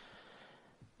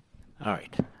 All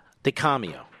right.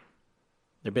 DeCamio.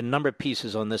 There have been a number of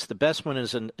pieces on this. The best one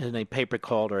is in a paper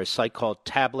called, or a site called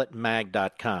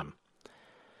tabletmag.com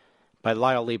by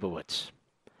Lyle Leibowitz.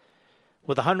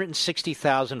 With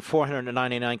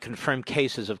 160,499 confirmed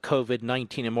cases of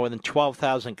COVID-19 and more than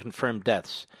 12,000 confirmed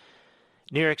deaths,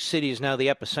 New York City is now the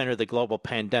epicenter of the global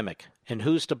pandemic. And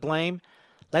who's to blame?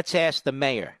 Let's ask the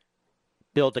mayor,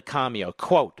 Bill DeCamio.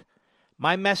 Quote,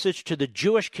 "My message to the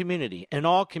Jewish community and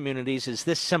all communities is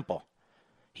this simple,"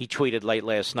 he tweeted late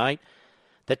last night.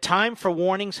 "The time for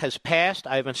warnings has passed.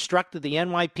 I have instructed the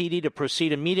NYPD to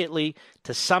proceed immediately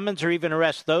to summons or even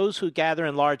arrest those who gather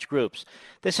in large groups.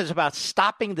 This is about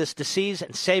stopping this disease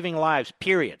and saving lives,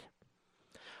 period."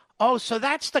 Oh, so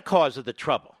that's the cause of the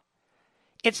trouble.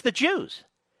 It's the Jews.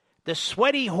 The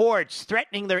sweaty hordes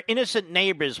threatening their innocent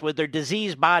neighbors with their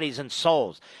diseased bodies and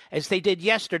souls, as they did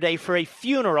yesterday for a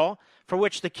funeral for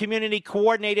which the community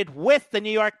coordinated with the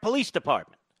New York Police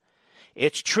Department.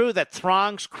 It's true that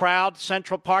throngs crowd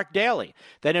Central Park daily,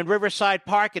 that in Riverside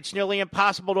Park it's nearly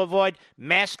impossible to avoid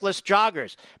maskless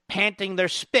joggers panting their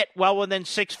spit well within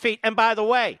 6 feet. And by the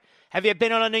way, have you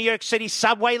been on a New York City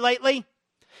subway lately?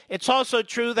 It's also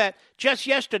true that just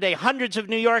yesterday, hundreds of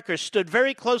New Yorkers stood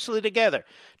very closely together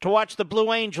to watch the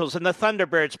Blue Angels and the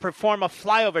Thunderbirds perform a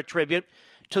flyover tribute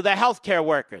to the healthcare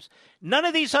workers. None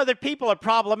of these other people are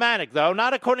problematic, though,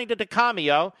 not according to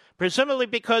DeCamio, presumably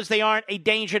because they aren't a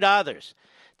danger to others.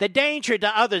 The danger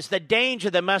to others, the danger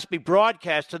that must be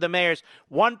broadcast to the mayor's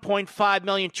 1.5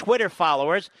 million Twitter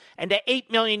followers and to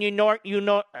 8 million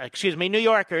New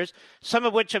Yorkers, some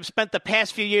of which have spent the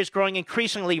past few years growing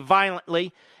increasingly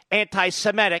violently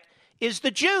anti-Semitic, is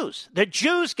the Jews. The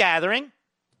Jews gathering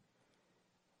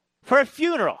for a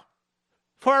funeral,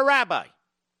 for a rabbi.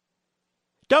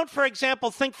 Don't, for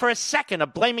example, think for a second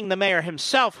of blaming the mayor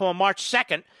himself, who on March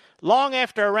 2nd, long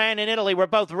after Iran and Italy were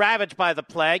both ravaged by the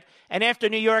plague, and after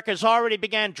New Yorkers already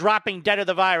began dropping dead of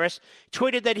the virus,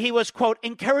 tweeted that he was, quote,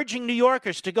 encouraging New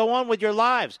Yorkers to go on with your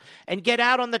lives and get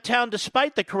out on the town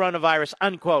despite the coronavirus,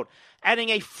 unquote, adding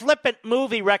a flippant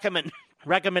movie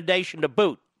recommendation to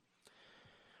boot.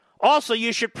 Also,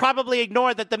 you should probably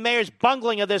ignore that the mayor's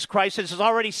bungling of this crisis is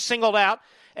already singled out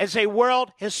as a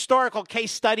world historical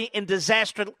case study in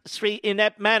disastrously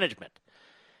inept management,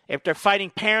 after fighting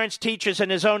parents, teachers,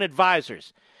 and his own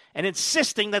advisors, and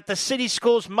insisting that the city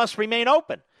schools must remain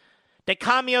open.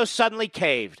 DeCamio suddenly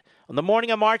caved. On the morning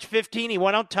of March 15, he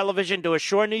went on television to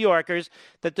assure New Yorkers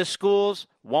that the schools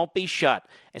won't be shut.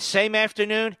 And same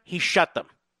afternoon, he shut them.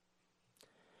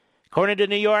 According to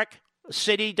New York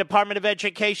City Department of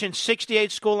Education,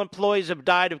 68 school employees have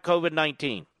died of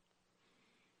COVID-19.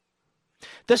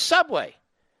 The subway,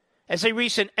 as a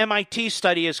recent MIT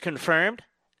study has confirmed,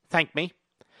 thank me,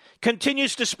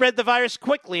 continues to spread the virus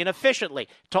quickly and efficiently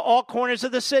to all corners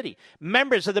of the city.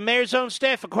 Members of the mayor's own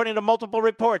staff, according to multiple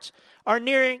reports, are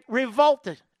nearing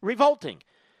revolting,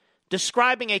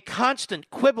 describing a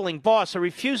constant quibbling boss who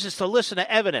refuses to listen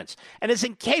to evidence and is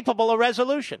incapable of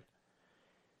resolution.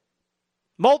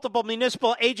 Multiple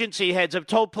municipal agency heads have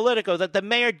told Politico that the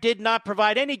mayor did not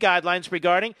provide any guidelines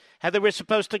regarding how they were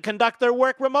supposed to conduct their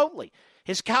work remotely.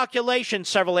 His calculations,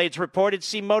 several aides reported,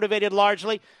 seem motivated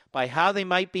largely by how they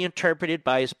might be interpreted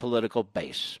by his political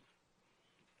base.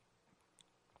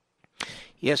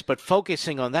 Yes, but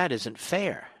focusing on that isn't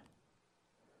fair.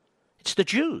 It's the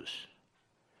Jews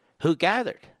who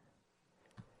gathered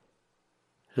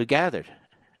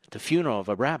at the funeral of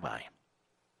a rabbi.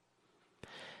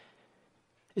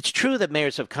 It's true that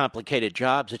mayors have complicated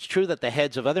jobs. It's true that the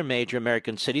heads of other major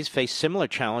American cities face similar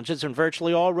challenges, and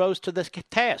virtually all rose to the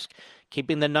task,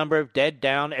 keeping the number of dead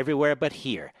down everywhere but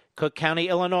here. Cook County,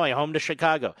 Illinois, home to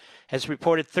Chicago, has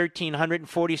reported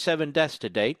 1,347 deaths to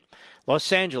date. Los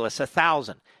Angeles,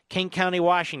 1,000. King County,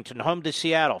 Washington, home to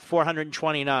Seattle,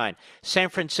 429. San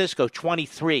Francisco,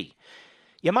 23.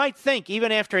 You might think,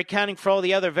 even after accounting for all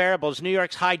the other variables, New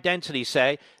York's high density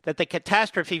say that the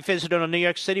catastrophe visited on New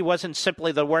York City wasn't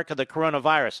simply the work of the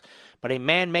coronavirus, but a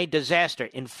man-made disaster.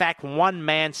 In fact, one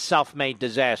man's self-made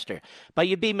disaster. But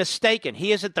you'd be mistaken.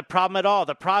 He isn't the problem at all.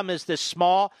 The problem is this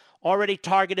small, already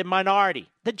targeted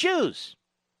minority, the Jews.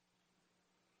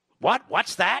 What?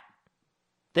 What's that?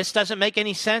 This doesn't make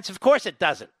any sense? Of course it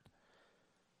doesn't.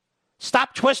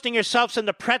 Stop twisting yourselves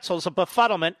into pretzels of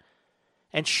befuddlement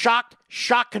and shocked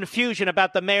confusion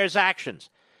about the mayor's actions.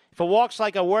 if it walks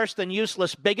like a worse than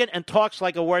useless bigot and talks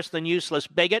like a worse than useless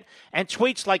bigot and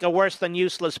tweets like a worse than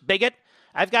useless bigot,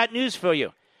 I've got news for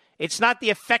you. It's not the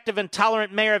effective and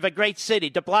tolerant mayor of a great city.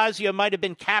 De Blasio might have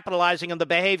been capitalizing on the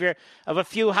behavior of a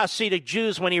few Hasidic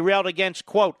Jews when he railed against,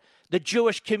 quote, the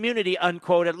Jewish community,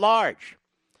 unquote, at large.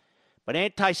 But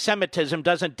anti-Semitism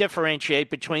doesn't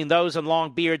differentiate between those in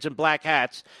long beards and black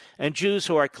hats and Jews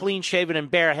who are clean-shaven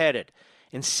and bareheaded.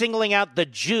 In singling out the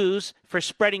Jews for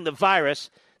spreading the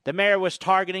virus, the mayor was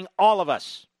targeting all of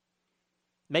us,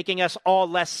 making us all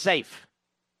less safe.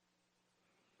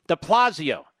 De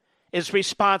Blasio is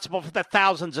responsible for the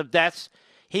thousands of deaths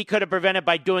he could have prevented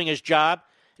by doing his job.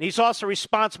 And he's also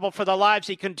responsible for the lives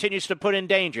he continues to put in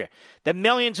danger. The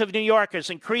millions of New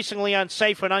Yorkers increasingly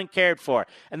unsafe and uncared for,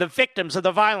 and the victims of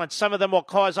the violence some of them will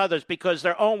cause others because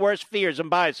their own worst fears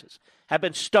and biases have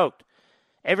been stoked.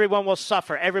 Everyone will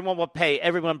suffer. Everyone will pay.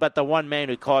 Everyone but the one man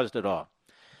who caused it all.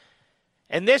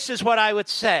 And this is what I would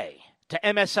say to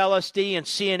MSLSD and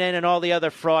CNN and all the other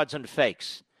frauds and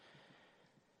fakes.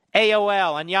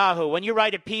 AOL and Yahoo, when you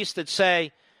write a piece that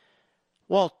say,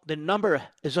 well, the number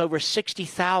is over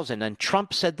 60,000, and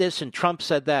Trump said this and Trump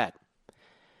said that.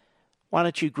 Why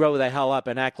don't you grow the hell up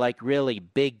and act like really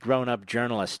big grown-up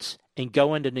journalists and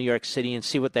go into New York City and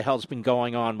see what the hell's been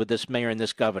going on with this mayor and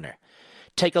this governor?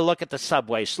 Take a look at the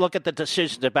subways. Look at the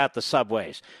decisions about the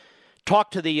subways.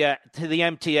 Talk to the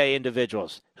MTA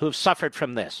individuals who have suffered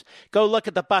from this. Go look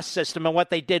at the bus system and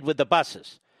what they did with the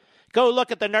buses. Go look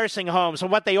at the nursing homes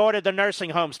and what they ordered the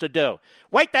nursing homes to do.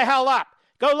 Wake the hell up.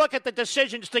 Go look at the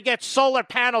decisions to get solar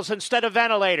panels instead of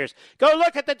ventilators. Go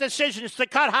look at the decisions to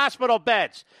cut hospital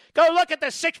beds. Go look at the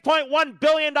 $6.1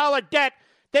 billion debt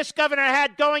this governor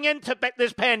had going into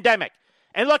this pandemic.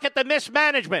 And look at the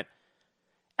mismanagement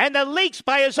and the leaks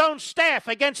by his own staff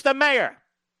against the mayor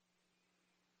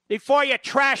before you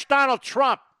trash Donald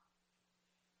Trump.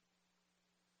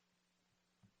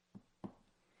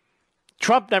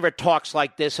 Trump never talks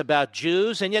like this about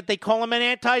Jews, and yet they call him an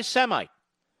anti-Semite.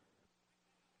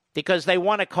 Because they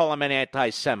want to call him an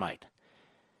anti-Semite.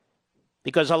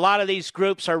 Because a lot of these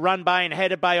groups are run by and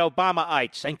headed by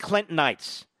Obamaites and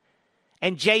Clintonites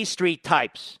and J Street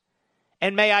types.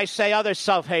 And may I say other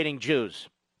self-hating Jews.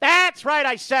 That's right,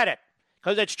 I said it.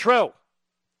 Because it's true.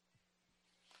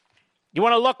 You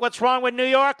want to look what's wrong with New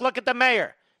York? Look at the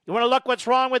mayor. You want to look what's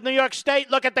wrong with New York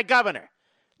State? Look at the governor.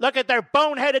 Look at their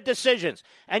boneheaded decisions.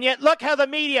 And yet look how the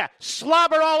media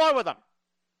slobber all over them.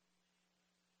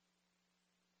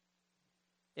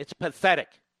 It's pathetic.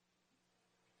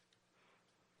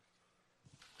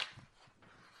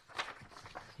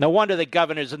 No wonder the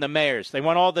governors and the mayors, they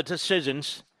want all the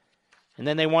decisions, and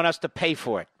then they want us to pay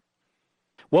for it.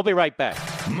 We'll be right back.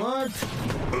 Mark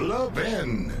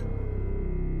Levin.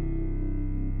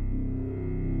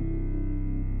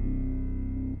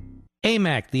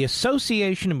 AMAC, the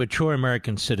Association of Mature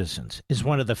American Citizens, is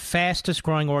one of the fastest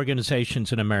growing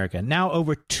organizations in America. Now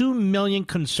over 2 million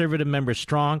conservative members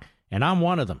strong, and I'm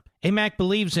one of them. AMAC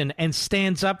believes in and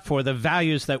stands up for the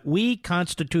values that we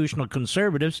constitutional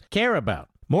conservatives care about.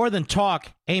 More than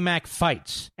talk, AMAC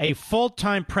fights. A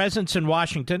full-time presence in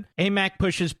Washington, AMAC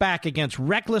pushes back against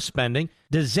reckless spending,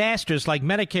 disasters like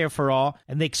Medicare for All,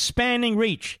 and the expanding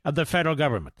reach of the federal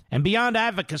government. And beyond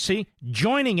advocacy,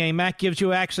 joining AMAC gives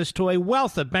you access to a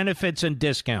wealth of benefits and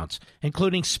discounts,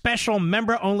 including special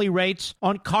member-only rates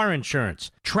on car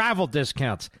insurance, travel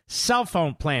discounts, cell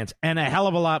phone plans, and a hell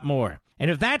of a lot more. And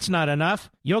if that's not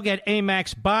enough, you'll get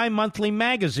AMAC's bi-monthly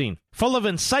magazine, full of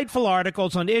insightful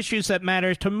articles on issues that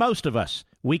matter to most of us,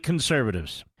 we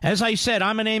conservatives. As I said,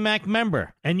 I'm an AMAC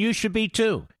member, and you should be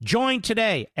too. Join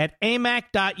today at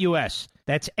amac.us.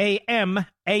 That's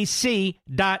AMAC.us.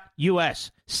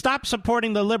 Stop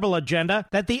supporting the liberal agenda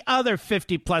that the other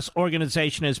 50-plus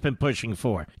organization has been pushing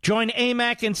for. Join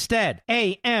AMAC instead.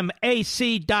 AMAC.us.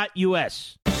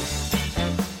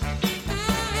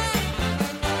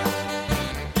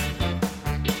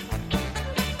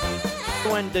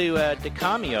 When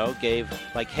DeCamio gave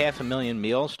like 500,000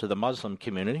 meals to the Muslim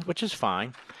community, which is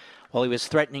fine, while he was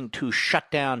threatening to shut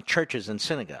down churches and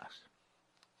synagogues.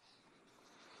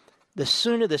 The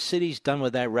sooner the city's done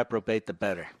with that reprobate, the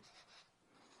better.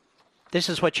 This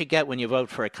is what you get when you vote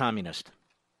for a communist.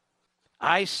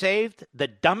 I saved the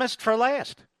dumbest for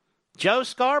last. Joe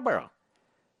Scarborough,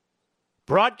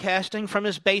 broadcasting from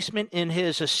his basement in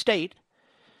his estate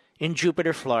in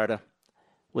Jupiter, Florida,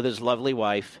 with his lovely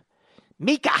wife,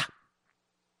 Mika.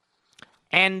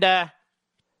 And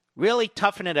really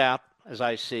toughing it out, as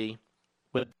I see,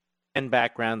 with a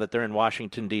background that they're in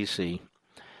Washington, D.C.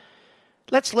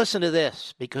 Let's listen to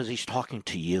this, because he's talking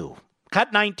to you,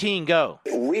 Cut 19, go.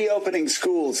 Reopening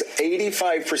schools,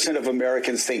 85% of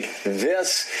Americans think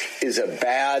this is a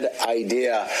bad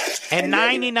idea. And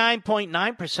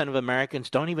 99.9% of Americans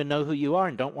don't even know who you are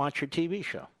and don't watch your TV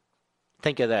show.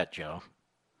 Think of that, Joe.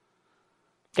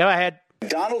 Go ahead.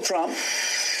 Donald Trump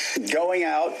going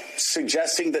out,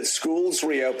 suggesting that schools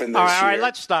reopen this year. All right,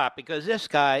 let's stop, because this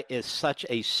guy is such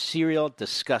a serial,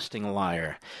 disgusting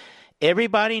liar.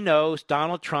 Everybody knows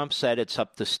Donald Trump said it's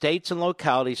up to states and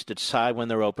localities to decide when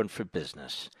they're open for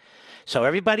business. So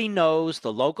everybody knows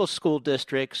the local school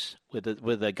districts, with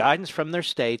the guidance from their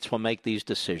states, will make these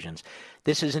decisions.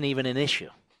 This isn't even an issue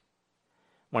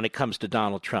when it comes to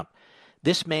Donald Trump.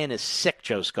 This man is sick,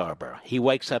 Joe Scarborough. He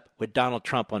wakes up with Donald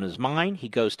Trump on his mind. He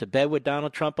goes to bed with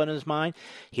Donald Trump on his mind.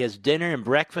 He has dinner and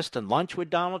breakfast and lunch with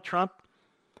Donald Trump.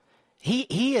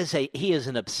 He is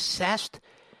an obsessed,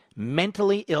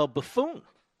 mentally ill buffoon.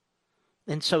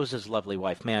 And so is his lovely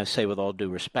wife, may I say with all due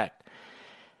respect.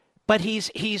 But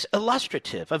he's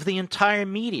illustrative of the entire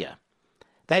media.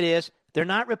 That is, they're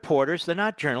not reporters, they're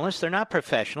not journalists, they're not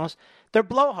professionals. They're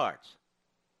blowhards.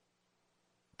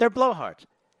 They're blowhards.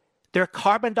 They're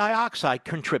carbon dioxide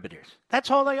contributors.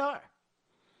 That's all they are.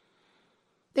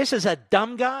 This is a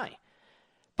dumb guy.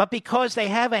 But because they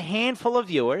have a handful of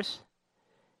viewers,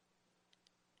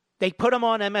 they put him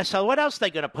on MSL. What else are they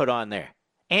going to put on there?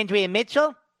 Andrea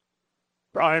Mitchell?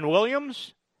 Brian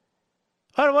Williams?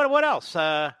 What else?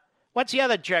 What's the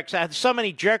other jerks? There's so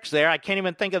many jerks there, I can't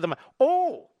even think of them.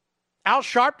 Oh, Al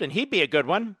Sharpton. He'd be a good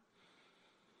one.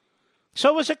 So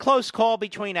it was a close call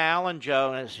between Al and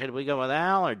Joe. Should we go with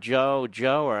Al or Joe?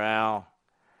 Joe or Al?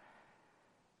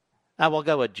 We'll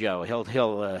go with Joe.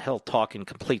 He'll talk in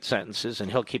complete sentences, and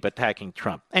he'll keep attacking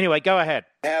Trump. Anyway, go ahead.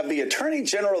 Have the Attorney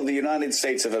General of the United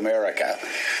States of America.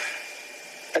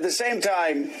 At the same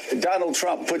time, Donald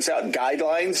Trump puts out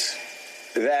guidelines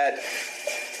that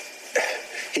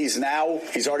he's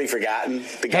already forgotten.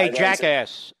 Hey,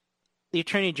 jackass. The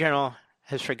Attorney General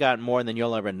has forgotten more than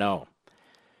you'll ever know.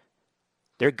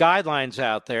 There are guidelines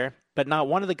out there, but not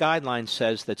one of the guidelines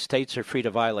says that states are free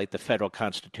to violate the federal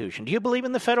Constitution. Do you believe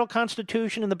in the federal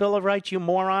Constitution and the Bill of Rights, you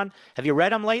moron? Have you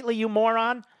read them lately, you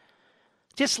moron?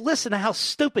 Just listen to how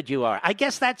stupid you are. I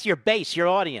guess that's your base, your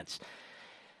audience.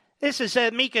 This is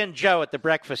Mika and Joe at the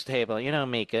breakfast table. You know,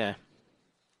 Mika,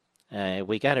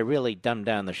 we got to really dumb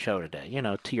down the show today,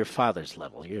 to your father's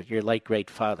level, your late,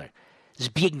 great father. It's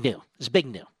big new.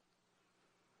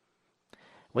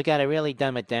 We got to really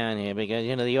dumb it down here because,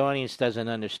 the audience doesn't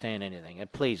understand anything.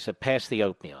 Please, pass the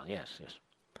oatmeal. Yes.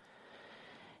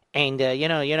 And,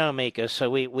 Mika, so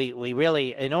we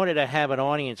really, in order to have an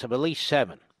audience of at least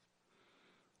 7,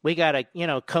 we got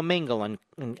to, commingle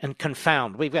and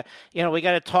confound. We got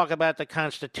to talk about the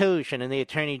Constitution and the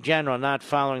Attorney General not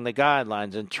following the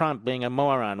guidelines and Trump being a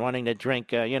moron, wanting to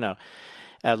drink,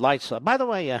 Lysol. By the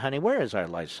way, honey, where is our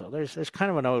Lysol? There's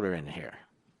kind of an odor in here.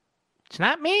 It's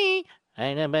not me.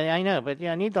 I know, but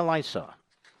I need the Lysol.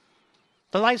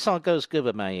 The Lysol goes good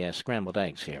with my scrambled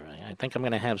eggs here. I think I'm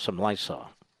going to have some Lysol.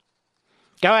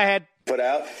 Go ahead. Put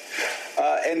out.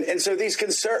 And so these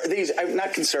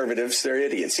not conservatives, they're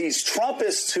idiots. These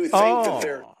Trumpists who think that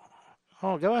they're...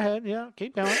 Oh, go ahead. Yeah,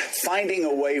 keep going. Finding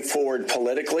a way forward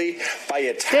politically by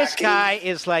attacking... This guy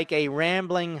is like a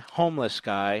rambling homeless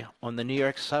guy on the New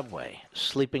York subway,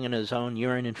 sleeping in his own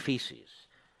urine and feces,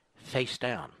 face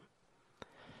down.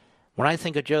 When I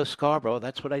think of Joe Scarborough,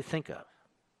 that's what I think of.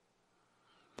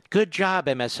 Good job,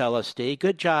 MSLSD.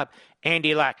 Good job,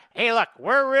 Andy Lack. Hey, look,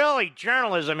 we're really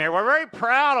journalism here. We're very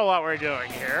proud of what we're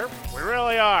doing here. We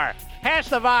really are. Pass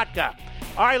the vodka.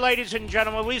 All right, ladies and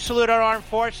gentlemen, we salute our armed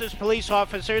forces, police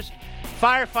officers,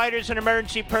 firefighters, and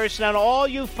emergency personnel, all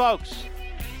you folks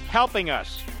helping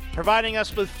us, providing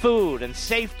us with food and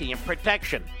safety and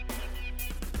protection,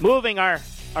 moving our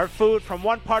food from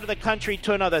one part of the country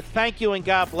to another. Thank you and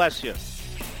God bless you.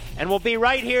 And we'll be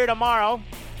right here tomorrow,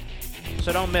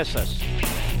 so don't miss us.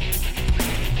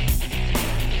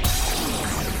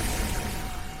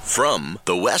 From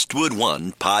the Westwood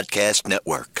One Podcast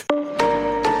Network.